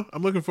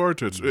looking forward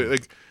to it.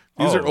 Like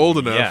these are Oh, old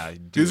enough. yeah,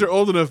 these dude. are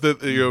old enough that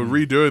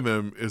redoing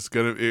them is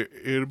gonna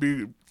it'll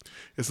be.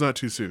 It's not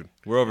too soon.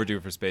 We're overdue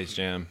for Space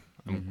Jam.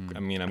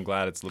 I'm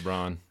glad it's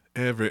LeBron.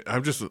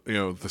 I'm just, the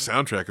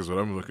soundtrack is what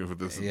I'm looking for.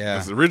 This, Yeah.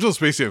 this original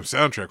Space Jam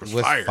soundtrack was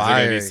fire. Is there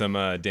gonna be Fire.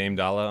 some Dame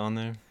Dalla on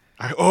there?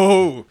 I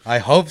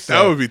hope so.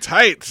 that would be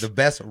tight. the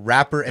best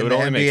rapper It in would the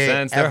only NBA make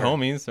sense. ever. They're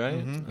homies,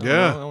 right? Mm-hmm.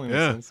 Yeah, It only makes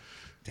yeah. sense.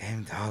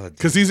 Damn dollar.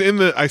 Because he's in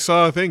the. I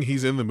saw a thing.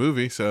 He's in the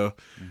movie, so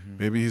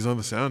maybe he's on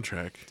the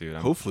soundtrack. Dude,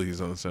 hopefully he's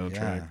on the soundtrack.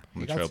 Yeah. I'm a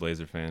He got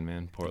Trailblazer fan,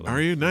 man. Portland.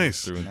 Are you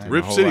nice? Through and through.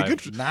 Rip My whole City. life.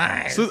 Good.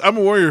 nice. I'm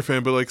a Warrior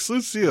fan, but like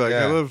salute to you. Like I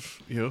Yeah.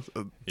 love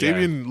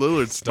Damian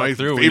Lillard's Stuck my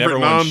through. We never favorite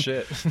won non.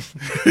 shit.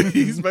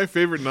 He's my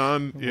favorite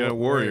non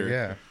Warrior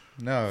Yeah.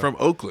 No. from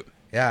Oakland.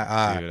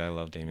 yeah. Dude, I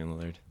love Damian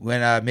Lillard.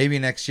 When maybe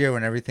next year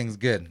when everything's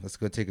good, let's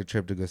go take a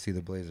trip to go see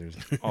the Blazers.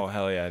 Oh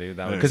hell yeah, dude.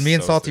 That would Because be me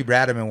and so Salty sick.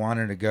 Brad have been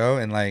wanting to go,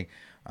 and like,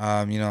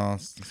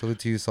 salute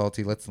to you,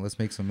 Salty. Let's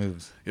make some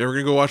moves. Yeah, we're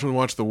gonna go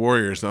watch the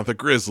Warriors, not the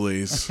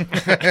Grizzlies,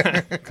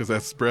 because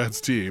that's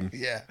Brad's team.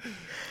 Yeah.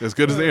 As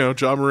good as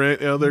John Morant,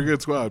 they're a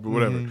good squad, but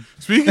whatever. Mm-hmm.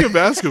 Speaking of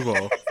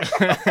basketball,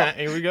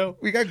 Here we go.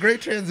 We got great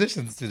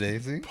transitions today.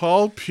 See,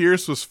 Paul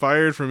Pierce was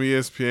fired from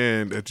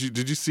ESPN.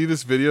 Did you see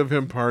this video of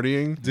him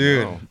partying?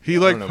 dude. No. He I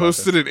like don't know about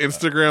posted this. an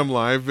Instagram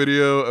live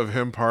video of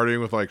him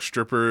partying with like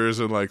strippers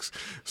and like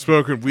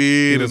smoking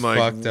weed was and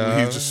like fucked up.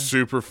 he's just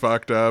super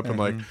fucked up and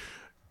like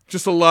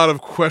just a lot of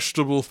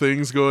questionable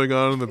things going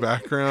on in the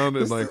background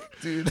and like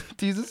Dude,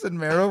 Jesus and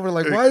Mero were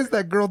like, why is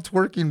that girl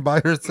twerking by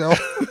herself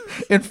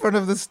in front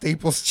of the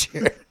Staples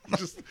chair?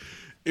 just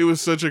it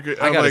was such a good.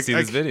 I I'm gotta like, see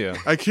this video.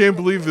 I can't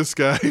believe this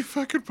guy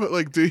fucking put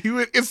like dude. He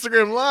went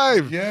Instagram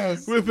live.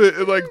 Yes. With it,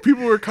 and like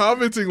people were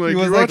commenting like He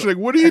was you're like- watching like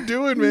what are you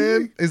doing,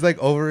 man? He's like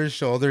over his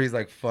shoulder. He's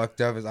like fucked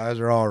up. His eyes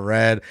are all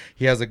red.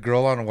 He has a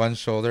girl on one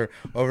shoulder.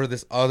 Over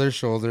this other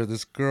shoulder,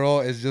 this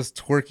girl is just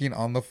twerking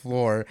on the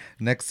floor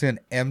next to an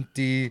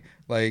empty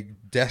like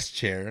desk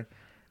chair.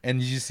 And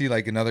you just see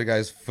like another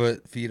guy's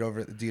feet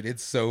over. Dude,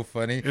 it's so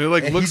funny. And it,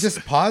 like, and looks- he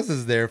just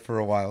pauses there for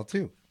a while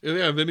too. And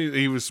yeah, then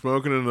he was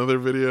smoking in another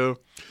video.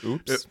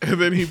 Oops.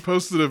 And then he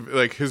posted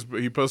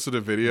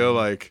a video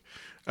like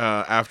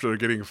after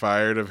getting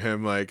fired of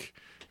him like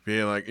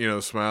being like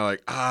smile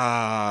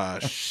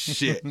like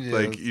shit Yes.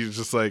 like he's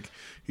just like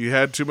he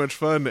had too much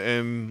fun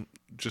and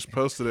just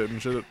posted it and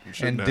shouldn't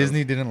And have.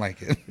 Disney didn't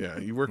like it. Yeah,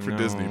 you work for No,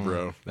 Disney,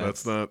 bro.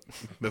 That's not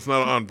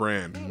on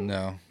brand.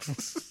 No.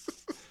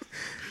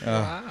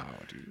 Wow,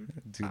 dude.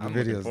 Dude, the I'm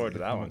looking videos. forward to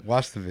that one.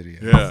 Watch the video.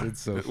 Yeah,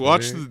 It's so funny.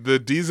 watch the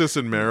Jesus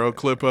and Mero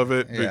clip of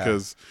it Yeah.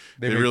 because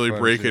They they make really fun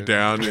of break shit. it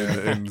down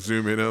and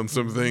zoom in on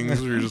some things.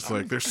 Where you're just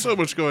like, there's so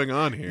much going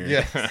on here.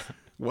 Yeah.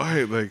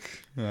 Why like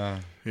yeah.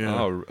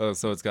 Oh,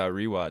 so it's got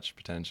rewatch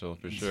potential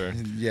for sure.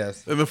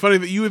 Yes. And the funny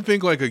that you would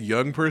think like a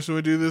young person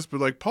would do this, but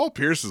like Paul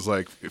Pierce is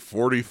like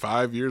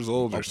 45 years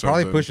old or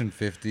something. Probably pushing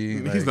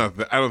 50. He's like-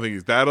 not. I don't think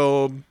he's that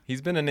old. He's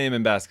been a name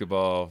in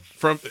basketball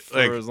From for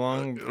like as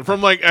long.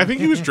 from like I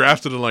think he was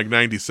drafted in like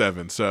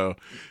 '97. So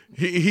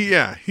he's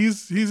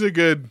a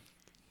good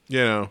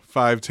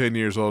 5-10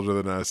 years older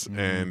than us,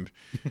 and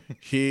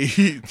he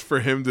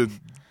for him to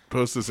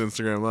post this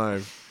Instagram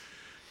live.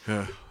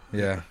 Yeah.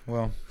 Yeah.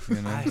 Well,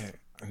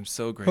 I'm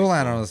so grateful. he'll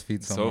land on his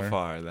feet so somewhere.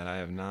 far that I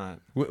have not.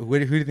 Who do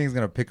you think is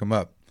gonna pick him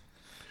up?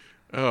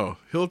 Oh,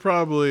 he'll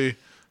probably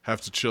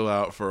have to chill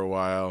out for a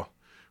while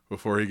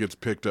before he gets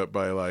picked up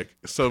by like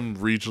some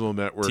regional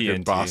network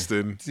in TNT.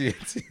 Boston. He'll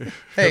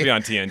hey, be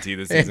on TNT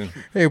this hey, season.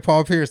 hey,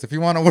 Paul Pierce, if you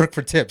want to work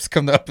for tips,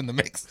 come to Up in the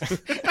Mix.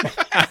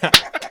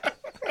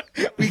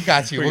 We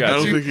got you. We We'll got I get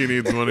don't you. think he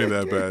needs money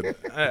that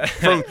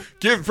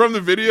bad. From the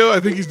video, I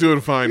think he's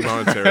doing fine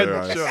monetary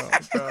wise.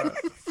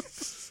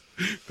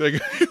 That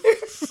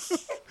guy-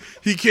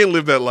 he can't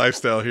live that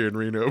lifestyle here in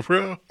Reno,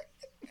 bro.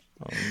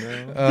 Oh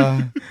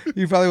no.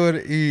 He probably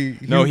would. He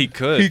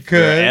could. He could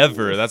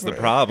Forever. That's the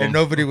problem. and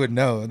nobody would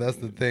know. That's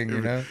the thing,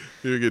 you know.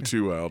 He would get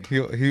too wild.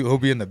 He'll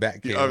be in the back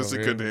He cave. obviously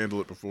over here. couldn't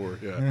handle it before.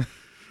 Yeah.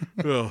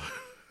 Well,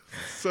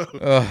 so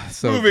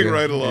So moving good.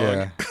 right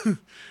along.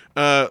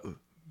 Yeah.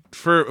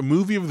 For a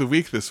movie of the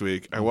week this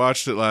week, I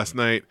watched it last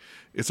night.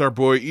 It's our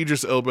boy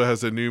Idris Elba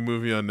has a new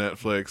movie on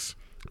Netflix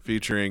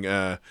featuring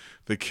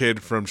the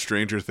kid from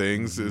Stranger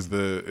Things is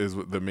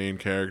the main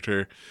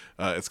character.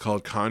 It's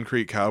called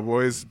Concrete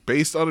Cowboys,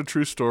 based on a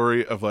true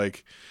story of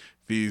like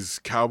these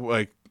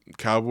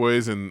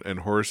cowboys and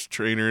horse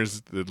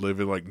trainers that live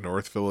in like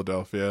North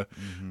Philadelphia.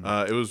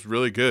 It was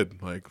really good.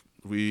 Like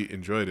we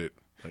enjoyed it.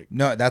 Like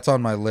No, that's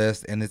on my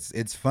list, and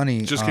it's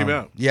funny. Just came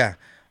out. Yeah.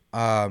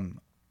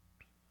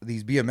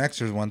 These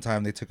BMXers one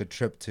time they took a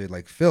trip to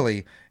like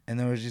Philly, and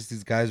there was just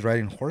these guys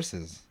riding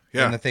horses.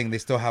 Yeah. And the thing, they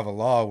still have a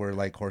law where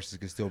like horses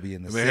can still be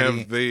in the and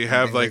city. they and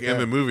have things like in that.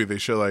 the movie they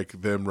show like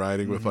them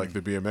riding with like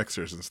the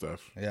BMXers and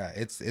stuff. Yeah,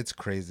 it's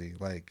crazy.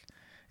 Like,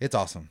 it's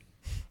awesome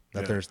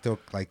that Yeah. there's still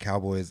like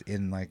cowboys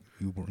in like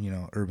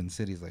urban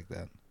cities like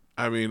that.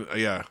 I mean,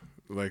 yeah.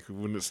 Like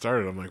when it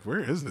started, I'm like,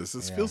 where is this?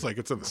 This Yeah. feels like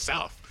it's in the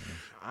South,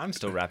 I'm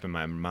still wrapping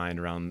my mind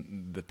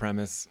around the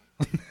premise.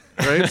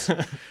 right?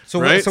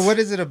 So Right? what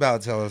is it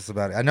about? Tell us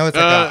about it. I know it's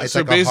like So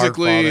like a hard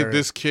basically, father.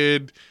 this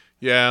kid,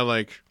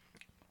 like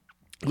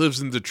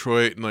lives in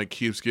Detroit and like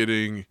keeps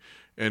getting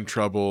in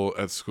trouble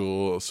at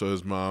school, so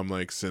his mom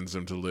like sends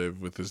him to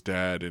live with his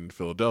dad in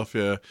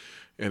Philadelphia,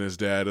 and his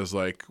dad is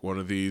like one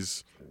of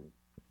these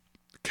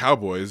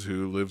cowboys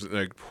who lives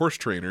like horse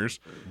trainers,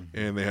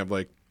 and they have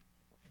like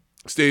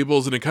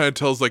stables, and it kind of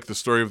tells like the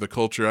story of the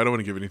culture. I don't want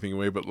to give anything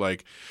away, but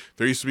like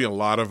there used to be a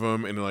lot of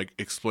them, and it like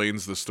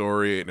explains the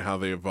story and how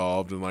they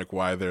evolved and like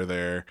why they're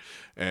there,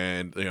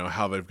 and you know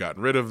how they've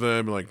gotten rid of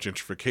them, and like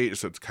gentrification.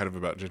 So it's kind of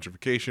about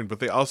gentrification, but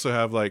they also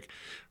have like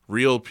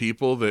real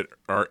people that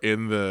are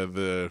in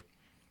the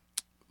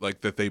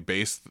like that they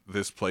base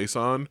this place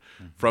on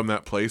from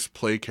that place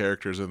play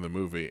characters in the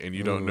movie, and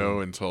you don't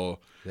know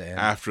until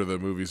after the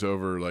movie's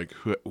over like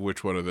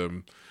which one of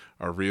them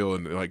are real,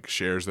 and like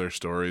shares their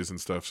stories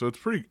and stuff. So it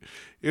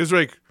was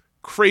like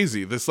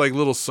crazy, this like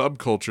little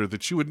subculture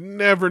that you would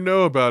never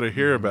know about or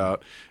hear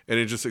about, and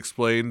it just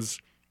explains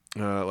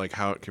like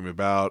how it came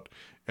about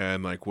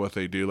and like what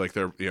they do. Like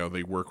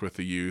they work with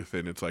the youth,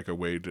 and it's like a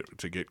way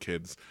to get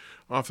kids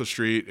off the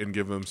street and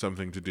give them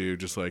something to do,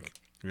 just like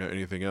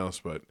anything else.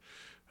 But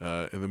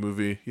in the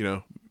movie,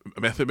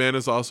 Method Man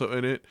is also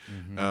in it.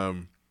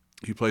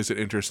 He plays an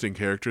interesting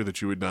character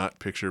that you would not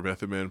picture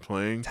Method Man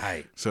playing.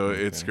 Tight. So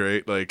it's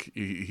great. Like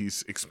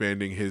he's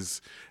expanding his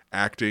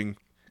acting.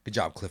 Good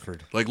job,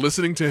 Clifford. Like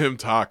listening to him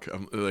talk,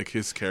 like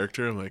his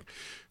character, I'm like,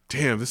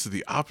 damn, this is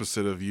the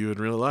opposite of you in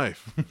real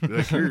life.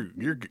 Like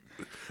you're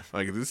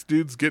like, this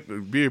dude's getting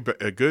to be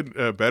a good,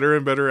 better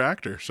and better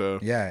actor. So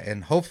Yeah,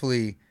 and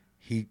hopefully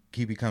he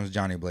becomes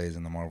Johnny Blaze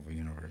in the Marvel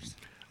universe.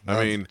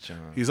 I mean,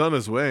 he's on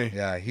his way.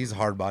 Yeah, he's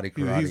hard body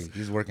karate.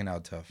 He's working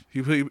out tough.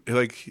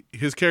 Like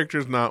his character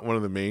is not one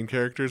of the main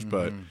characters,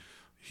 but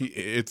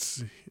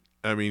he's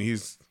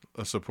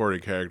a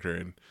supporting character,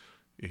 and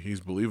he's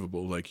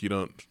believable. Like you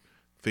don't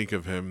think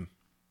of him,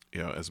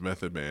 as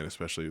Method Man,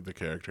 especially the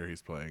character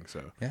he's playing.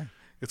 So Yeah,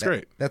 it's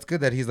great. That's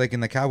good that he's like in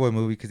the cowboy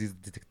movie because he's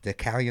the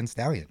Decalion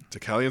Stallion.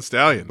 Decalion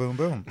Stallion. Boom,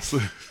 boom.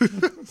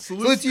 Salute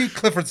Salute to you,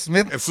 Clifford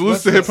Smith. and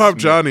salutes to Hip Hop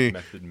Johnny.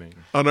 Method Man.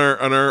 On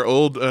our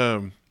old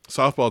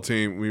softball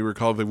team, we were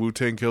called the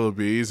Wu-Tang Killer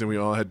Bees, and we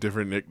all had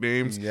different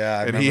nicknames. Yeah,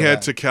 I and he remember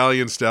had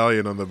Decalion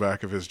Stallion on the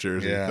back of his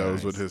jersey. Yeah, That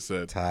was nice. what his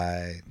said.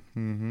 Tight.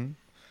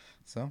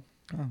 So,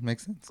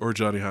 makes sense. Or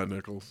Johnny Hot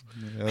Nickels.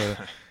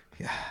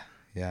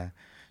 Yeah.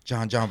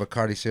 John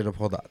Bacardi should have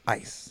pulled the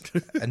ice.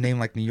 A name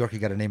like New York, you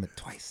got to name it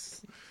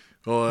twice.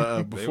 Well,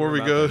 They before were we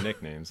about go, the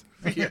nicknames.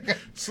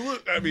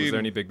 salute. I Was mean, there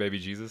any Big Baby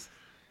Jesus?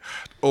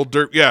 Old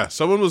Dirk. Yeah,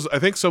 I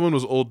think someone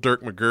was Old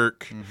Dirk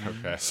McGurk.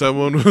 Okay.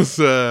 Someone was.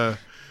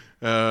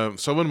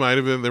 Someone might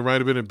have been. There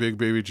might have been a Big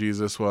Baby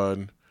Jesus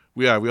one.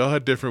 We all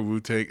had different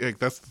Wu-Tang. Like,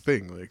 that's the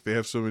thing. Like they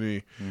have so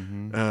many.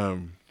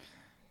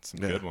 Some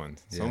good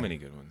ones. So Yeah. many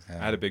good ones. Yeah.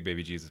 I had a Big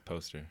Baby Jesus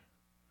poster.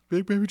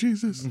 Big Baby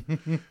Jesus.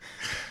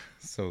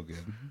 So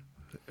good.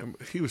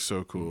 He was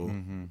so cool.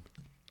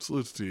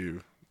 Salutes to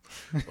you,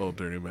 old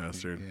dirty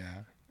bastard.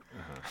 Yeah.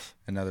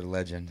 Another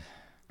legend.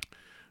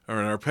 All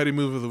right, our petty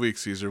move of the week,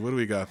 Caesar. What do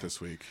we got this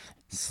week?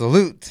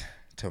 Salute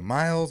to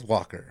Miles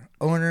Walker,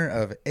 owner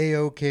of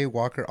AOK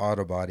Walker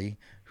Auto Body,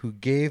 who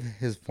gave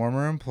his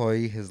former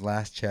employee his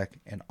last check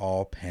in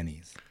all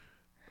pennies.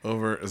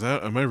 Am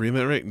I reading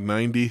that right?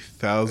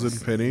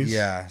 90,000 pennies?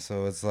 Yeah,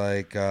 so it's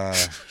like,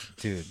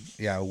 dude,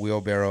 a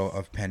wheelbarrow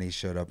of pennies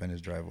showed up in his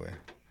driveway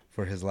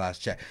for his last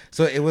check.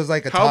 So it was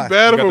like a How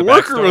bad of got a the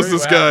worker was backstory?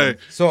 this What guy? happened?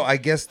 So I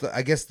guess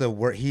the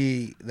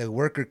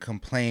worker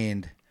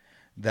complained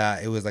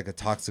that it was like a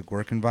toxic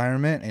work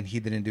environment, and he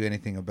didn't do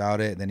anything about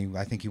it. Then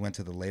I think he went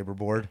to the labor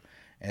board,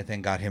 and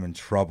then got him in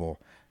trouble.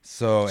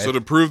 So So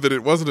to prove that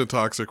it wasn't a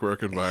toxic work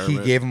he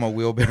environment, gave him a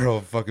wheelbarrow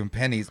of fucking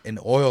pennies and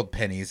oiled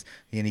pennies,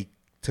 and he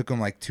took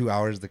him like 2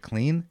 hours to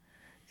clean,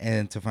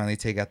 and to finally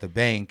take out the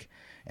bank,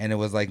 and it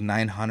was like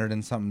 $900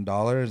 and something,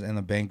 and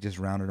the bank just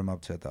rounded him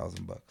up to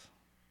 $1,000.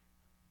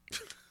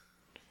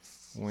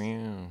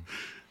 Wow.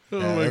 oh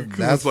Yeah, my, 'cause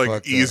that's it's like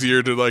fucked up.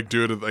 easier to like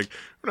do it. Like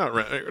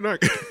we're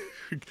not.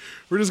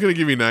 We're just gonna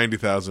give you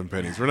 90,000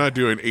 pennies. We're not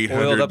doing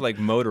 800. Oiled up like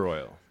motor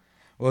oil.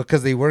 Well,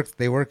 because they work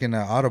in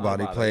an auto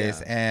body body,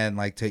 place, yeah. and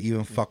like to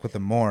even fuck with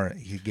them more,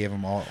 he gave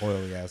them all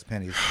oily ass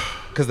pennies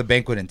because the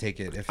bank wouldn't take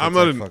it. If I'm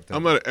it's, fucked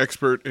up. not an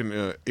expert in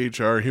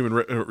HR, human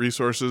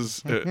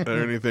resources, or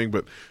anything,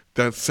 but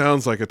that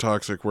sounds like a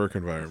toxic work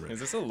environment. Is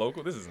this a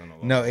local? This isn't a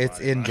local. No,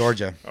 it's in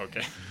Georgia.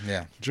 Okay.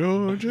 Yeah.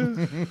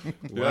 Georgia.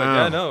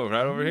 Yeah, no,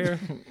 right over here.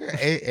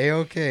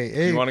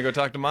 AOK. You want to go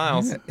talk to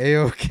Miles?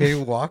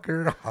 AOK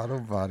Walker Auto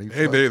Body.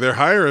 Hey, they're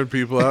hiring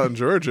people out in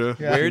Georgia.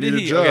 Where You did need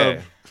a he? job.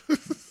 Okay.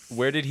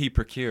 Where did he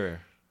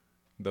procure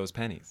those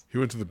pennies? He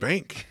went to the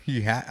bank.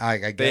 I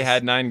guess They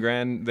had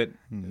 $9,000 that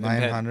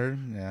 900.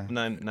 Yeah.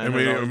 I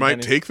mean, it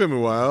might take them a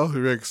while.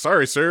 They're like,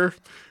 "Sorry, sir,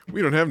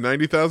 we don't have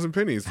 90,000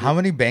 pennies. How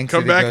many banks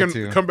Come did he back go and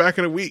to? come back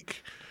in a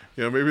week."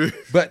 Maybe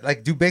But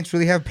like, do banks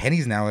really have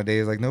pennies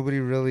nowadays? Like nobody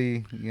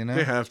really,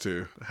 they have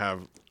to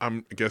have.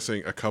 I'm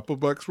guessing a couple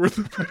bucks worth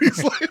of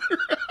pennies later.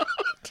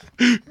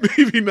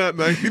 Maybe not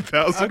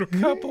 90,000. A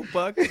couple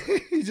bucks.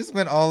 He just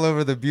went all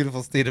over the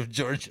beautiful state of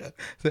Georgia.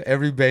 So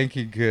every bank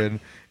he could,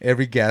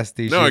 every gas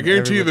station. No, I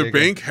guarantee you the everywhere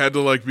they bank had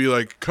to be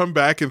like, come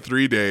back in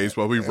 3 days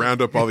while we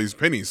round up all these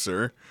pennies,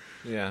 sir.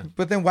 Yeah. go.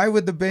 But then why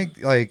would the bank,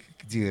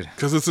 dude?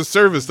 Because it's a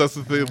service. That's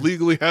what they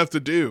legally have to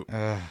do.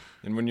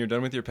 And when you're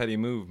done with your petty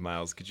move,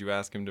 Miles, could you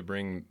ask him to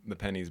bring the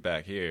pennies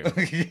back here?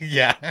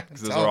 Yeah.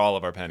 Because those are all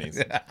of our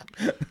pennies.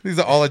 These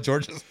are all of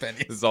Georgia's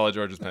pennies. This is all of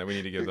Georgia's pennies. We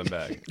need to give them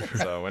back.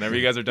 So whenever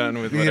you guys are done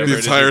with whatever The it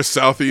is, entire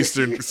southeast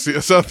of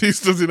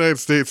the United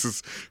States has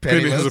a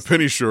Penniless.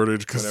 penny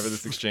shortage whenever because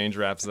this exchange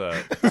wraps up.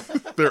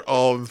 they're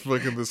all in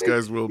fucking this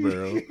guy's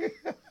wheelbarrow.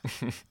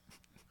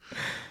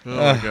 Oh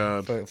my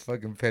god!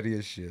 Fucking petty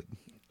as shit.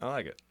 I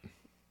like it.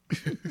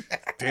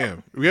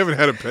 Damn, we haven't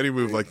had a penny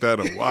move like that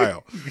in a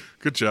while.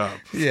 Good job.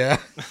 Yeah.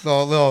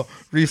 So a little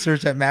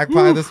research at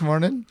Magpie this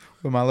morning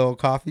with my little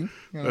coffee.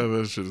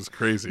 That shit is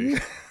crazy.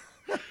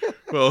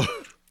 Well,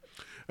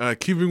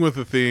 keeping with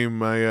the theme,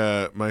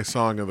 my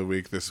song of the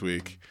week this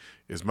week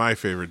is my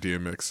favorite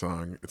DMX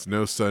song. It's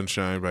 "No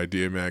Sunshine" by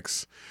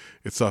DMX.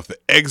 It's off the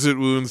Exit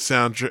Wounds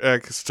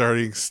soundtrack,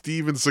 starring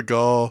Steven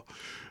Seagal.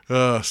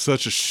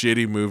 Such a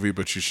shitty movie,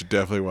 but you should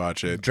definitely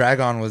watch it.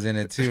 Dragon was in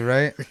it too,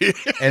 right?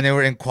 And they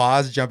were in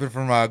quads jumping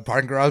from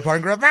parking garage.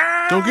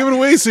 Don't give it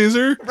away,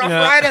 Caesar. Rough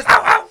Riders.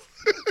 Ow,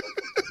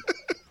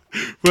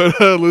 But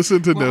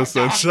listen to "No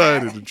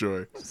Sunshine" and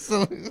enjoy.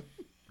 ow.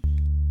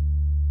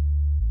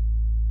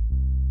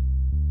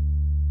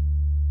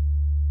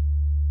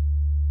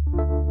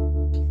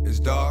 It's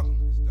dark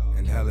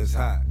and hell is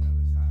hot.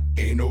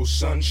 Ain't no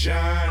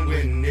sunshine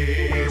when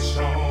it's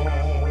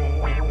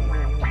on.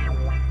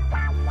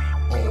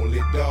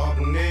 Only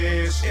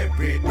darkness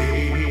every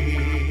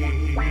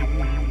day.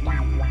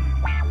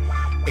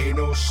 Ain't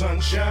no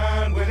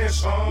sunshine when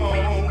it's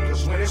on.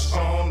 Cause when it's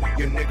on,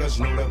 your niggas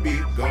know the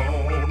beat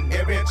gone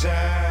every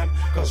time.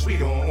 Cause we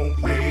don't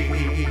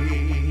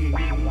play.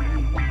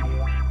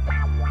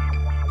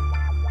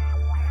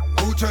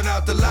 Who turn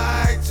out the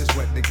lights is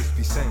what niggas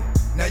be saying.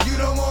 Now you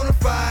don't wanna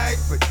fight,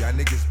 but y'all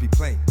niggas be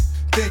playing.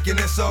 Thinking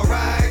it's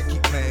alright,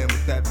 keep playing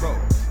with that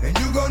role. And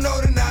you gon' know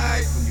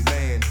tonight when you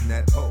land in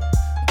that hole.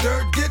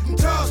 Dirt getting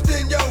tossed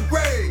in your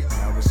grave.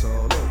 Now it's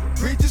all over.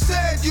 Preacher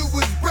said you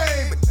was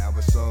brave, but now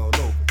it's all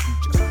over.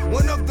 You just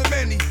one of the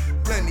many,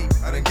 plenty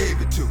I done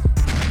gave it to.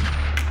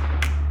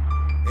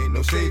 Ain't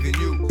no saving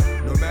you.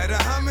 No matter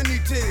how many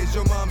tears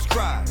your moms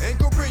cry. Ain't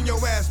gon' bring your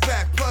ass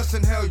back, plus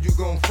in hell you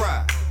gon'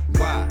 fry.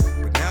 Why?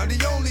 But now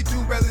the only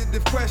two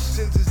relative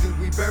questions is if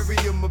we bury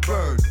him or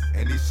burn.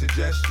 Any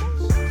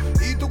suggestions?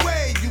 Either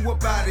way, you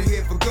up out of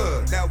here for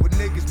good. Now when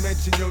niggas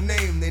mention your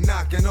name, they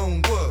knocking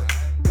on wood.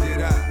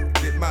 Did I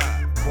get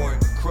my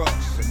point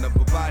across?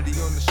 Another body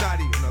on the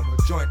shotty, another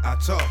joint I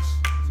toss.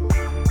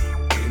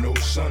 Ain't no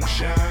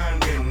sunshine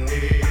when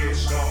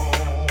it's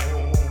on.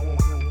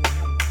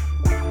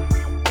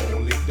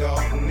 Only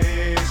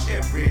darkness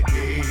every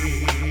day.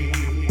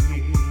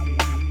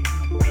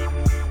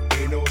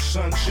 Ain't no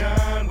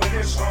sunshine when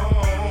it's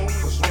on.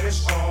 Cause when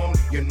it's on,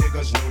 your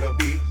niggas know the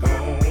beat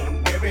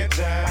gone every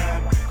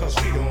time. Cause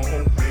we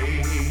don't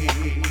play.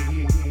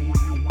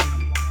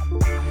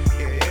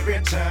 Every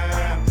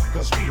time,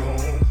 cause we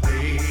don't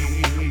play.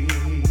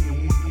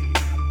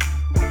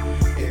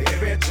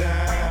 Every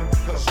time,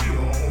 cause we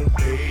don't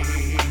play.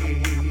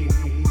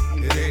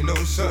 It ain't no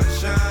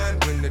sunshine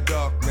when the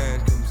dark man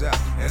comes out.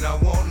 And I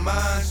want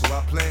mine, so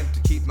I plan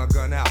to keep my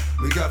gun out.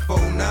 We got 4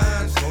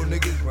 9s, 4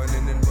 niggas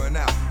running and run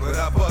out. But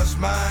I bust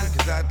mine,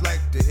 cause I'd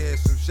like to hear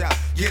some shout.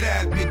 Get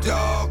at me,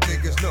 dog,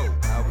 niggas know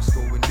I was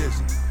going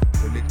dizzy.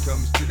 When it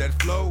comes to that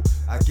flow,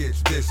 I get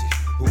busy.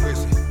 Who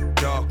is it?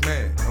 Dark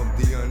man, I'm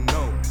the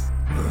unknown.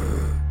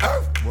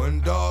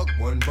 One dog,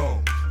 one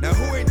bone. Now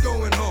who ain't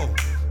going home?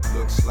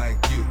 Looks like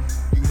you.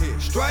 You hear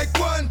strike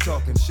 1,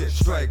 talking shit,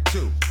 strike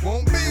 2.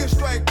 Won't be a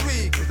strike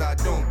 3, cause I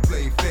don't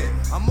play fair.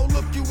 I'ma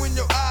look you in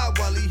your eye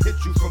while he hit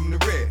you from the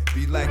rear.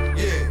 Be like,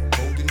 yeah,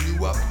 holding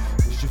you up,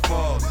 cause you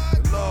falling.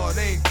 The Lord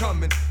ain't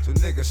coming, so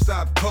nigga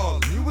stop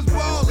calling. You was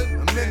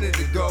ballin' a minute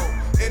ago,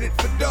 in it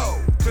for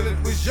dough. Till it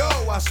was yo,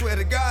 I swear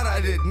to God I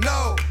didn't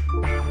know.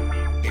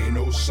 Ain't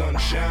no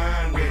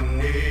sunshine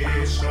when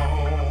it's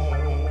on.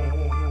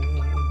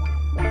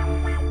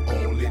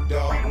 Only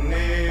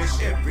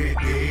darkness every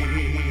day.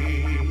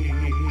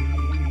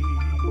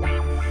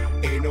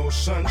 Ain't no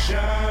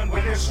sunshine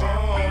when it's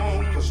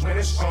on. Cause when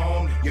it's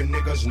on, your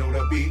niggas know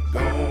the beat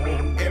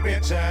gone every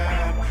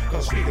time.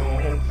 Cause we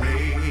don't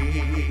play.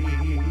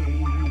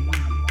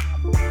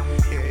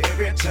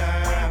 Every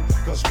time,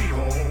 cause we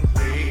don't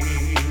play.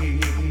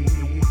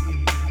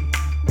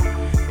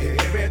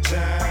 Every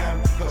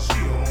time, cause we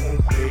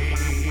don't play.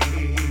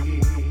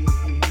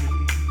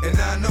 And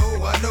I know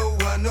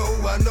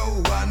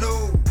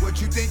what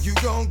you think you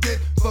gon' get.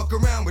 Fuck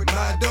around with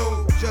my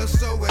dough. Just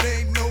so it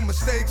ain't no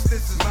mistakes,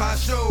 this is my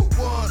show.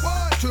 1,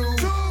 2,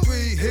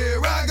 3,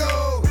 here I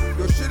go.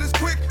 Your shit is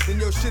quick, then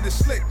your shit is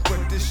slick.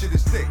 But this shit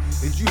is thick.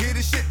 Did you hear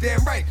this shit?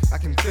 Damn right, I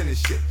can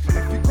finish it.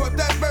 If you caught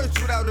that verse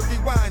without a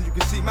rewind, you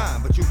can see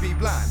mine, but you'll be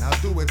blind. I'll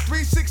do it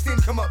 360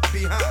 and come up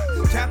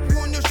behind. Tap you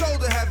on your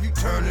shoulder, have you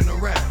turning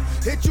around.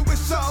 Hit you with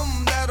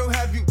something that'll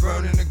have you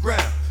burning the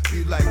ground.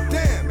 Be like,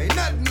 damn, ain't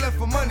nothing left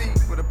for money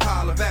but a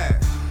pile of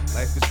ash.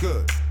 Life is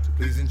good, so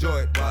please enjoy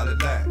it while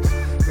it lasts.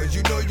 Cause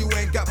you know you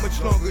ain't got much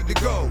longer to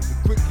go. The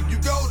quicker you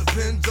go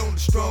depends on the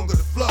stronger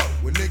the flow.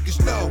 When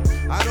niggas know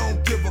I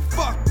don't give a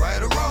fuck,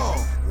 right or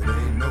wrong. But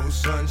ain't no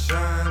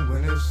sunshine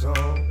when it's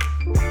on.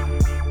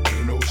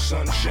 Ain't no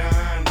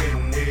sunshine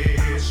when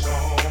it's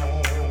on.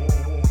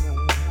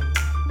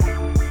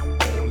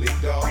 Only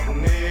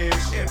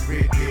darkness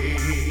every day.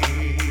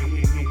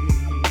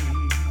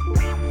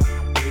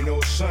 Ain't no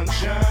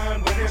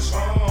sunshine when it's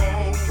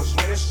on. Cause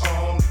when it's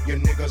on, your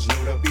niggas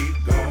know the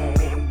beat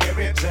gone.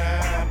 Every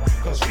time,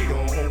 cause we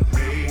don't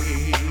play.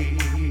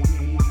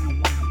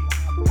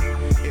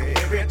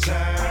 Yeah, every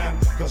time,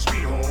 cause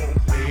we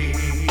don't play.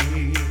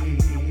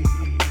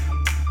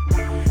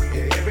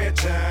 Yeah, every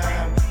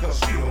time, cause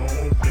we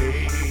don't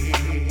play.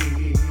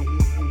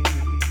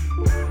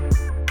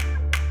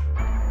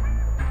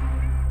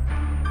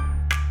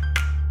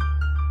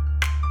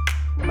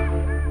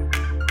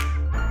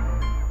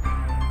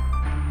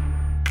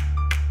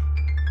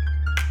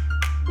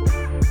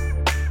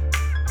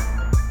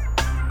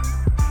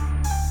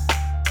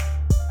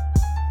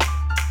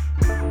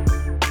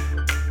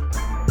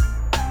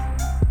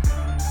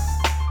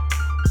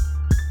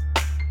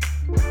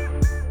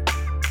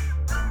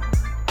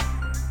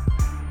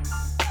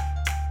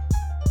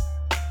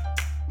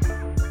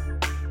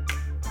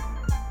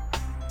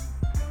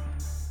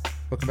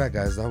 Welcome back,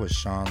 guys. That was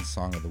Sean's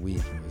song of the week.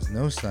 It was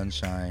No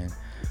Sunshine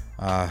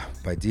by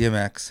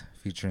DMX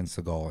featuring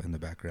Seagal in the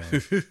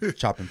background,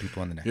 chopping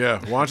people in the neck.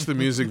 Yeah, watch the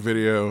music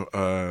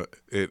video.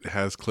 It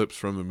has clips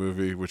from the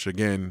movie, which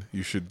again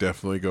you should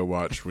definitely go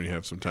watch when you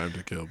have some time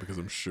to kill, because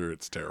I'm sure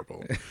it's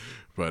terrible.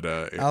 But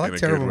I like in a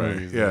terrible good way.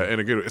 movies, Yeah, though. in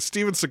a good way. It's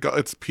Steven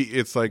Seagal.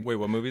 It's like Wait,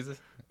 what movie is this?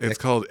 it's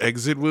called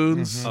Exit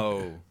Wounds.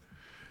 Oh,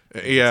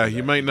 Yeah,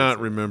 you might not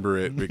remember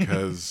it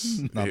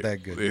because Not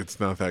that good. It's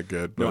not that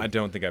good. But no, I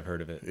don't think I've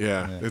heard of it.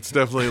 yeah, it's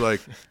definitely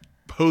like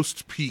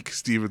post-peak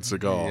Steven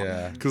Seagal.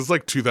 Yeah. Because it's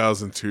like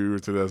 2002 or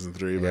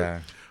 2003. But Yeah.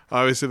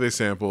 obviously they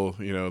sample,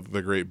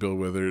 the great Bill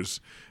Withers,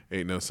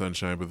 Ain't No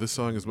Sunshine. But this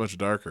song is much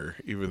darker,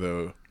 even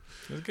though,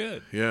 It was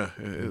good. yeah,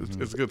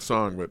 it's a good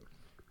song. But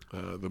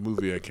the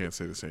movie I can't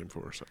say the same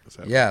for. So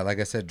Yeah, like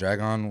I said,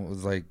 Dragon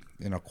was like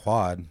in a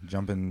quad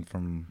jumping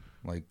from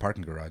like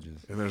parking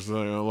garages. And there's a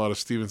lot of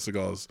Steven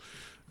Seagal's,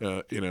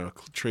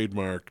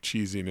 trademark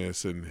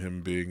cheesiness and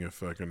him being a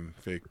fucking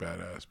fake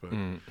badass. But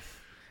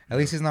At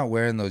least he's not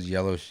wearing those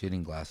yellow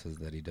shooting glasses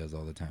that he does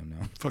all the time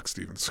now. fuck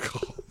Steven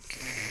Seagal.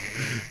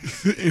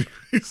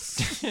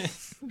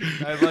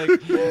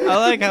 I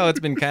like how it's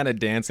been kind of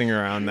dancing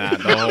around that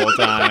the whole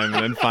time,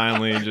 and then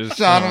finally just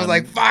Sean was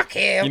like, "Fuck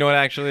him." you know what?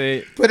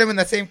 Actually, Put him in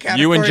the same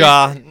category. you and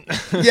Jaw.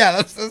 Yeah,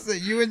 that's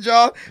it. You and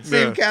Jaw,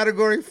 same Yeah.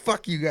 category.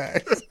 Fuck you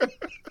guys.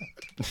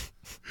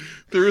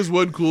 There is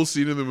one cool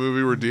scene in the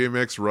movie where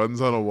DMX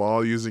runs on a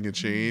wall using a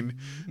chain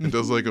and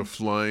does like a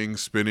flying,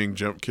 spinning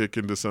jump kick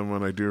into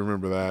someone. I do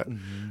remember that.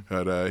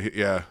 But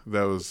yeah,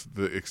 that was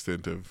the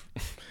extent of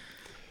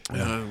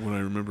what I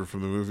remember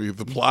from the movie.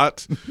 The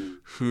plot,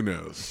 who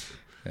knows?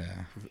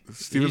 Yeah.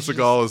 Steven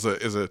Seagal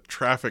is a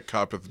traffic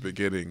cop at the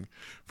beginning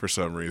for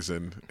some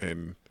reason,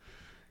 and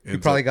He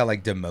probably got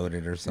like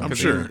demoted or something. I'm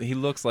sure. He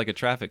looks like a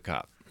traffic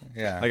cop.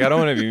 Yeah. Like, I don't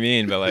want to be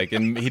mean, but like,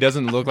 and he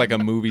doesn't look like a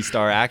movie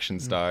star, action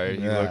star. He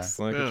Yeah. looks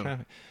like Yeah. a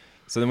traffic.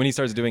 So then when he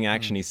starts doing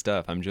actiony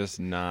stuff, I'm just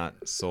not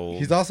sold.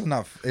 He's also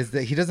not. Is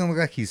that he doesn't look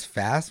like he's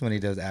fast when he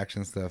does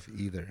action stuff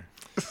either.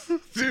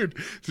 dude,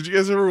 did you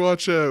guys ever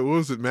watch what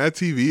was it? Mad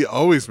TV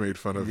always made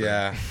fun of him.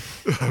 Yeah.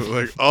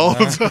 Like all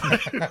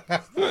the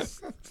time.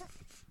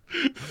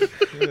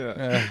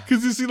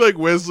 Because you see like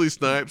Wesley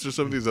Snipes or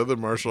some of these other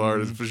martial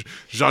artists,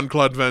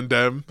 Jean-Claude Van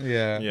Damme.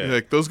 Yeah. Yeah.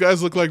 Like those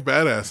guys look like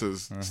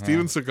badasses.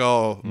 Steven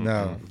Seagal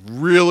No.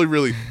 really,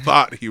 really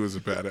thought he was a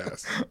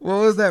badass. What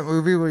was that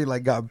movie where he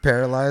like got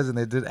paralyzed and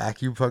they did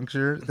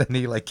acupuncture? Then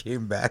he like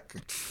came back.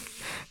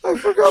 I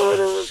forgot what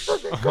it was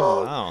fucking Oh,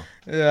 called. wow.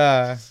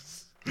 Yeah.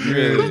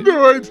 Really?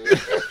 No idea.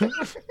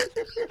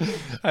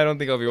 I don't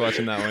think I'll be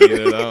watching that one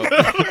either, though.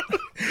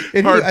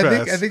 And Hard I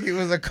pass. think it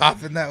was a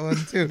cop in that one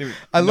too.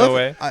 I no love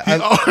way.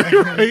 Oh,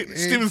 you're right.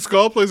 Steven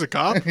Seagal plays a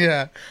cop.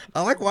 Yeah,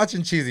 I like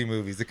watching cheesy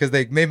movies because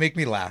they may make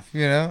me laugh,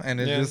 and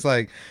it's Yeah. just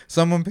like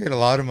someone paid a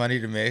lot of money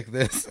to make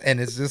this,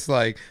 and it's just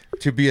like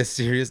to be a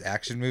serious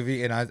action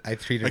movie, and I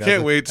treat it I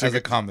can't wait to as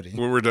a comedy.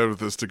 when we're done with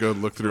this to go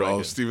look through all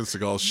of Steven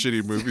Seagal's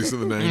shitty movies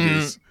in the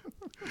 90s.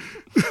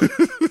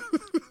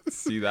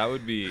 See, that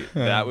would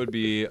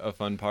be a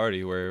fun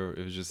party where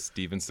it was just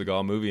Steven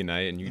Seagal movie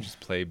night, and you just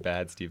play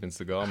bad Steven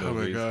Seagal Oh my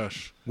movies.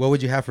 gosh. What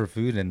would you have for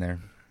food in there?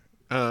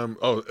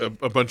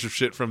 A bunch of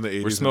shit from the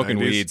 80s. We're smoking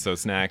and 90s. weed, so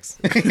snacks.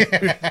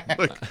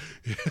 Like,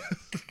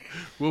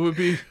 What would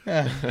be?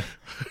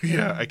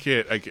 Yeah, I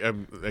can't. I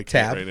can't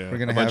Tab. right now. We're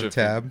gonna A bunch have of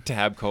tab.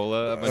 Tab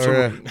Cola. A bunch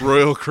Or, of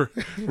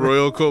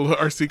Royal Cola,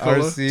 RC Cola.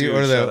 RC Dude,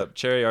 or shut the up.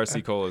 Cherry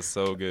RC Cola is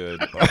so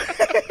good.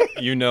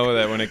 You know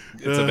that when it's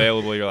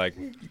available, you're like,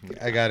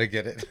 I gotta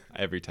get it.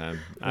 every time.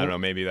 I don't know.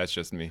 Maybe that's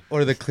just me.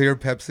 Or the clear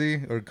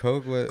Pepsi or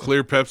Coke. What?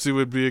 Clear Pepsi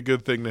would be a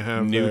good thing to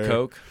have. New there.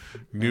 Coke.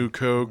 New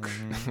Coke,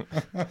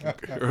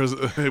 Mm-hmm. or is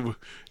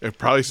it,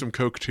 probably some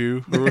Coke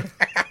too.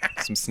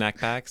 Some snack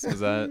packs. Was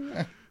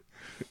that?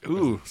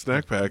 Ooh,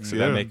 snack packs. Did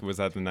Yeah. was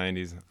that the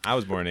 90s? I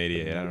was born in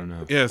 88. I don't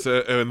know. Yeah. So,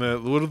 and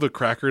what are the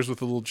crackers with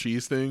the little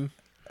cheese thing?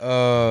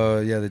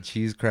 Oh yeah, the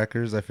cheese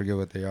crackers. I forget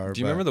what they are.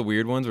 Do you remember the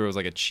weird ones where it was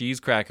like a cheese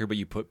cracker, but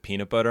you put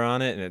peanut butter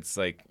on it, and it's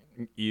like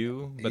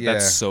you? But Yeah.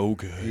 that's so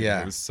good.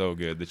 Yeah. It was so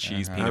good. The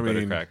cheese Uh-huh. peanut I butter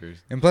mean- crackers.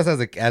 And plus,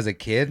 as a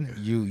kid,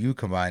 you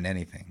combine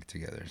anything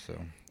together. So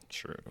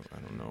True. I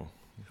don't know.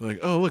 Like,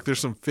 oh look, there's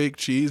some fake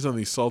cheese on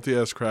these salty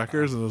ass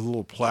crackers, and there's a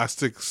little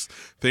plastic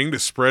thing to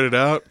spread it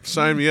out.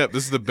 Sign me up.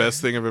 This is the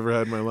best thing I've ever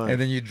had in my life. and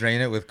then you drain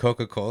it with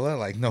Coca-Cola.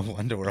 Like no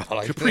wonder we're all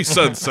like Capri this.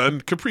 Sun,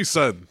 son. Capri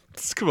Sun.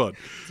 Come on,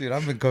 Dude,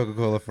 I've been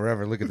Coca-Cola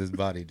forever. Look at this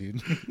body,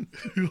 dude.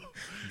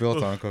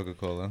 Built on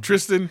Coca-Cola.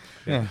 Tristan.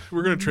 Yeah.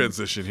 We're gonna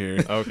transition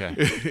here. Okay.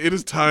 It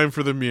is time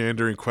for the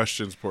meandering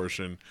questions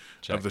portion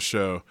Check. of the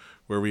show,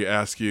 where we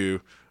ask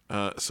you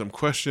some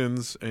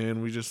questions,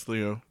 and we just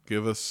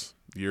give us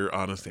your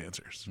honest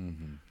answers.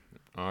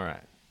 All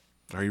right.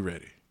 Are you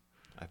ready?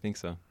 I think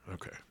so.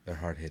 Okay. They're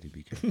hard-hitting.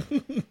 Be careful.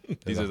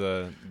 These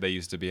are they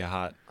used to be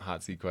hot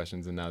seat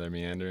questions, and now they're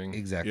meandering.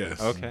 Exactly.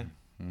 Yes. Okay.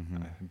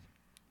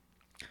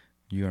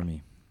 You or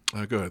me.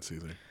 Go ahead,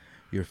 Caesar.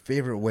 Your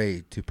favorite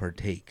way to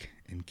partake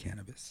in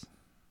cannabis?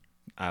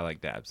 I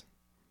like dabs.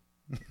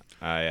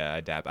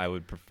 I dab. I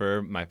would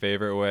prefer, my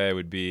favorite way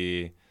would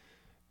be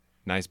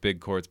nice big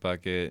quartz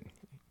bucket,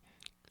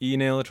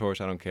 e-nail a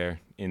torch, I don't care,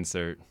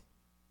 insert,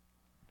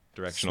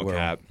 directional Swirl.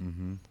 cap,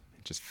 Mm-hmm.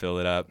 just fill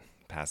it up,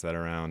 pass that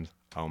around.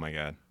 Oh my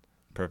God.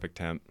 Perfect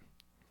temp.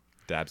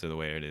 Dabs are the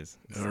way it is.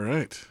 All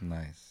right.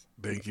 Nice.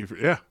 Thank you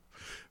for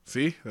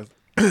See,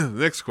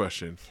 next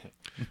question.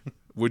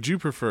 Would you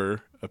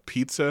prefer a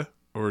pizza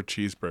or a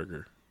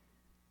cheeseburger?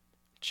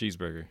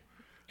 Cheeseburger.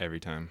 Every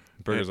time.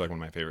 Burger's like one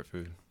of my favorite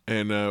food.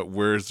 And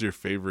where's your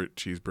favorite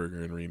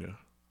cheeseburger in Reno?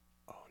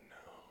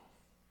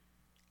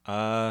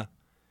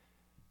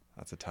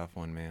 That's a tough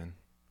one, man.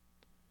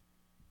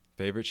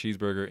 Favorite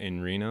cheeseburger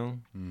in Reno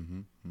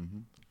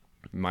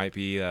might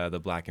be the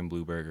Black and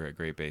Blue Burger at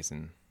Great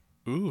Basin.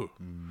 Ooh.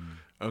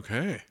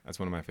 Okay. That's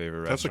one of my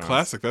favorite That's a restaurants.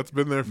 classic. That's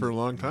been there for a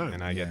long time.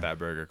 And I get that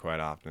burger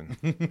quite often.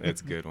 It's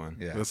a good one.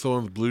 Yeah. That's the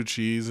one with blue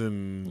cheese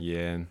and.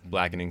 Yeah, and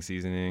blackening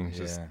seasoning. It's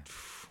just Yeah.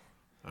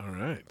 All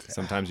right.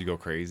 sometimes you go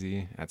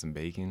crazy, add some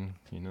bacon,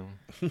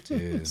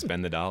 Dude.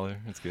 spend the $1.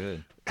 It's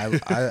good.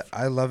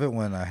 I love it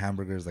when a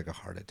hamburger is like a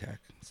heart attack.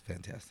 It's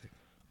fantastic.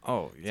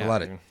 Oh yeah. It's a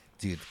lot of dude.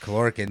 dude.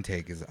 Caloric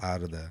intake is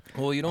out of the.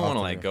 Well, you don't off want to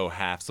the like roof. go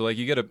half. So like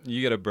you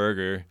get a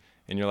burger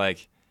and you're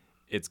like,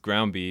 it's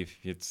ground beef,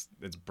 it's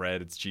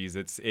bread, it's cheese,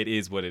 it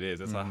is what it is.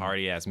 It's a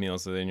hearty ass meal.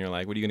 So then you're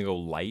like, what are you gonna go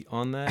light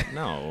on that?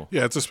 No.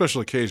 Yeah, it's a special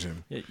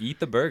occasion. Yeah, eat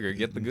the burger,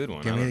 get the good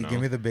one. Give I don't me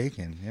know. the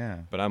bacon. Yeah.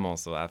 But I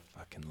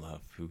fucking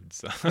love food,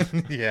 so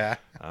Yeah.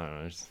 I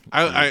don't know. Just,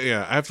 I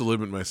have to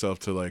limit myself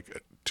to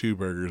like 2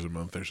 burgers a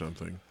month or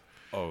something.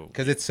 oh,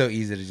 Because it's so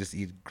easy to just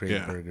eat great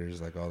Yeah.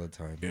 burgers like all the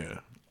time. Yeah.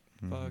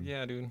 fuck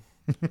yeah, dude.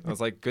 I was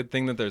like, good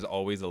thing that there's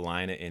always a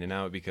line at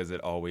In-N-Out because it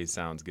always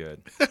sounds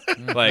good.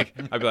 Like,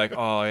 I'd be like,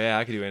 oh, yeah,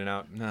 I could do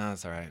In-N-Out. Nah,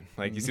 it's all right.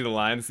 Like, you see the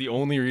line? It's the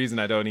only reason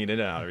I don't eat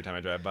In-N-Out every time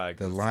I drive by.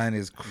 The line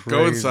is crazy.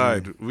 Go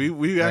inside.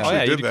 We actually Oh,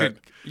 yeah, did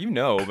you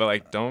that. but,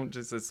 like, don't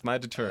just, it's my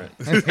deterrent.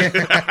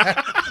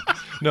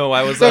 No,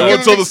 I was, I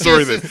won't tell the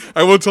story excuses. then.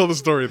 I won't tell the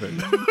story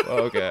then.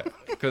 oh, okay.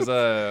 Because,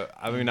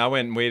 I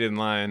went and waited in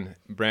line.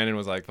 Brandon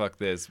was like, fuck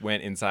this.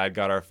 Went inside,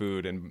 got our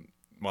food, and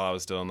while I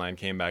was still in line,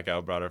 came back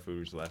out, brought our food,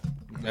 we just left.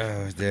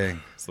 Oh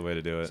dang! That's the way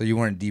to do it. So you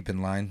weren't deep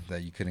in line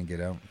that you couldn't get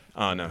out.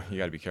 Oh, no, you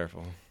got to be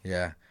careful.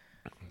 Yeah.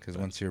 Because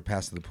once you're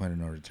past the point of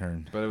no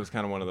return. But it was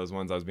kind of one of those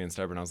ones I was being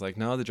stubborn. I was like,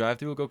 no, the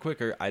drive-thru will go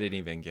quicker. I didn't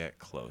even get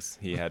close.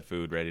 He had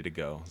food ready to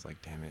go. I was like,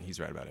 damn it, he's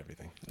right about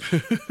everything.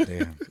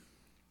 Damn.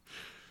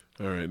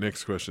 All right,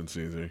 next question,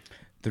 Caesar.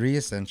 3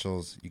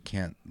 essentials you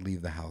can't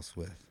leave the house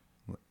with,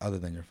 other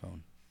than your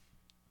phone.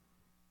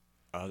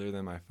 Other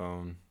than my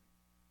phone,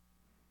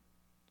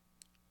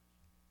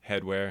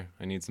 headwear.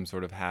 I need some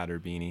sort of hat or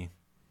beanie.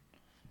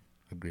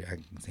 Agree.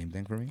 Same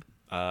thing for me.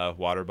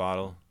 Water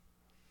bottle.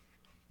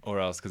 Or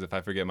else, because if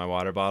I forget my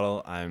water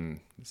bottle,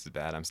 this is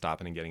bad. I'm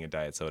stopping and getting a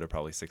diet soda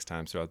probably 6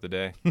 times throughout the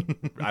day.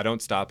 I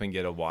don't stop and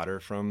get a water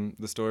from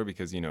the store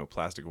because,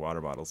 plastic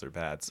water bottles are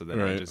bad. So then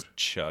I Right. just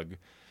chug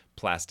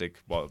plastic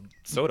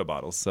soda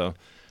bottles. So,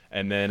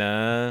 and then,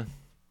 I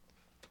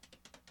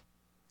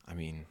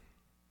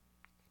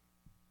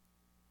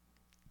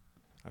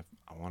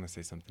want to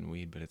say something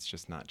weed, but it's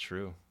just not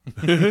true.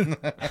 No,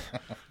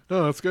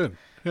 that's good.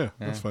 Yeah,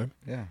 that's fine.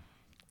 Yeah.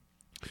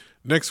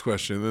 Next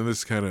question, and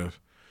this kind of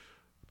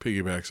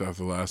piggybacks off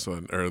the last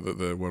one, or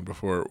the one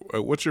before.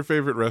 What's your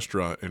favorite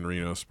restaurant in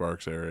Reno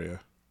Sparks area?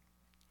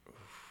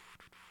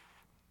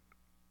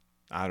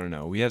 I don't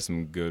know. We have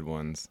some good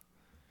ones,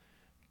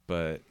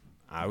 but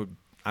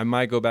I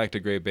might go back to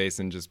Great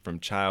Basin just from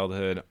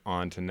childhood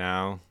on to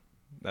now.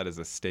 That is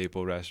a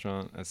staple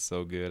restaurant. That's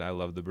so good. I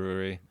love the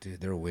brewery. Dude,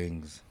 their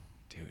wings.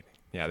 Dude.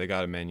 Yeah, they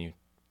got a menu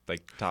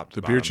like top to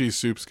The bottom. beer cheese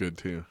soup's good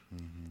too.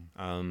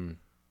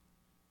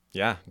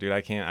 Yeah, dude,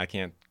 I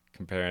can't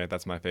compare it.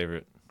 That's my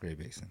favorite. Great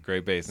Basin.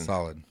 Great Basin.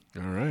 Solid.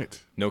 All right.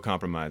 No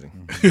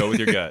compromising. Go with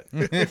your gut.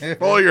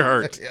 Follow your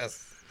heart.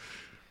 Yes.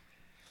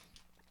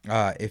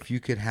 If you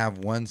could have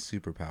one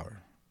superpower,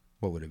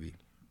 what would it be?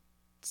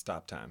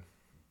 Stop time.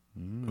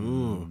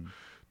 Ooh.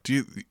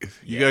 Do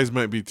you guys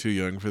might be too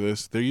young for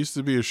this. There used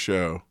to be a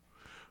show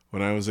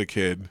when I was a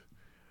kid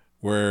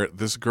where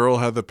this girl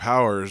had the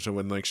powers, and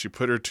when like she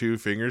put her two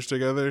fingers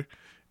together,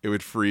 it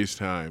would freeze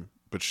time,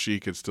 but she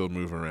could still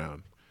move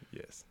around.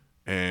 Yes.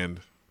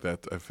 And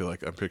that, I feel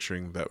like I'm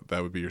picturing that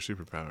would be your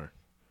superpower.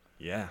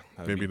 Yeah.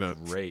 That would Maybe be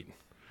not. great.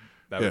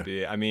 That Yeah. would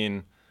be, I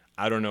mean,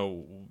 I don't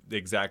know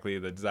exactly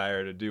the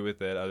desire to do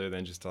with it other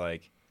than just to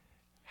like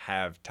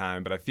have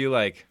time. But I feel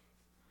like,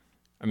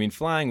 I mean,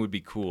 flying would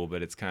be cool,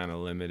 but it's kind of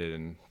limited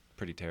and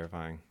pretty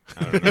terrifying.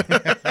 I don't know.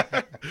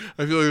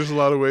 I feel like there's a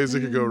lot of ways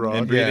it could go wrong.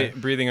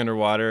 And breathing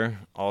underwater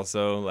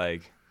also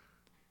like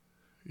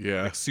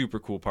Yeah. super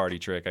cool party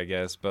trick, I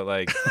guess. But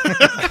like,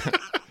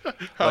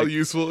 How like-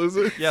 useful is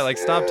it? yeah, like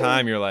stop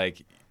time. You're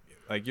like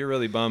you're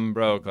really bum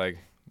broke. Like,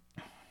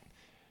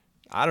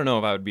 I don't know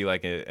if I would be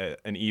like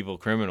an evil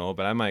criminal,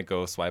 but I might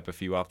go swipe a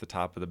few off the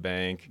top of the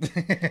bank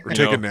Or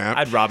take a nap.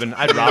 I'd Robin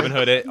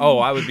Hood it. Oh,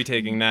 I would be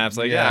taking naps.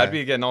 Like, yeah, Yeah. I'd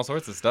be getting all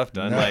sorts of stuff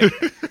done. No. Like,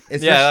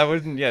 It's yeah, I just-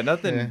 wouldn't. Yeah,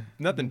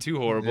 nothing too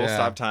horrible. Yeah.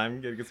 Stop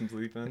time. Get some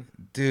sleep in.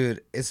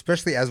 Dude,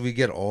 especially as we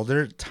get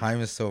older, time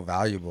is so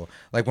valuable.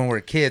 Like when we were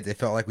kids, it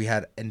felt like we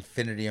had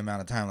infinity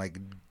amount of time. Like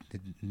it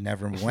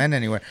never went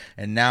anywhere.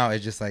 And now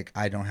it's just like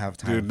I don't have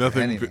time. Dude, for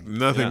nothing anything.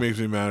 nothing Yeah. makes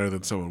me madder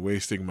than someone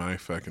wasting my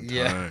fucking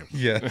time.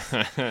 Yeah.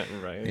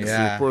 Right. It's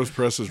Yeah. the most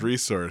precious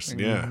resource.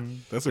 Yeah.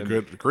 That's a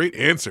great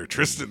answer,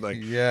 Tristan. Like,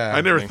 Yeah.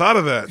 I never thought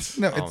of that.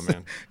 No, Oh, it's,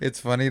 man. it's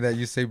funny that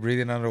you say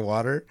breathing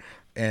underwater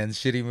and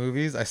shitty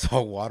movies. I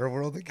saw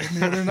Waterworld again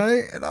the other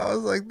night, and I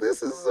was like,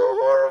 "This is so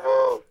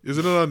horrible."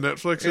 Isn't it on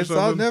Netflix or It's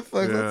on something?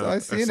 Netflix. Yeah, I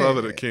seen saw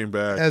it. that it came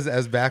back.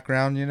 As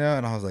background, and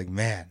I was like,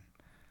 "Man,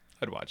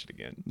 I'd watch it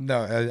again. no."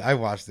 I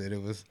watched it.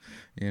 It was,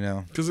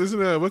 Because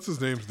isn't what's his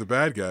name? The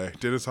bad guy,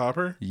 Dennis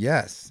Hopper.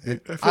 yes. I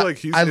feel like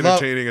he's I love-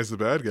 entertaining as the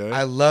bad guy.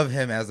 I love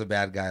him as a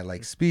bad guy,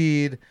 like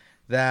Speed.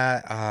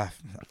 That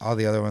all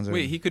the other ones are.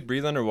 Wait, he could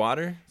breathe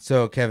underwater?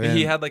 So Kevin,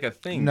 He had like a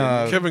thing. No.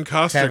 didn't he? Kevin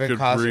Costner Kevin could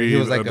Costner, breathe he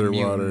was like a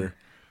underwater. mutant.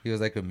 He was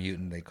like a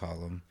mutant, they call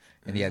him,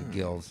 and he had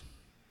gills.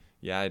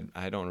 Yeah,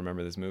 I don't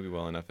remember this movie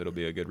well enough. It'll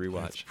be a good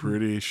rewatch.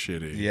 Pretty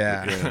shitty.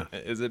 Yeah.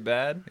 Is it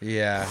bad?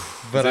 Yeah, Is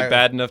but it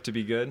bad enough to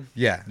be good?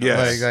 Yeah,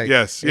 Yes. like,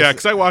 Yes. Yeah.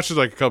 Because I watched it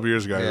like a couple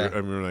years ago. Yeah. I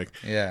remember like,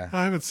 yeah.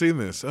 I haven't seen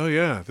this. Oh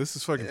yeah, this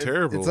is fucking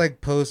terrible. It's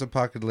like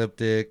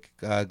post-apocalyptic.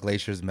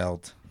 Glaciers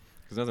melt.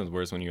 Because nothing's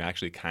worse when you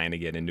actually kind of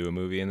get into a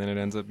movie and then it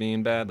ends up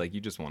being bad. Like, you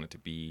just want it to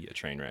be a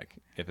train wreck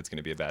if it's going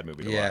to be a bad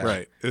movie to Yeah. watch.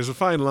 right. There's a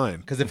fine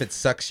line. Because if it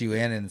sucks you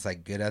in and it's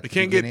like good at the It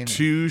can't beginning, get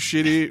too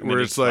shitty And then where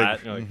just it's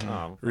like flat, you're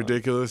oh, fuck.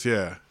 ridiculous.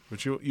 Yeah.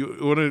 But you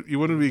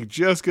want to be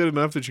just good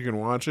enough that you can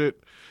watch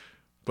it,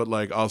 but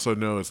like also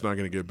know it's not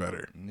going to get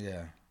better.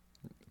 yeah,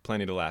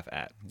 Plenty to laugh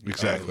at.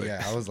 Exactly.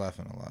 yeah, I was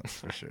laughing a lot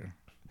for sure.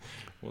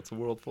 What's a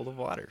world full of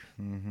water?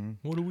 Mm-hmm.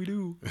 What do we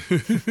do?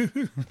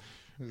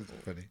 It was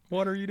funny.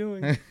 What are you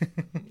doing? All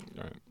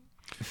right.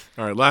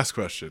 All right. Last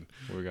question.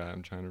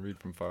 I'm trying to read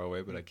from far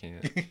away, but I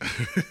can't.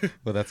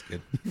 Well, that's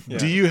good. Yeah.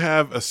 Do you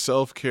have a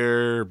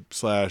self-care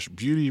 /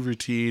 beauty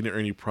routine or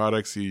any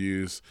products you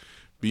use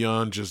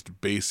beyond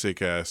just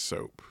basic ass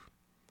soap?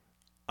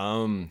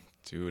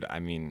 Dude, I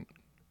mean,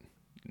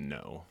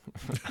 no.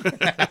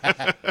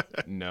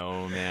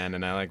 No, man.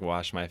 And I like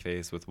wash my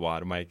face with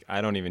water.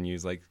 I don't even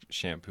use like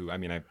shampoo. I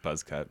mean, I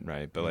buzz cut,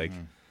 right? But like,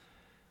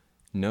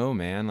 no,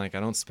 man. Like, I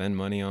don't spend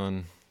money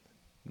on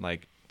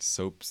like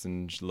soaps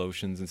and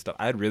lotions and stuff.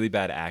 I had really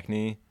bad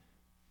acne,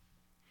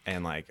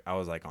 and like I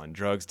was like on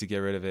drugs to get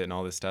rid of it and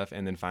all this stuff.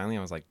 And then finally,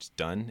 I was like just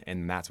done,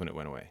 and that's when it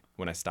went away.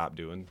 When I stopped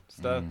doing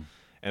stuff.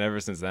 And ever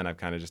since then, I've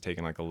kind of just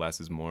taken like a less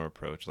is more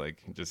approach.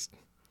 Like just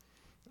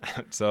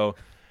so,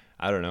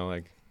 I don't know.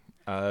 Like,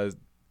 I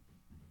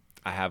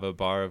have a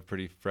bar of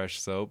pretty fresh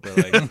soap, but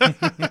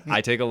like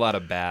I take a lot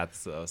of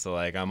baths though. So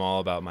like I'm all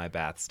about my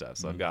bath stuff.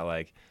 So I've got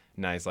like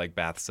nice like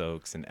bath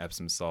soaks and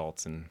Epsom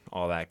salts and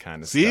all that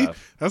kind of See,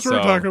 stuff. that's what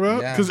we're So- talking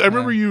about. Yeah, Because I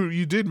remember yeah.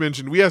 you did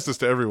mention, we asked this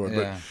to everyone,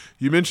 Yeah. but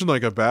you mentioned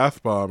like a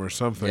bath bomb or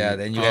something. Yeah,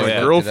 then you My guys looked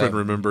it girlfriend up.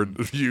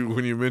 remembered you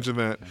when you mentioned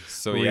that.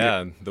 So Well,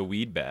 yeah, the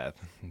weed bath,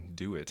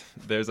 do it.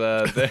 There's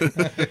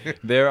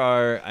there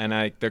are,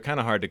 and they're kind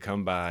of hard to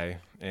come by,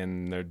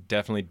 and they're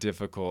definitely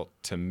difficult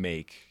to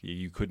make.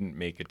 You couldn't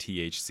make a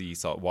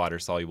THC water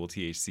soluble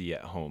THC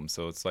at home,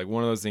 so it's like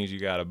one of those things you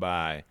gotta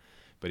buy.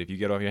 But if you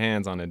get off your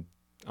hands on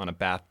a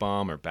bath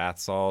bomb or bath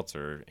salts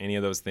or any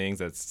of those things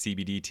that's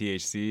CBD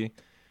THC,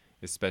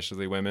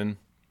 especially women,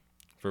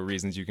 for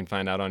reasons you can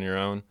find out on your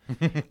own.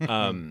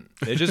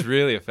 It's just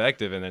really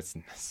effective, and it's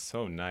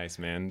so nice,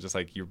 man. Just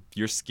like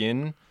your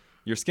skin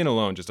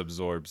alone just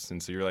absorbs,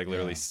 and so you're like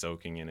literally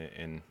soaking in it.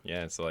 And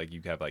yeah, so like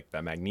you have like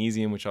that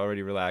magnesium, which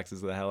already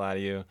relaxes the hell out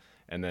of you,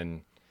 and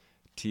then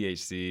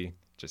THC,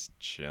 just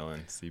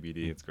chilling.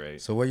 CBD, it's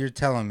great. So what you're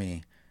telling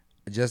me,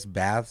 just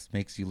baths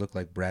makes you look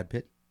like Brad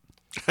Pitt?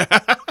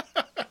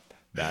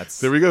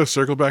 There we go.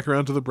 Circle back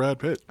around to the Brad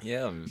Pitt.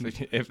 Yeah,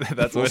 if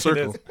that's Full what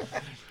circle. it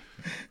is.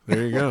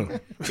 There you go.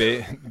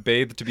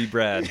 Bathe to be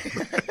Brad.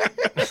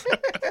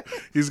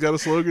 He's got a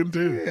slogan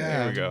too.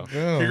 There we go.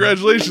 Oh,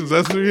 Congratulations.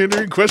 That's New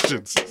Hindering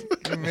Questions.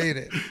 you made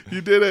it.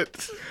 You did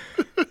it.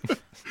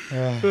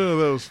 Oh,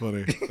 that was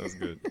funny. That was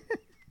good.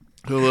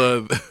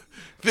 Well,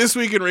 this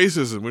week in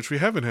racism, which we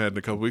haven't had in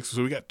a couple weeks,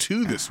 so we got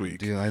 2 this week.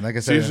 Dude, like I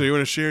Caesar, said, you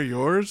want to share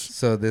yours?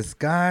 so this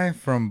guy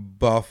from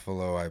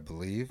Buffalo, I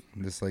believe,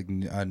 this like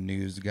a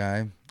news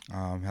guy,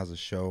 has a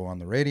show on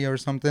the radio or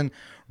something.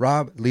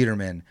 Rob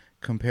Lederman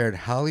compared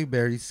Halle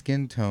Berry's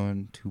skin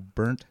tone to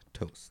burnt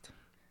toast.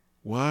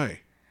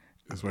 Why?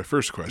 Is my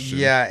first question.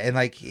 Yeah, and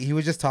like he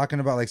was just talking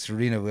about like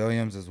Serena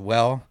Williams as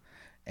well,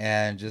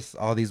 and just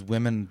all these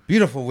women,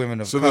 beautiful women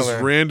of So color. this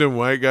random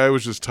white guy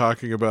was just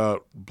talking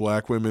about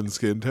black women's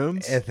skin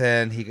tones? And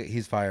then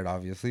he's fired,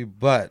 obviously.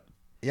 But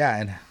yeah,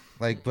 and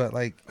like, but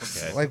like,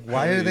 Okay. like,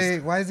 why are they?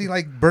 Why is he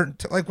like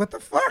burnt? Like, what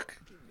the fuck?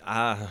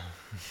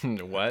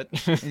 What?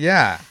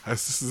 Yeah,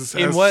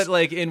 In what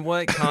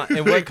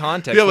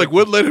context? Yeah, like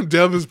what led him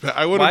down this path?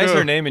 I want to Why know. is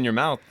her name in your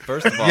mouth?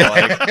 First of all,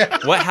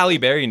 like, what Halle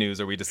Berry news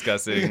are we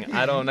discussing?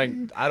 I don't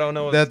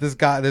know. that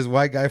this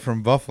white guy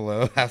from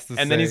Buffalo has to.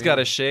 And then he's got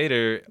a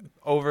shader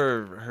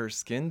over her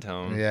skin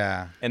tone.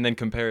 Yeah. And then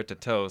compare it to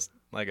toast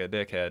like a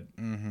dickhead.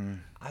 Mm-hmm.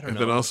 I don't And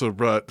know. then also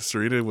brought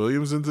Serena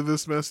Williams into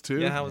this mess too?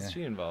 Yeah, how was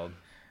she involved?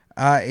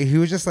 He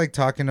was just like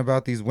talking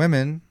about these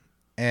women,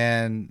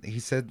 and he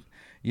said,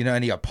 you know,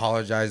 and he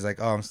apologized, like,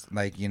 oh, I'm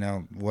like, you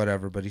know,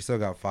 whatever, but he still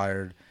got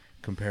fired.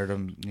 Compared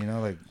him, you know,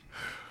 like,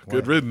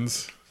 Good what?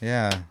 riddance.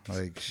 Yeah,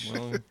 like,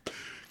 Well,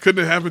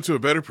 Couldn't have happened to a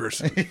better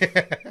person.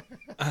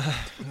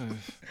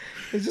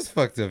 it's just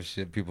fucked up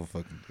shit people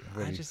fucking do.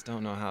 What I do you- just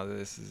don't know how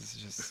this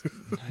is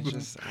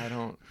I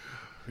don't.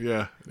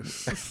 Yeah.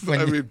 When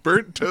I you- mean,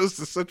 burnt toast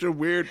is such a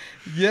weird.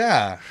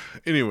 Yeah,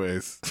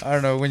 Anyways, I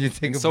don't know when you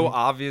think So of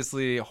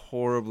obviously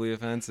horribly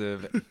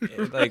offensive.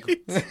 Like,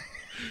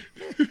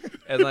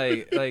 and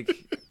like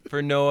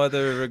for no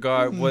other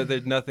regard,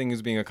 nothing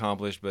is being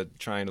accomplished but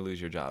trying to lose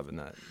your job in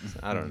that.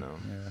 I don't know.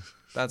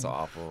 That's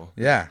awful.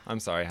 yeah, I'm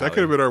sorry. that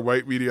could have been our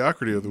white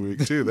mediocrity of the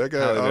week too. That guy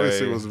Halle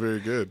obviously Berry. wasn't very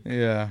good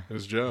yeah. at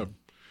his job.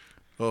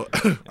 Well,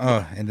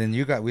 Oh, and then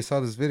we saw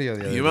this video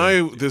the other you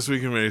day. might this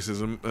week in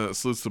racism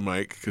salutes to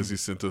Mike because he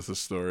sent us a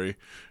story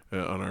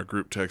on our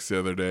group text the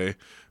other day.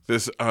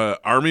 This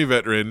army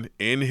veteran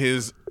in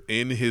his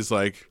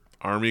like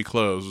army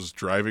clothes was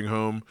driving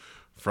home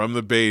from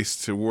the base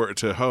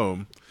to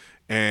home,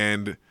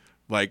 and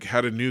like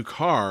had a new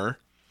car,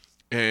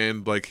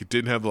 and like he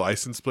didn't have the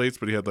license plates,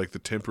 but he had like the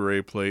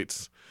temporary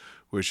plates,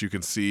 which you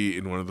can see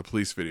in one of the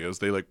police videos.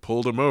 They like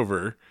pulled him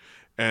over,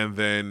 and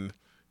then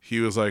he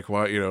was like,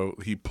 "Why?" You know,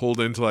 he pulled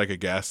into like a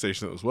gas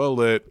station that was well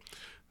lit.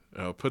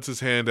 Puts his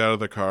hand out of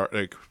the car,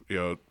 like, you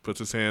know, puts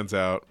his hands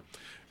out,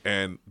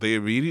 and they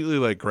immediately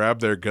like grab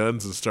their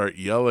guns and start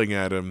yelling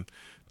at him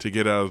to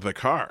get out of the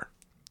car.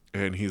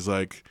 And he's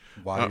like,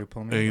 Why are you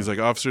pulling me and he's over?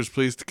 like, "Officers,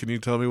 please, can you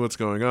tell me what's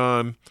going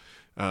on?"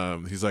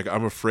 He's like,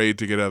 "I'm afraid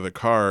to get out of the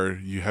car.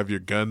 You have your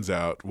guns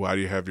out. Why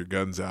do you have your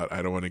guns out?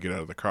 I don't want to get out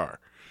of the car."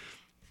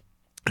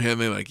 And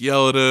they like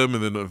yell at him,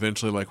 and then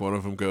eventually like one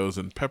of them goes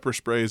and pepper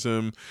sprays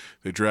him.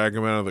 They drag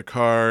him out of the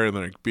car and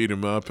like beat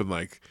him up, and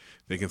like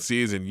they can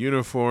see he's in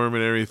uniform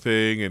and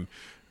everything. And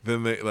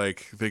then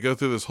they go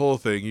through this whole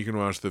thing. You can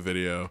watch the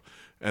video.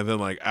 And then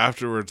like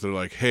afterwards they're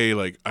like, "Hey,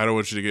 like I don't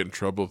want you to get in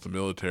trouble with the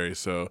military.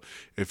 So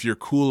if you're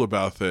cool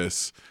about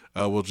this,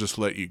 we'll just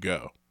let you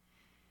go."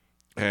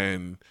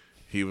 And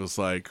he was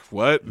like,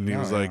 "What?" And he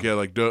was like, "Yeah,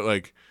 like don't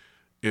like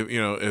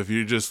if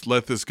you just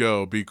let this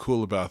go, be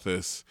cool about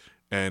this,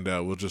 and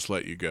we'll just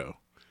let you go."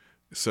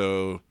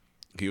 So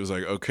he was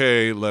like,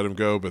 "Okay, let him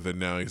go." But then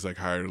now he's like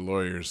hired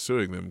lawyers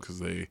suing them because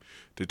they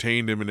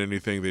detained him and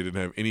anything. They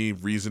didn't have any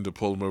reason to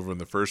pull him over in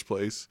the first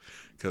place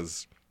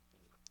because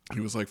he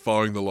was like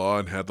following the law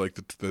and had like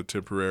the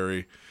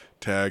temporary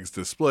tags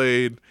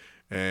displayed.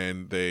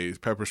 And they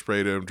pepper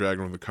sprayed him, dragged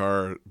him in the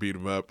car, beat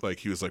him up. Like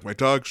he was like, "My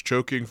dog's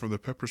choking from the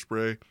pepper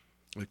spray.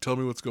 Like, tell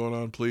me what's going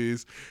on,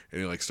 please."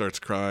 And he like starts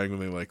crying when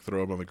they like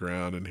throw him on the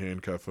ground and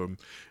handcuff him.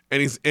 And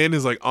he's in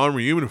his like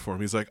army uniform.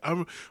 He's like,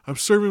 I'm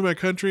serving my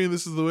country, and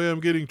this is the way I'm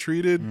getting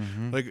treated.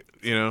 Like,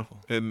 you know,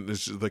 and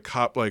it's just, the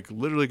cop like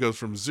literally goes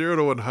from 0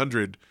 to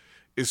 100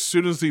 as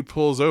soon as he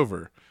pulls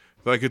over.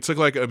 Like it took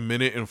like a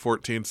minute and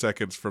 14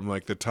 seconds from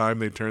like the time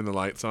they turned the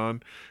lights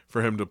on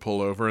for him to pull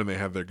over, and they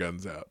had their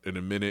guns out in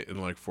a minute and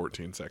like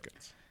 14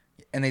 seconds.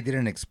 And they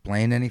didn't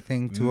explain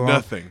anything to him.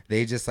 Nothing.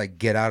 They just like,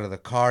 get out of the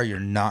car. You're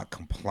not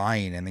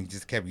complying, and they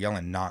just kept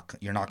yelling,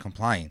 "You're not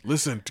complying."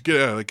 Listen, to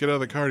get out of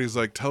the car. And he's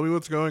like, tell me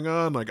what's going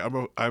on. Like,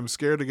 I'm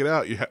scared to get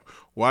out.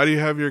 Why do you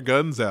have your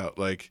guns out?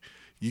 Like,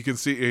 you can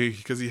see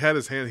because he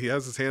has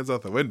his hands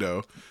out the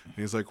window. And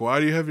he's like, why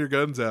do you have your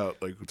guns out?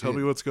 Like, tell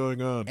me what's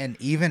going on. And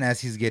even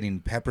as he's getting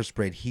pepper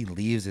sprayed, he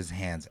leaves his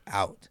hands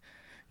out.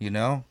 You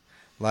know,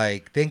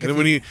 like think. And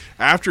then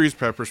after he's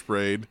pepper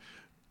sprayed,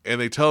 and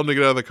they tell him to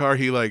get out of the car,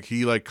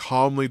 he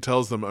calmly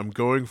tells them, "I'm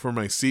going for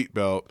my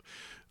seatbelt,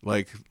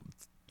 like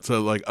to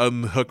like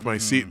unhook my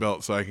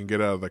seatbelt so I can get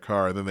out of the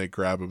car." And then they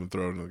grab him and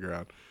throw him to the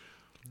ground.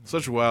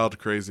 Such a wild,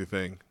 crazy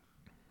thing.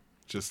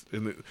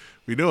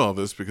 We know all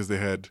this because they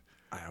had.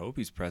 I hope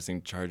he's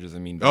pressing charges. I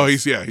mean,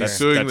 he's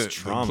suing the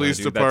trauma, police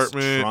dude. department.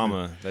 That's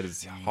trauma. That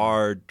is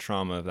hard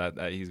trauma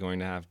that he's going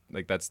to have.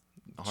 Like, that's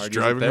hard.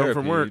 Driving home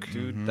from work,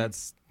 dude.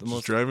 That's the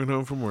most. Driving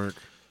home from work.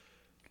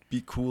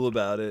 Be cool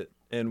about it,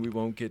 and we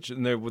won't get you.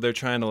 And they're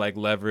trying to like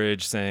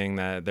leverage, saying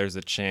that there's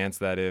a chance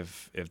that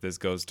if this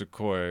goes to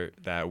court,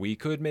 that we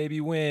could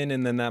maybe win,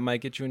 and then that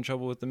might get you in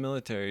trouble with the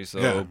military. So,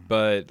 Yeah.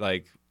 but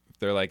like.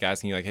 They're like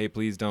asking you, like, hey,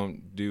 please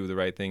don't do the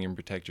right thing and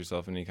protect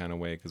yourself in any kind of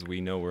way because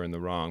we know we're in the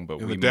wrong. But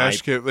we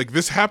dash cam, like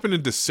this happened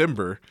in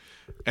December,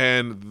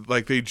 and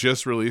like they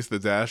just released the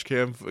dash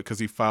cam because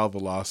he filed the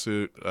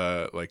lawsuit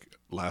like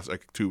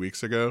 2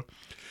 weeks ago.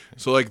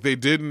 So like they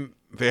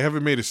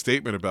haven't made a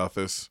statement about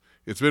this.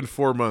 It's been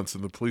 4 months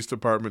in the police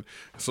department.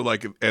 So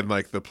like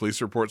the police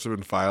reports have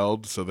been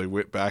filed. So they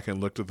went back and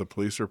looked at the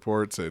police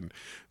reports and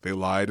they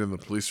lied in the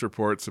police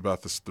reports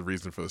about the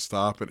reason for the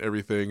stop and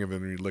everything. And then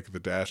when you look at the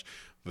dash,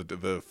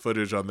 the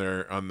footage on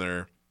their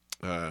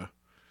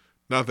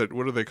not that,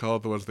 what do they call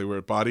it? The ones they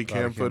were body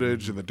cam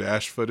footage and the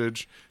dash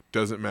footage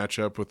doesn't match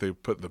up what they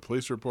put in the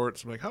police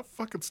reports. I'm like, how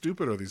fucking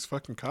stupid are these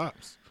fucking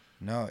cops?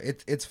 No,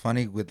 it's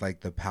funny with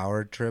like the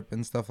power trip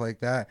and stuff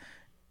like that.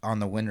 On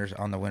the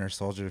Winter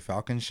Soldier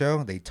Falcon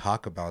show, they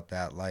talk about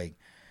that. Like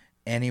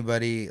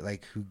anybody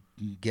like who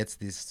gets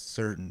this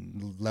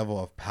certain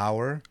level of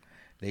power,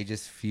 they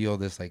just feel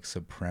this like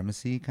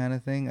supremacy kind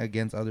of thing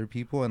against other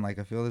people, and like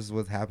I feel this is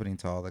what's happening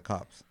to all the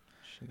cops.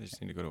 They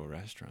just need to go to a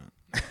restaurant.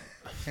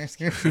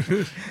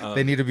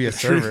 They need to be a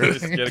server.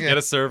 Just get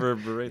a server.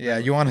 Right Yeah,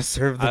 there. you want to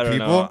serve the I don't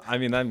people. know. I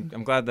mean,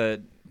 I'm glad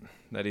that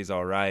he's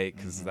all right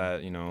because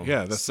that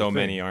that's so the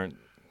many thing. aren't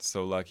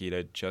so lucky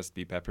to just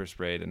be pepper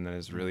sprayed, and that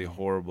is really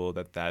horrible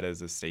that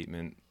is a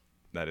statement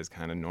that is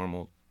kind of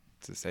normal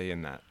to say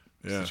in that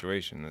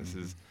situation. This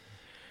is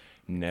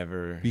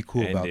never Be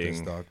cool ending. about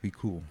this, dog. Be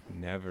cool.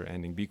 Never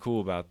ending. Be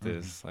cool about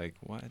this. Like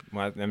what?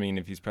 Well, I mean,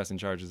 if he's pressing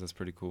charges, that's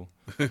pretty cool.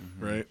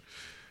 Right?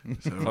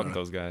 So, Fuck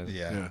those guys.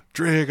 Yeah.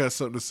 Dre, I got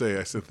something to say.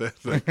 I said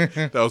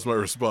that was my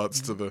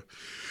response to the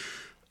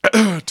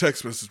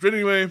text message. But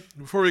anyway,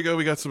 before we go,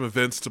 we got some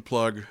events to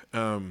plug.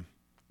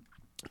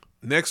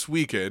 Next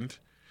weekend,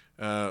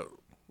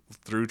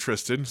 through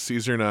Tristan,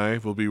 Caesar and I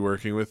will be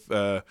working with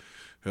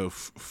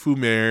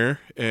Fumer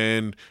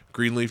and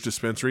Greenleaf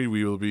Dispensary.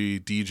 We will be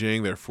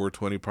DJing their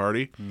 420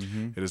 party.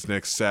 It is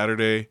next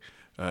Saturday,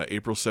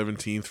 April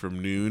 17th from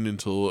noon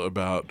until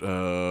about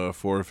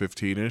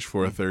 4:15ish,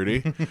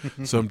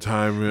 4:30,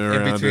 sometime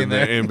around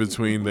in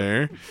between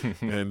there.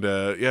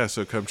 And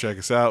so come check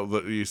us out.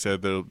 You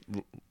said there'll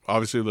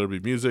be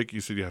music.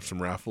 You said you have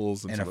some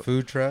raffles And a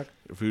food truck.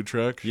 A food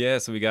truck. Yeah,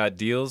 so we got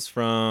deals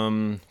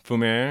from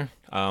Fumer,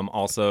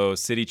 also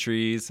City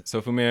Trees.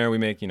 So Fumer, we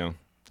make,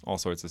 all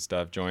sorts of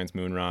stuff, joints,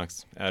 moon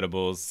rocks,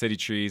 edibles. City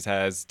Trees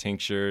has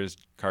tinctures,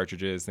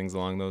 cartridges, things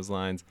along those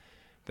lines.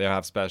 They'll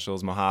have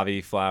specials, Mojave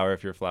flower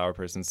if you're a flower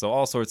person. So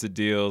all sorts of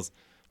deals.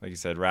 Like you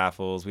said,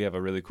 raffles. We have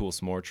a really cool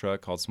s'more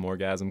truck called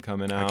S'moregasm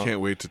coming out. I can't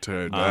wait to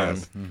try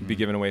that. Be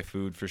giving away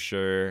food for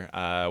sure.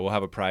 We'll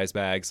have a prize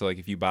bag. So like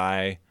if you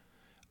buy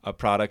a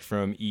product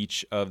from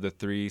each of the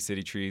 3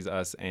 City Trees,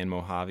 us, and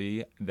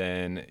Mojave,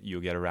 then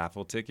you'll get a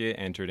raffle ticket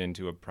entered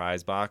into a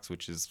prize box,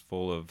 which is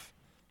full of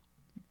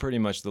pretty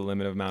much the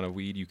limited amount of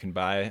weed you can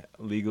buy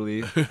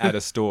legally at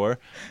a store,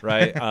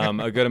 right?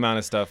 A good amount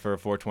of stuff for a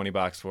 420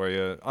 box for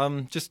you.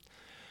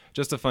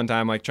 Just a fun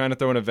time, like trying to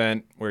throw an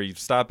event where you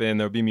stop in,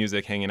 there'll be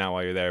music hanging out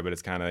while you're there, but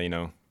it's kind of,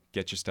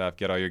 get your stuff,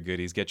 get all your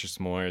goodies, get your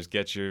s'mores,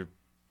 get your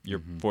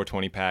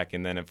 420 pack,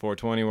 and then at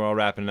 420 we're all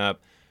wrapping up.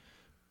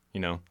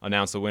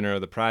 Announce the winner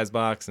of the prize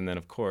box, and then,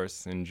 of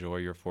course, enjoy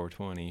your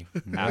 420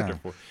 after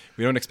 4.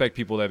 We don't expect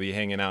people to be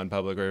hanging out in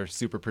public or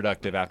super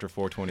productive after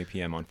 4:20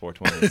 p.m. on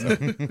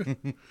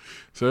 420.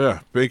 So yeah,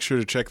 make sure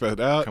to check that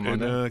out Come on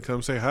down.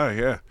 come say hi.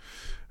 Yeah.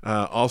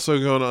 Also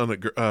going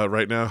on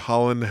right now,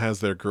 Holland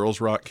has their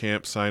Girls Rock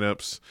Camp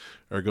signups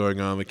are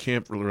going on. The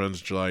camp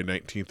runs July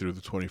 19th through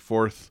the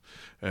 24th,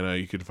 and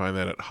you can find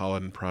that at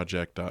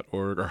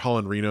hollandproject.org or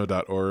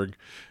hollandreno.org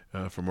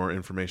for more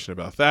information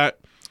about that.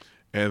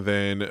 And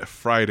then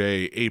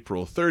Friday,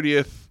 April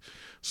 30th,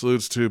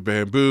 salutes to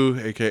Bamboo,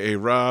 a.k.a.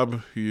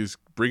 Rob, who's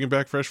bringing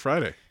back Fresh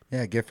Friday.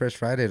 Yeah, Get Fresh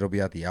Friday. It'll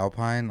be at the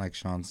Alpine, like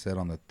Sean said,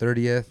 on the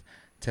 30th,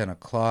 10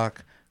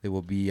 o'clock. There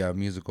will be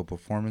musical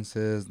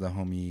performances. The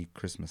homie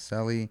Chris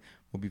Maselli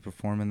will be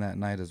performing that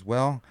night as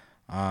well.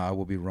 I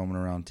will be roaming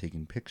around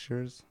taking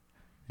pictures,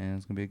 and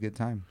it's gonna be a good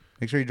time.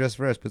 Make sure you dress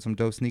fresh. Put some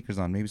dope sneakers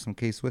on. Maybe some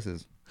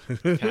K-Swisses.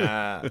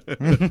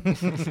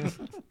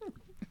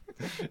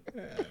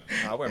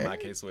 I'll wear my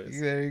K-Swiss.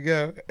 There you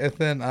go. And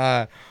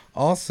then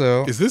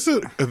also, Is this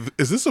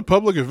a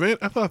public event?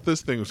 I thought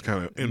this thing was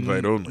kind of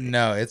invite only.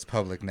 no, it's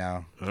public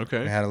now. Okay.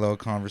 We had a little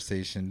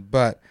conversation,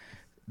 but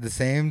the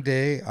same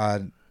day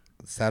on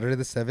Saturday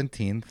the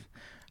 17th,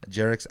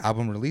 Jarek's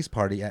album release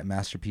party at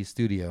Masterpiece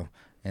Studio,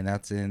 and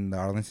that's in the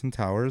Arlington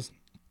Towers,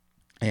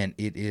 and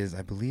it is,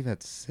 I believe,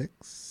 at 6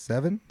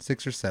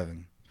 or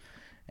 7,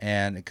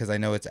 and because I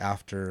know it's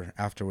after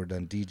we're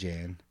done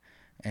DJing.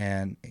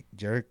 And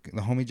the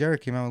homie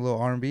Jarek came out with a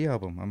little R&B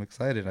album. I'm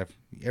excited.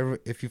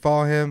 If you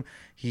follow him,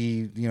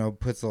 he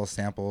puts little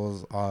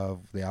samples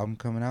of the album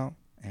coming out,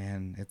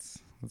 and it's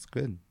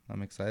good.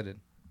 I'm excited.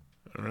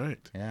 All right.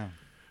 Yeah.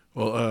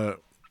 Well,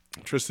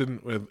 Tristan,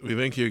 we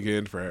thank you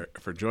again for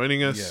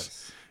joining us.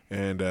 Yes.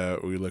 And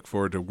we look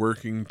forward to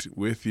working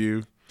with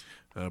you.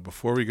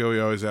 Before we go, we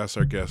always ask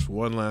our guests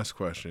one last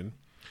question.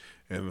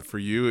 And for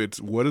you, it's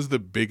what is the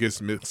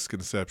biggest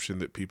misconception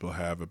that people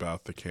have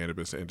about the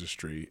cannabis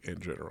industry in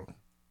general?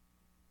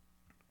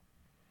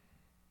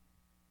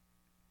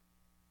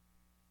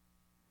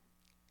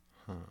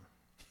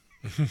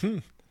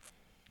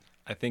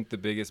 I think the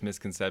biggest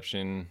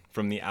misconception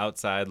from the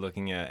outside,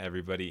 looking at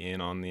everybody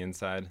in on the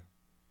inside,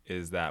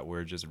 is that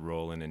we're just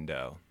rolling in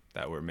dough,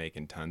 that we're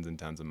making tons and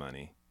tons of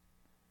money,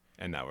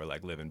 and that we're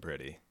like living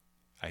pretty.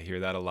 I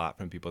hear that a lot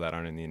from people that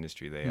aren't in the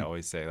industry. They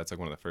always say, that's like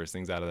one of the first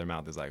things out of their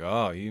mouth is like,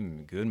 oh, you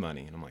good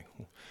money. And I'm like,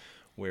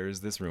 where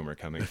is this rumor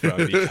coming from?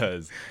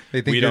 Because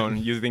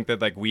you think that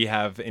like we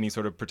have any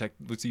sort of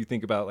so you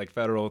think about like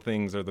federal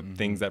things or the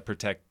things that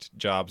protect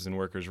jobs and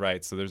workers'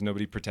 rights. So there's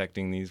nobody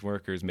protecting these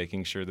workers,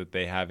 making sure that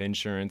they have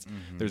insurance.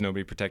 There's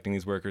nobody protecting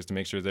these workers to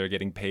make sure they're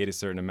getting paid a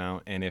certain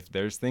amount. And if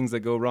there's things that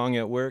go wrong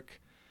at work,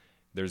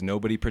 there's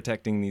nobody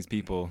protecting these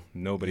people.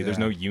 Nobody. Yeah. There's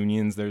no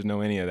unions. There's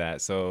no any of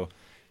that. So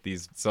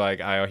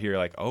like I hear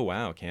like, oh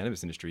wow,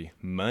 cannabis industry,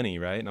 money,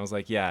 right? And I was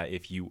like, yeah,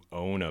 if you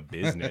own a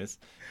business,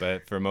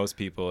 but for most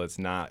people, it's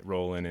not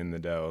rolling in the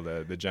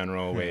dough. The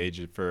general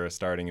wage for a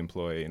starting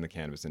employee in the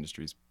cannabis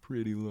industry is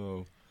pretty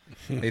low.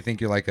 They think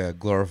you're like a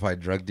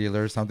glorified drug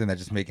dealer or something that's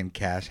just making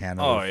cash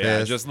hand over fist.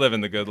 Yeah, just living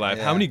the good life.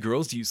 Yeah. How many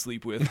girls do you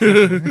sleep with?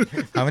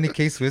 How many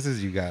K-Swisses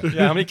you got?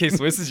 Yeah, how many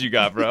K-Swisses you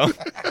got, bro?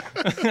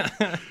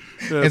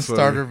 And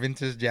starter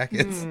vintage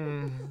jackets.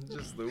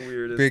 Just the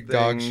weirdest big things.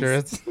 Dog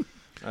shirts.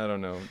 I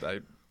don't know.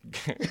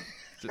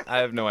 I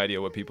have no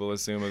idea what people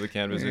assume of the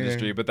cannabis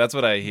industry, but that's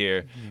what I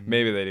hear.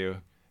 Maybe they do.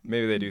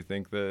 Maybe they do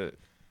think that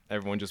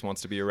everyone just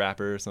wants to be a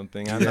rapper or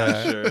something. I'm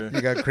not sure.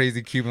 You got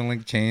crazy Cuban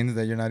link chains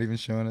that you're not even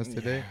showing us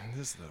today. Yeah,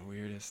 this is the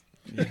weirdest.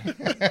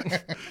 Yeah.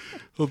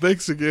 Well,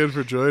 thanks again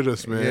for joining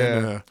us, man.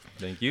 Yeah.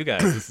 Thank you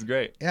guys. This is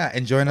great. Yeah,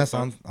 and join us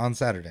on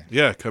Saturday.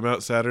 Yeah, come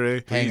out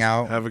Saturday. Hang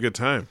out. Have a good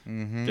time.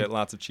 Mm-hmm. Get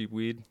lots of cheap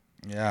weed.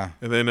 Yeah.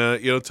 And then,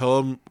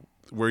 tell them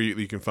where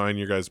you can find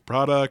your guys'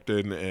 product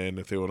and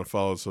if they want to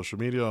follow social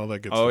media, all that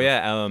good stuff. Oh,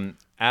 yeah.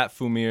 At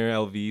Fumeur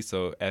LV,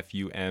 so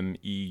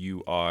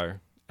FUMEUR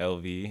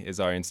LV is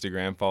our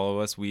Instagram. Follow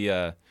us. We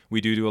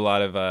do a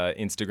lot of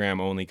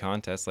Instagram-only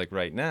contests. Like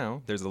right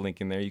now, there's a link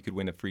in there. You could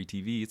win a free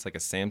TV. It's like a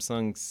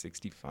Samsung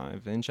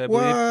 65-inch, I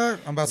believe. What?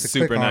 I'm about to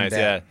Super click on nice,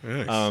 that. yeah.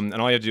 Nice. And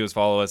all you have to do is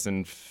follow us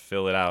and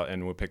fill it out,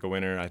 and we'll pick a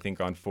winner. I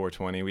think on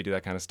 420, we do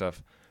that kind of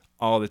stuff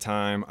all the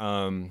time.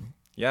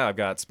 I've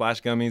got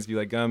Splash Gummies if you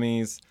like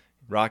gummies.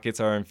 Rockets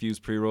are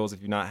infused pre-rolls.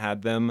 If you've not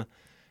had them,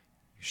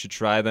 you should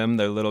try them.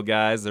 They're little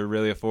guys. They're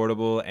really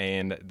affordable,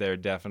 and they're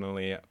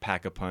definitely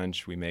pack a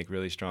punch. We make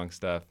really strong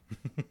stuff.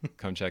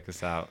 Come check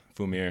us out.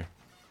 Fumeur.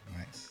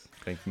 Nice.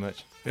 Thank you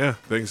much. Yeah,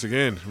 thanks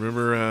again.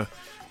 Remember,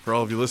 for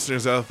all of you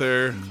listeners out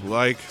there,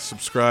 like,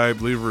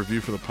 subscribe, leave a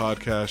review for the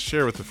podcast,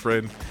 share with a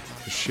friend.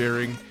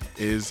 Sharing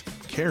is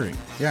caring.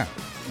 Yeah.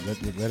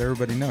 Let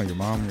everybody know. Your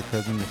mom, your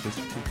cousin, your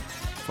sister.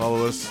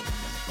 Follow us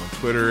on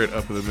Twitter at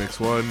Up in the Mix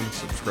 1.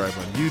 Subscribe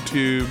on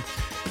YouTube.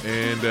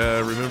 And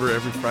remember,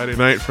 every Friday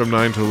night from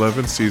 9 to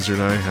 11, Caesar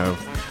and I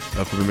have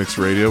Up in the Mix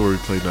Radio, where we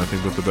play nothing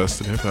but the best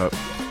in hip-hop.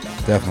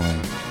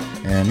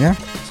 Definitely. And yeah,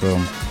 so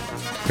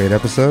great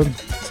episode.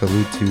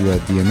 Salute to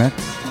DMX.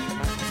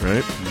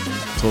 Right?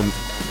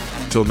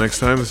 Until next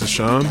time, this is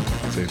Sean.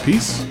 Say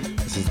peace.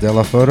 This is De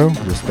La Photo.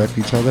 Respect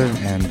each other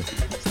and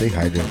stay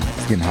hydrated.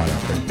 It's getting hot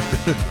out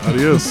there.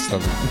 Adios.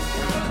 Love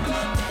it.